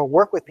or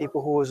work with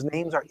people whose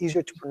names are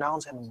easier to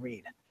pronounce and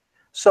read.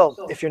 So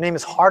if your name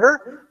is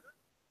harder,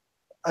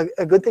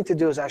 a good thing to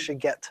do is actually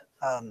get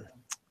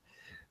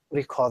what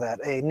do you call that?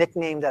 A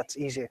nickname that's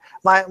easier.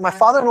 My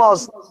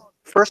father-in-law's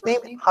first name,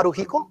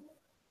 Haruhiko,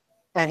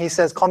 and he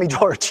says, call me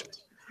George.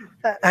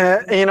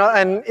 You know,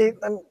 and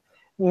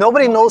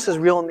nobody knows his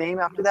real name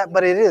after that,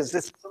 but it is.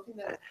 It's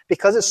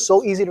because it's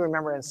so easy to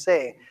remember and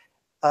say.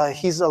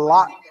 He's a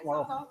lot.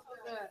 Well,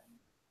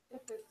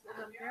 if it's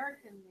an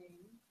American name.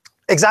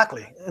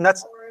 Exactly, and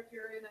that's. Or if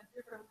you're in a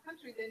different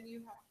country, then you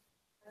have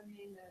I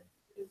mean, that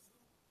is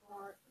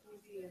more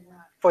easy and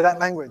not. For that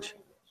language.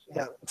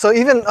 Yeah. So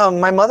even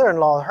my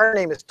mother-in-law, her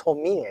name is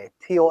Tomie,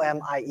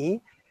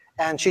 Tomie,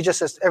 and she just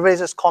says, everybody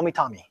just call me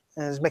Tommy.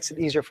 And it makes it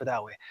easier for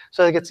that way.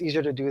 So it gets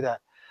easier to do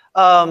that.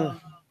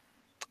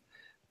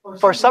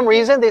 For some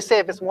reason, they say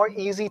if it's more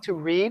easy to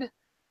read,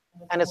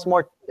 and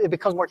it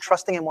becomes more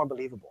trusting and more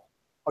believable,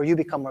 or you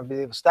become more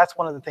believable. So that's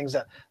one of the things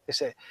that they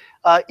say.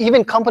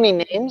 Even company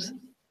names,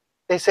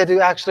 they say to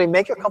actually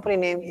make your company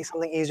name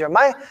something easier.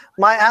 My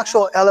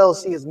actual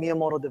LLC is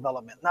Miyamoto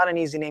Development, not an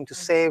easy name to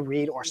say,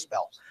 read, or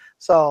spell.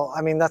 So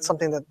I mean that's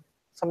something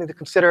to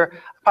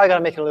consider. Probably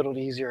gotta make it a little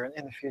easier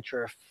in the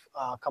future if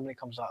a company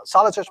comes out.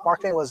 Solid Search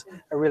Marketing was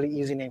a really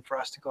easy name for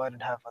us to go ahead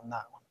and have on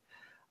that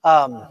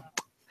one.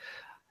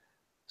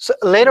 So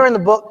later in the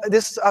book,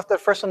 this is after the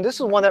first one. This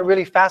is one that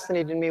really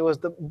fascinated me was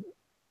the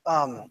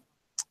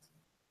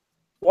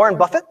Warren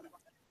Buffett.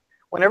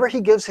 Whenever he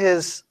gives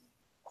his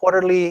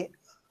quarterly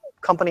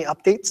company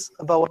updates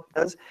about what he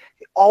does,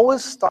 he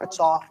always starts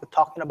off with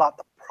talking about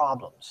the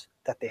problems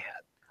that they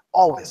had.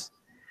 Always.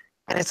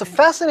 And it's a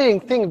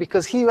fascinating thing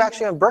because he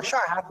actually, Berkshire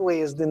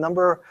Hathaway is the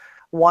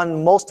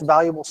 #1 most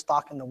valuable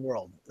stock in the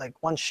world. Like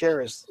one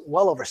share is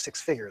well over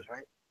 6 figures,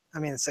 right? I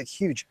mean, it's like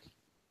huge.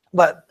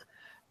 But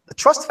the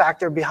trust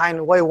factor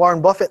behind why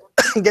Warren Buffett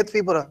gets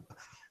people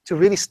to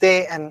really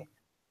stay and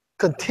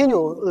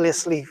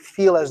continuously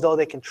feel as though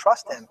they can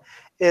trust him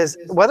is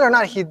whether or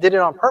not he did it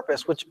on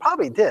purpose, which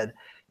probably did.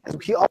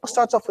 He always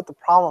starts off with the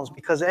problems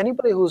because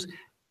anybody who's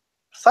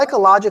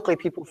psychologically,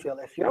 people feel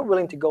if you're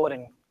willing to go in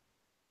and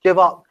give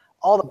up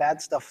all the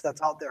bad stuff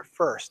that's out there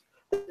first,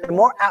 they're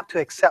more apt to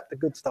accept the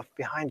good stuff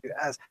behind you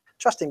as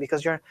trusting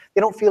because they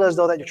don't feel as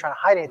though that you're trying to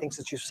hide anything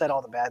since you've said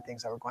all the bad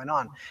things that were going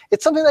on.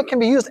 It's something that can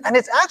be used, and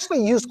it's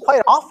actually used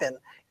quite often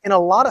in a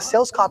lot of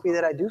sales copy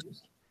that I do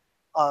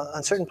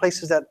on certain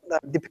places that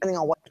depending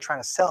on what you're trying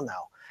to sell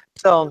now.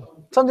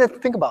 So something to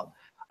think about.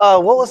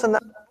 What was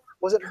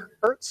was it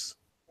Hertz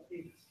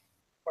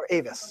or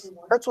Avis?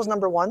 Hertz was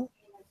 #1.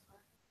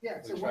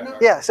 Yeah, so we're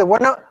not. Yeah, so we're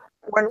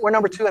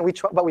 #2,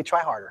 and we try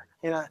harder,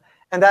 you know.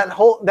 And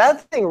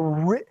that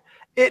thing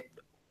it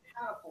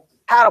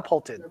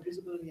catapulted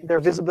their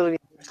visibility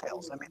in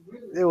sales. I mean,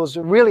 it was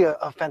really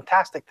a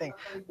fantastic thing.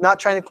 Not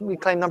trying to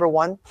claim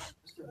 #1,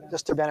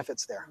 just their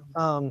benefits there.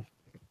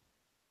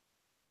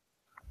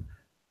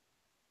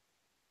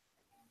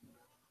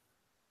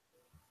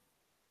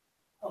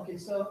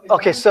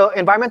 Okay, so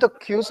environmental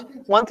cues.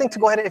 One thing to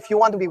go ahead, if you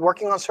want to be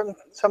working on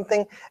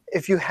something,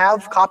 if you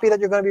have copy that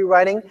you're going to be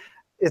writing,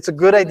 it's a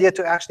good idea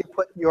to actually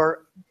put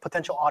your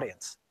potential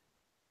audience.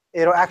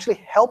 It'll actually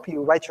help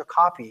you write your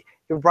copy.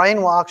 Your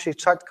brain will actually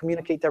start to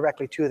communicate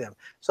directly to them.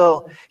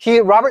 So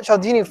Robert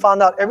Cialdini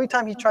found out every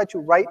time he tried to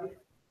write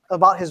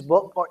about his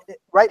book or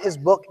write his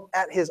book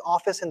at his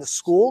office in the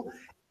school,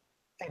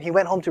 and he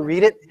went home to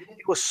read it,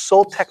 it was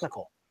so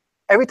technical.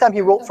 Every time he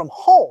wrote from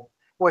home,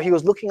 where he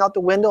was looking out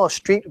the window, a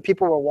street,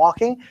 people were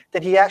walking,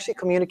 that he actually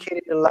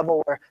communicated at a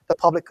level where the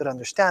public could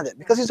understand it.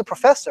 Because he's a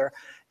professor,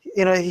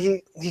 you know,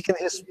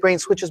 his brain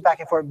switches back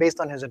and forth based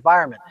on his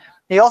environment.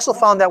 He also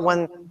found that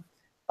when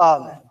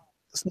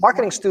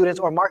marketing students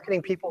or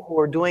marketing people who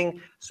are doing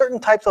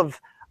certain types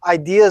of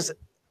ideas,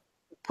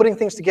 putting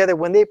things together,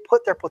 when they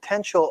put their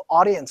potential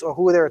audience or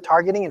who they're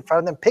targeting in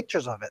front of them,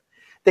 pictures of it,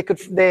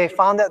 they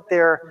found that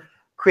their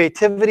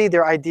creativity,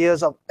 their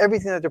ideas of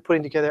everything that they're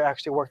putting together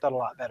actually worked out a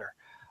lot better.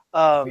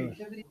 I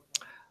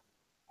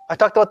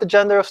talked about the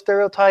gender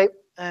stereotype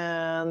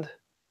and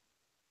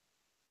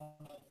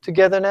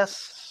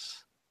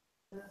togetherness.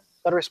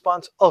 Better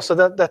response. Oh, so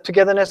the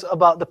togetherness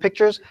about the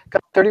pictures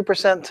got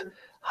 30%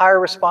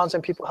 higher response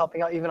than people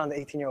helping out, even on the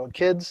 18-year-old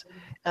kids.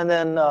 And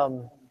then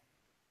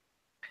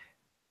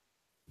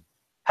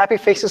happy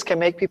faces can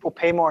make people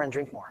pay more and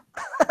drink more.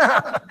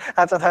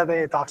 That's what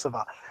he talks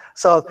about.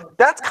 So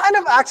that's kind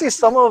of actually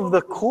some of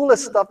the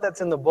coolest stuff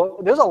that's in the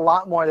book. There's a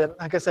lot more that,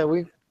 like I said,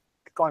 we've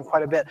gone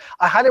quite a bit.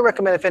 I highly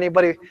recommend if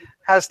anybody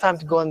has time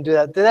to go and do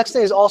that. The next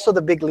thing is also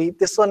The Big Leap.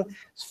 This one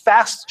is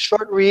fast,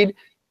 short read,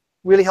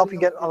 really help you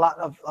get a lot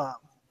of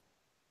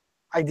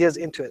ideas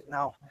into it.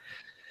 Now,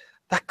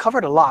 that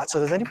covered a lot. So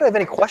does anybody have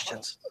any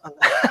questions?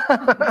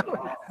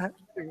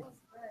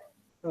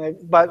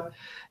 But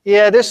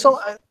yeah, there's some,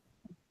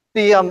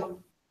 the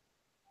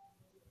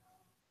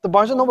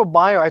Barnes & Noble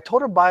buyer, I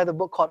told her to buy the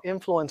book called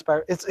Influence.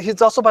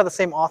 It's also by the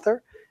same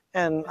author.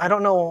 And I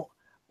don't know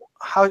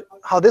how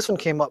this one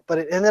came up, but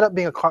it ended up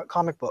being a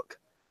comic book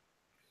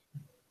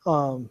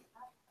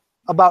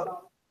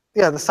about,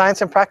 yeah, the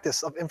science and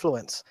practice of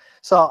influence.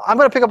 So I'm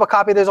going to pick up a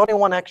copy. There's only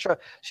one extra.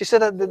 She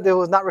said that it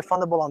was not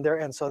refundable on their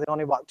end, so they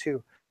only bought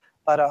 2.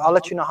 But I'll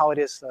let you know how it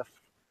is.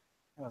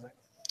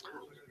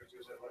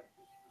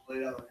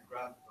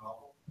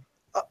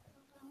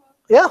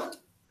 Yeah.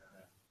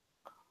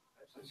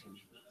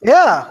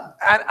 Yeah,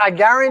 and I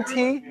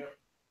guarantee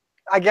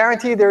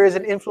there is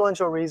an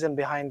influential reason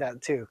behind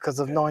that too, because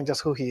of knowing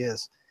just who he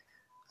is.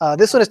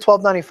 This one is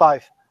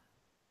 $12.95.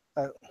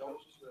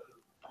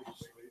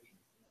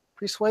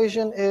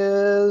 Persuasion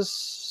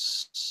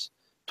is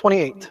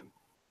 $28.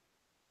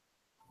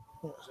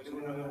 I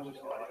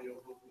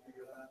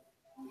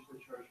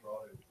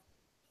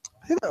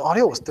think the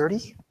audio was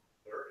 30.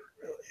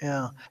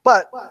 Yeah,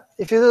 but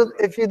if you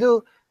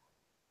do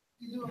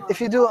if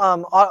you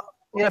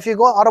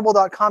go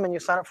audible.com and you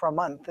sign up for a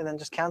month and then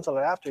just cancel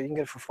it after, you can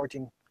get it for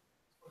 14,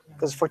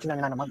 because it's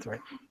 $14.99 a month,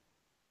 right?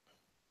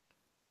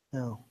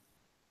 No.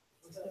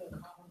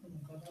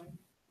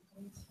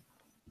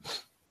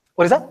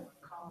 What is that?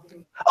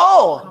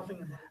 Oh,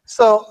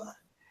 so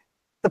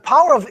the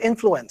power of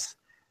influence.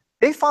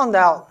 They found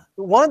out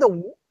one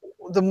of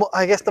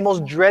I guess the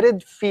most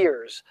dreaded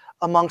fears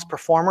amongst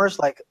performers,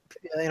 like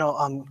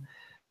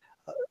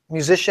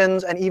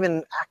musicians and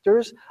even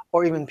actors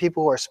or even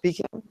people who are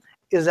speaking,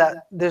 is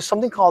that there's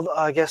something called,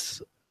 I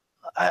guess,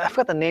 I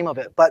forgot the name of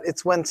it, but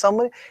it's when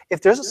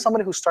if there's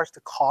somebody who starts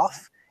to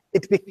cough,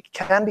 it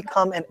can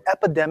become an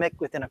epidemic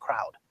within a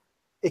crowd.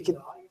 It can,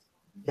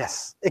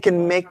 yes, it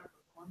can make,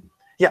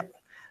 yeah.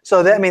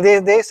 So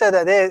they said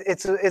that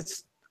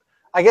it's,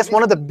 I guess,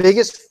 one of the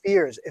biggest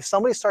fears. If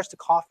somebody starts to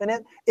cough in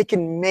it, it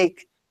can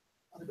make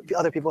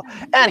other people.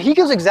 And he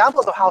gives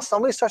examples of how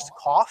somebody starts to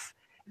cough,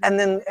 and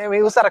then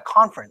it was at a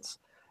conference,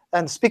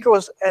 and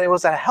it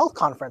was at a health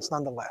conference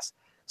nonetheless.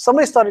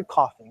 Somebody started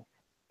coughing.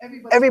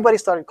 Everybody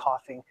started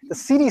coughing. The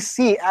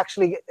CDC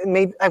actually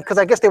made, because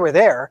I guess they were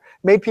there,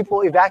 made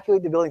people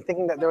evacuate the building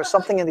thinking that there was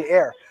something in the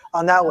air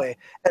on that way.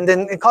 And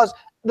then it caused,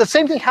 the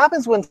same thing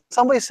happens when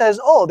somebody says,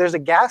 oh, there's a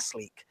gas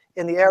leak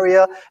in the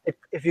area.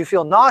 If you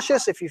feel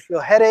nauseous, if you feel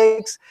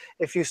headaches,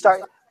 if you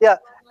start, yeah.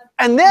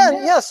 And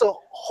then, yeah, so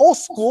whole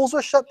schools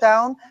were shut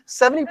down.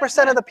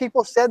 70% of the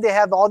people said they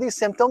have all these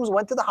symptoms,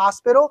 went to the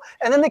hospital,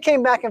 and then they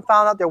came back and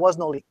found out there was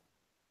no leak.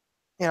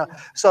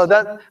 So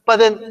that, but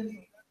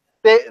then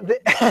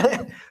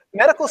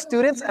medical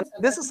students, and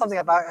this is something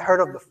I've heard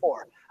of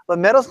before, but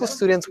medical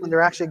students, when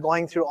they're actually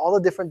going through all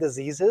the different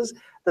diseases,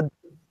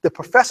 the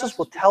professors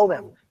will tell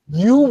them,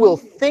 you will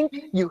think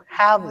you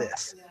have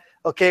this,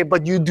 okay,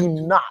 but you do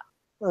not,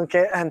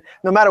 okay? And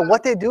no matter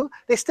what they do,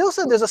 they still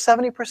said there's a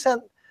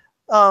 70%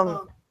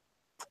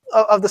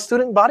 of the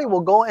student body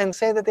will go and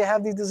say that they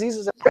have these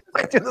diseases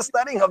through the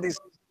studying of these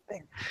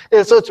things.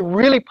 And so it's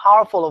really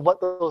powerful of what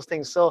those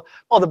things. So,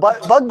 the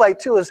bug bite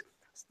too is,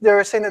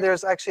 they're saying that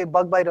there's actually a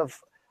bug bite of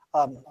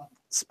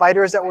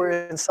spiders that were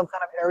in some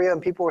kind of area,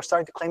 and people were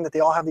starting to claim that they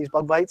all have these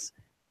bug bites,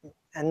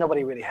 and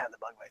nobody really had the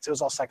bug bites. It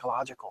was all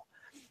psychological.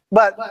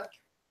 But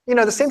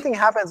the same thing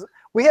happens.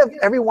 We have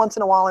every once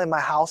in a while in my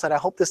house, and I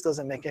hope this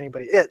doesn't make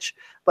anybody itch,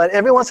 but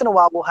every once in a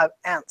while we'll have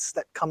ants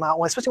that come out,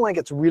 especially when it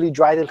gets really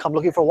dry, they'll come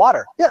looking for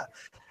water. Yeah.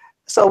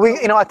 So we,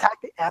 attack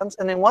the ants,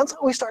 and then once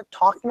we start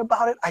talking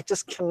about it, I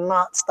just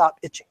cannot stop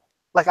itching.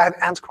 Like I have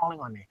ants crawling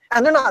on me,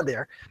 and they're not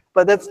there,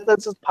 but that's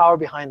just power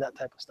behind that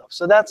type of stuff.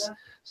 So that's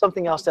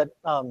something else that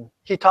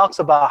he talks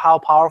about, how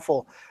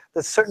powerful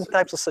the certain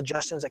types of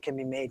suggestions that can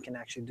be made can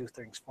actually do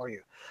things for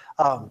you.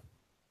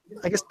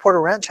 I guess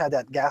Porter Ranch had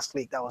that gas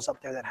leak that was up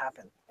there that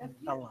happened. And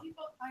I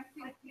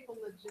think people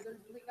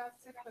legitimately got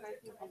sick, but I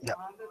think a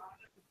lot of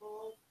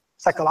people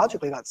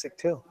psychologically got sick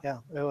too. Yeah,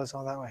 it was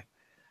all that way.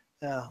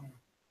 Yeah.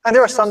 And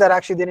there were some that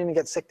actually didn't even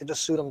get sick. They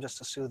just sued them just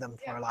to sue them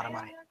for a lot of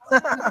money.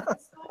 And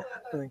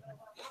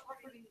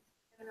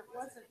it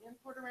wasn't in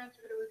Porter Ranch,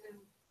 but it was in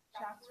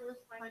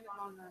Chatsworth, kind of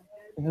on the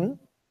edge. Mm-hmm.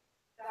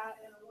 That,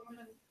 and a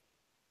woman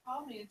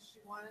called me and she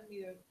wanted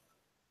me to,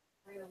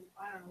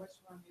 I don't know what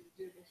she wanted me to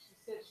do, but she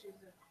said she was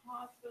in the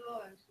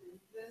hospital and she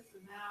was this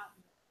and that.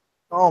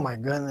 Oh my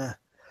goodness.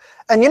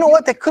 And you know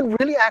what? They could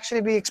really actually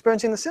be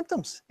experiencing the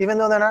symptoms, even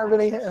though they're not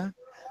really,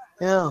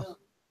 yeah.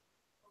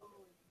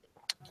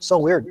 So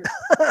weird.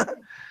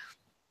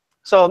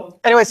 So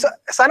anyway, so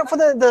sign up for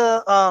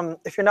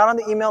if you're not on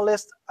the email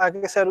list, like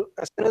I said,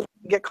 as soon as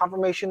we get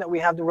confirmation that we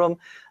have the room,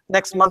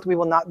 next month we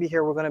will not be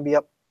here. We're going to be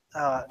up,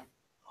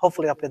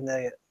 hopefully up in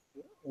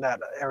that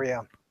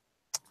area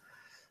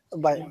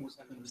by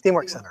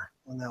Steamworks Center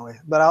in that way.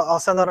 But I'll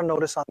send out a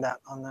notice on that.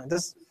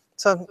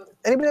 So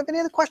anybody have any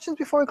other questions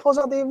before we close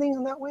out the evening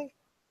in that way?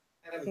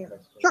 I have a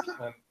question. Sure.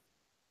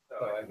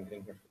 So I haven't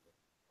been here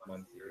for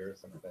months, a year or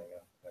something.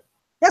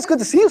 Yeah, it's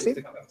good to see you,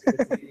 Steve. Good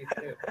to see you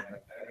too. I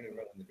don't even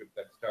know when the group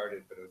got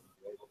started, but it was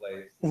a local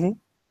place. Mm-hmm.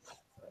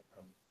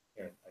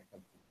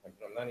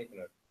 I'm not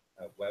even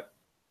a web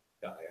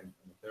guy. I'm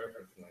a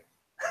therapist, and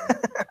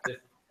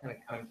just kind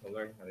of come to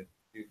learn how to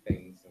do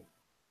things, and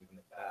even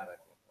at that, I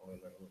can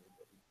only learn a little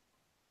bit.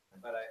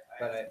 But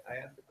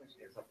I asked the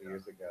question a couple of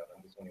years ago.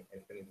 I'm just wondering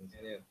if anything's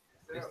new.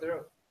 Is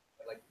there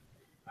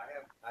I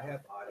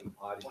have audio,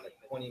 like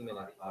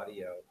 20-minute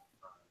audio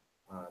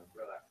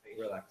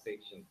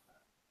relaxation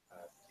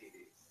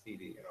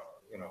CD,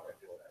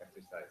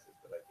 exercises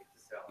that I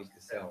used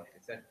to sell.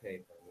 It's that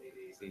tape on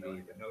the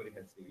CD, but nobody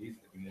has CDs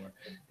anymore.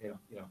 And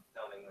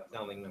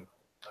selling them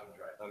thumb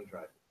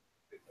drive.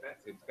 It's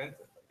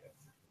expensive, I guess.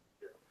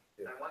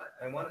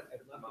 I want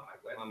it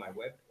on my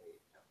web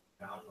page,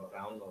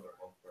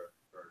 downloadable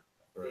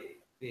for a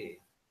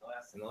fee.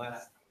 And the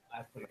last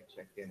time I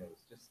checked in, it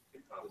was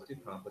too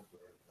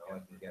complicated. All I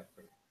can get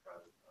from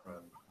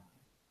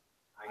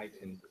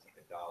iTunes was like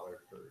 $1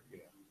 for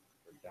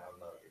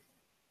download.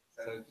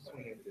 So just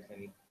wondering if there's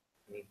anything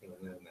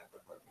new in that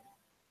department.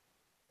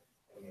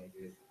 Any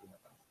ideas that you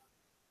have on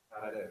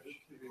how to, There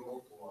should be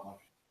local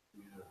options.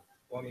 Yeah.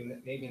 well, I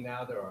mean, maybe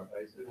now there are, but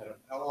I don't,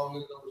 How long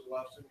ago was the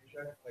last time you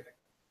checked? like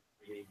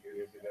 3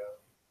 years ago.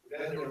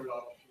 Then there was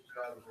options,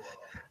 now there's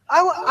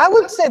a lot. I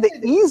would say the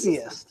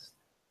easiest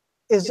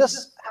is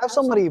just have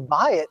somebody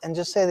buy it and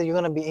just say that you're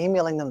going to be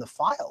emailing them the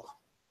file.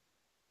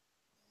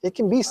 It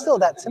can be still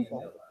that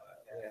simple.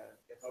 Yeah,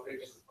 it's How big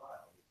it's is the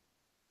file?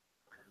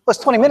 Well, it's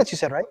 20 minutes, you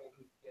said, right?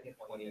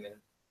 20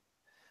 minutes.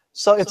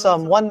 So it's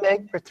 1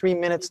 meg per 3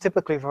 minutes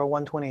typically for a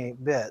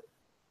 128 bit.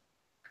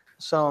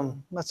 So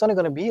that's only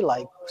going to be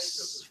like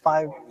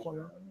 5.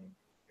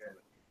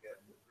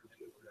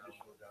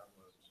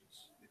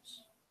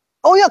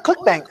 Oh yeah,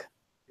 ClickBank.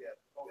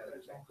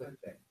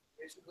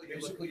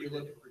 Basically, you're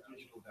looking for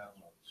digital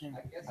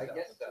downloads. I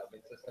guess so.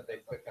 It's just that they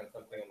click on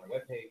something on the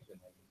webpage and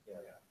then, you know,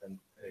 then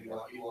they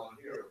go, You want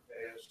here,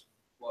 pay us,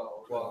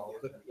 well,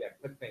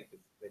 ClickBank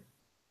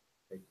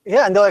is,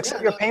 Yeah, and they'll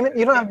accept your payment.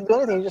 You don't have to do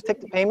anything. You just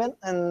take the payment,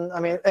 and I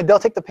mean, and they'll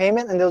take the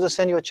payment and they'll just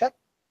send you a check.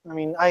 I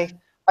mean, I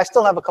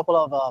still have a couple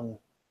of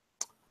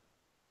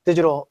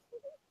digital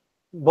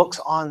books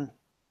on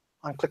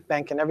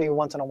ClickBank, and every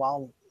once in a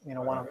while, you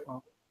know,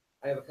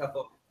 I have a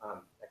couple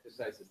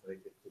exercises that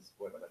I did this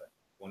what,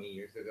 20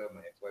 years ago.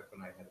 My ex-wife and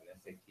I had an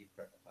SAT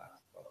prep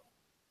class called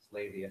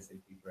Slay the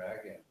SAT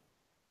Dragon,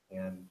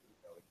 and you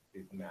know,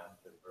 we did math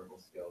and verbal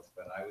skills,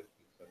 but I would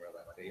do some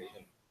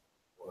relaxation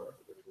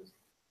work, which was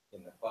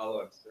in the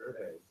follow-up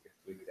survey 6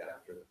 weeks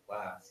after the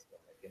class,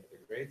 when I get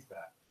their grades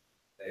back,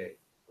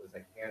 it was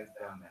like hands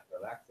down that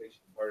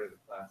relaxation part of the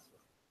class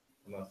was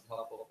the most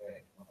helpful thing.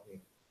 Helping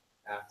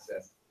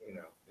access, you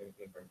know, I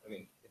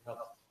mean, it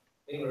helps.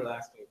 Being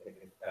relaxed when you take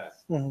a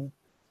test is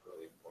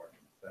really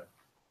important.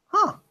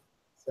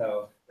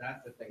 So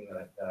that's the thing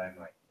that I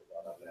might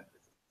develop that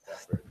is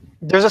separate.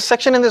 There's a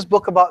section in this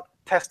book about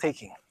test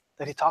taking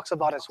that he talks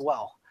about as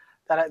well.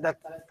 That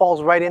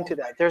falls right into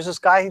that. There's this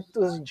guy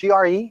who's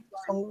GRE.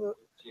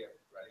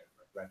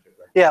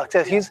 Yeah,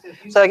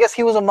 so I guess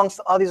he was amongst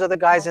all these other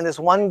guys, and this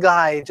one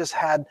guy just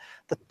had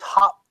the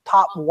top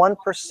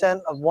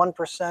 1% of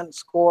 1%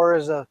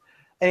 scores of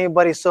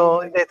anybody.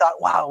 So they thought,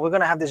 wow, we're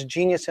gonna have this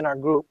genius in our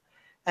group.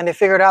 And they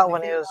figured out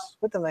when he was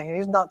with them, like,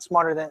 he's not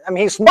smarter than, I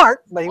mean, he's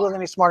smart, but he wasn't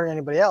any smarter than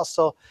anybody else.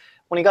 So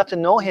when he got to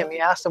know him, he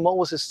asked him what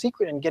was his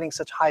secret in getting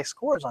such high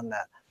scores on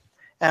that.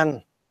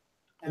 And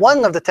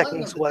one of the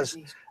techniques was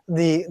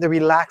the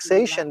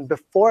relaxation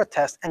before a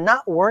test and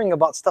not worrying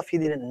about stuff he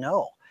didn't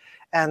know.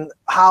 And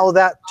how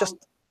that just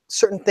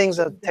certain things,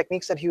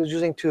 techniques that he was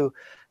using to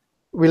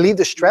relieve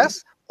the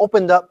stress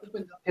opened up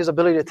his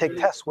ability to take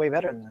tests way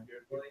better than that. Your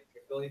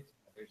ability to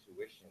have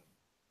intuition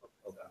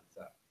opens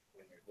up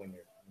when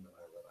you're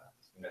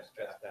relaxed. When you're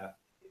stressed out,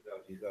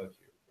 you go to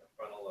your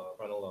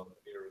frontal lobe,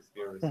 sphere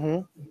is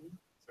certain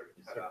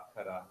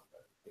cut off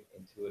the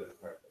intuitive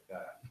part of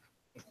that.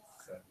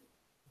 So,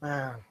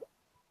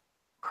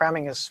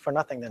 cramming is for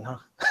nothing then, huh?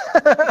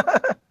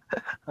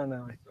 I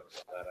know.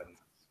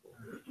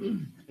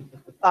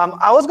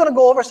 I was going to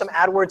go over some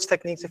AdWords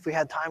techniques if we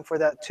had time for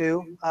that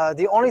too.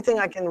 The only thing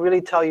I can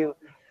really tell you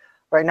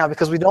right now,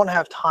 because we don't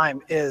have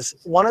time, is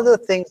one of the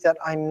things that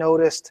I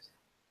noticed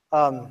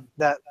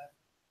that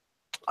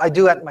I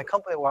do at my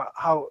company,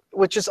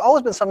 which has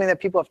always been something that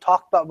people have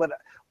talked about, but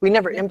we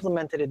never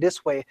implemented it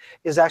this way,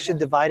 is actually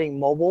dividing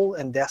mobile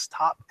and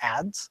desktop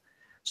ads.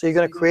 So you're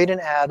going to create an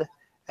ad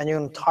and you're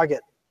going to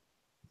target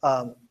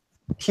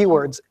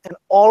keywords, and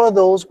all of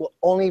those will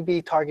only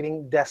be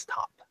targeting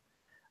desktop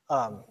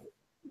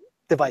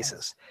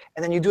devices.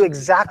 And then you do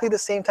exactly the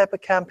same type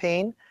of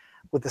campaign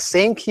with the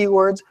same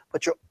keywords,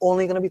 but you're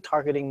only going to be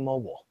targeting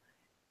mobile.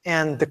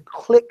 And the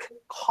click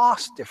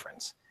cost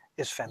difference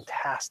is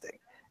fantastic,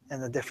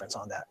 and the difference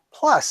on that.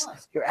 Plus,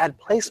 your ad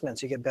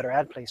placements, you get better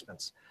ad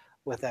placements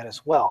with that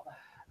as well.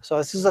 So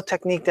this is a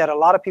technique that a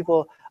lot of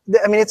people,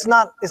 I mean, it's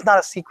not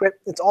a secret.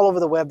 It's all over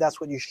the web. That's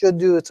what you should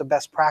do. It's a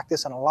best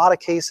practice in a lot of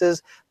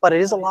cases, but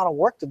it is a lot of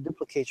work to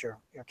duplicate your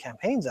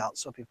campaigns out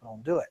so people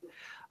don't do it.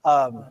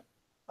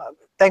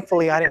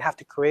 Thankfully, I didn't have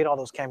to create all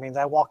those campaigns.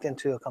 I walked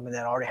into a company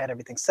that already had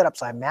everything set up,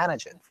 so I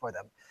manage it for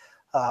them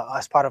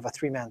as part of a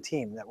 3-man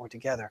team that worked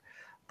together.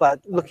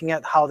 But looking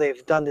at how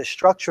they've done this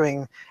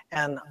structuring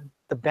and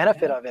the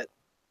benefit of it,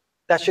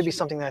 that should be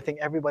something that I think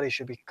everybody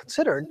should be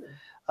considered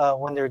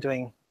when they're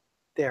doing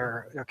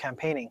their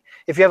campaigning.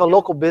 If you have a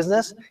local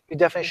business, you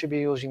definitely should be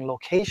using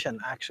location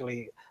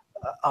actually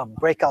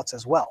breakouts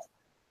as well,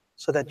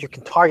 so that you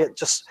can target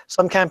just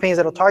some campaigns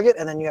that'll target,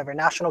 and then you have your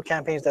national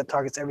campaigns that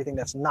targets everything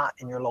that's not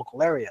in your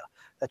local area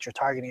that you're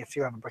targeting if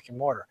you have a brick and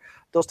mortar.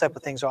 Those type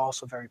of things are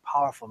also very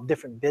powerful.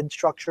 Different bid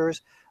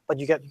structures, but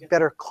you get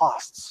better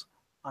costs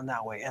on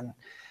that way. And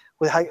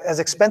with as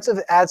expensive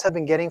ads have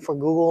been getting for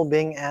Google,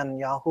 Bing, and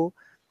Yahoo,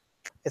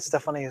 it's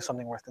definitely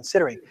something worth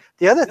considering.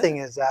 The other thing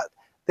is that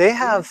they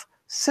have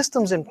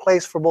systems in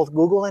place for both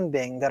Google and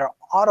Bing that are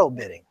auto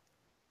bidding,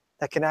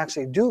 that can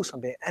actually do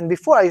something. And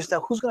before I used to,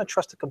 who's going to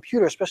trust a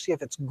computer, especially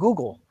if it's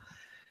Google?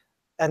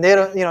 And they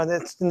don't,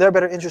 it's in their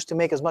better interest to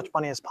make as much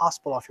money as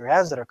possible off your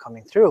ads that are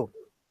coming through.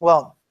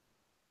 Well,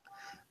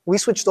 we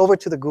switched over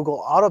to the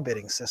Google auto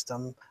bidding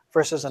system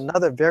versus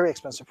another very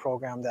expensive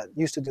program that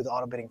used to do the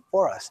auto bidding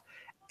for us.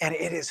 And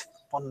it is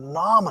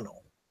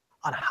phenomenal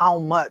on how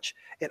much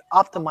it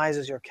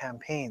optimizes your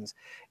campaigns.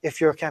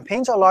 If your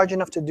campaigns are large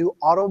enough to do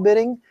auto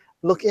bidding,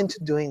 look into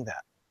doing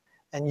that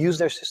and use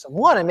their system.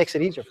 One, it makes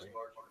it easier for you.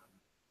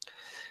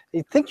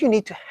 You think you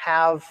need to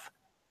have,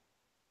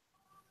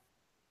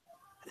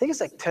 I think it's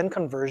like 10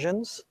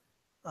 conversions.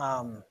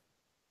 No,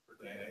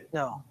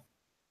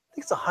 I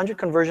think it's 100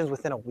 conversions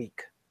within a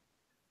week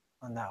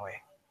on that way.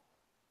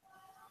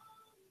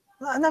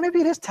 No, maybe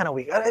it is 10 a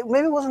week.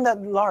 Maybe it wasn't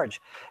that large.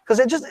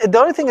 Because the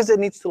only thing is it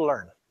needs to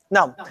learn.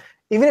 Now,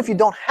 even if you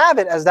don't have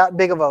it as that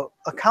big of an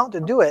account to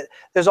do it,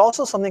 there's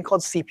also something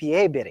called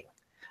CPA bidding,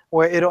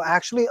 where it'll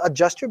actually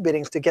adjust your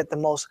biddings to get the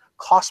most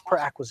cost per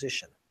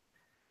acquisition.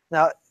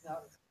 Now,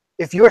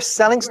 if you're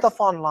selling stuff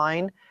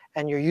online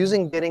and you're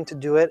using bidding to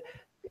do it,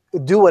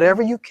 do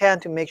whatever you can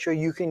to make sure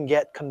you can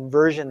get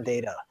conversion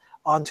data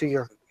onto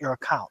your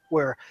account,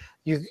 where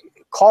you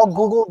call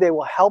Google, they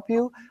will help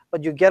you,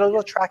 but you get a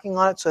little tracking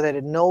on it so that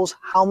it knows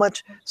how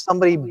much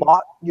somebody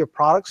bought your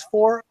products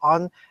for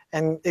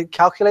and it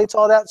calculates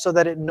all that so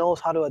that it knows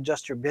how to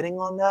adjust your bidding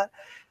on that.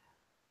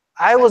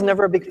 I was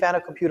never a big fan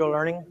of computer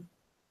learning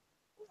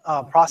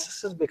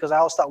processes because I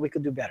always thought we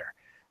could do better.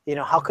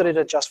 How could it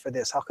adjust for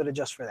this? How could it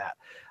adjust for that?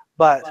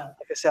 But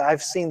like I said,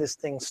 I've seen this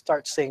thing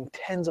start saving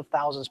tens of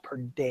thousands per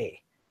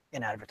day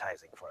in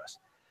advertising for us.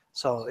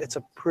 So it's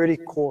a pretty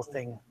cool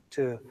thing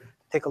to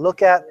take a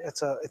look at.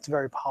 It's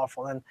very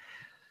powerful. And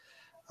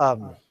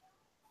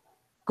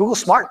Google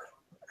Smart,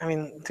 I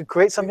mean, to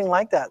create something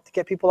like that, to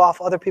get people off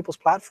other people's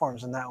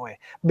platforms in that way.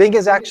 Bing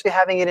is actually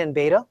having it in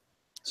beta.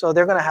 So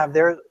they're going to have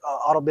their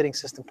auto bidding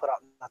system put out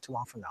not too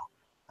long from now.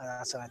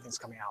 That's what I think is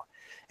coming out.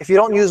 If you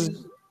don't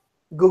use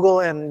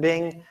Google and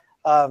Bing,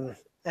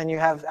 and you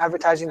have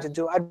advertising to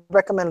do, I'd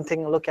recommend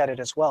taking a look at it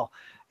as well.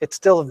 It's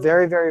still a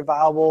very, very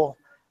viable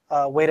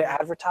way to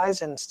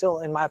advertise, and still,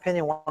 in my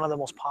opinion, one of the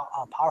most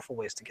powerful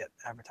ways to get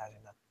advertising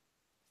done.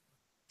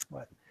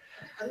 But,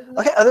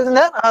 okay, other than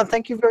that,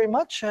 thank you very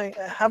much.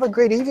 Have a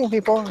great evening,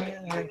 people.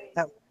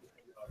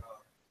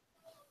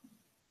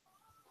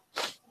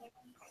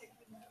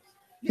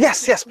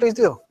 Yes, please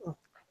do.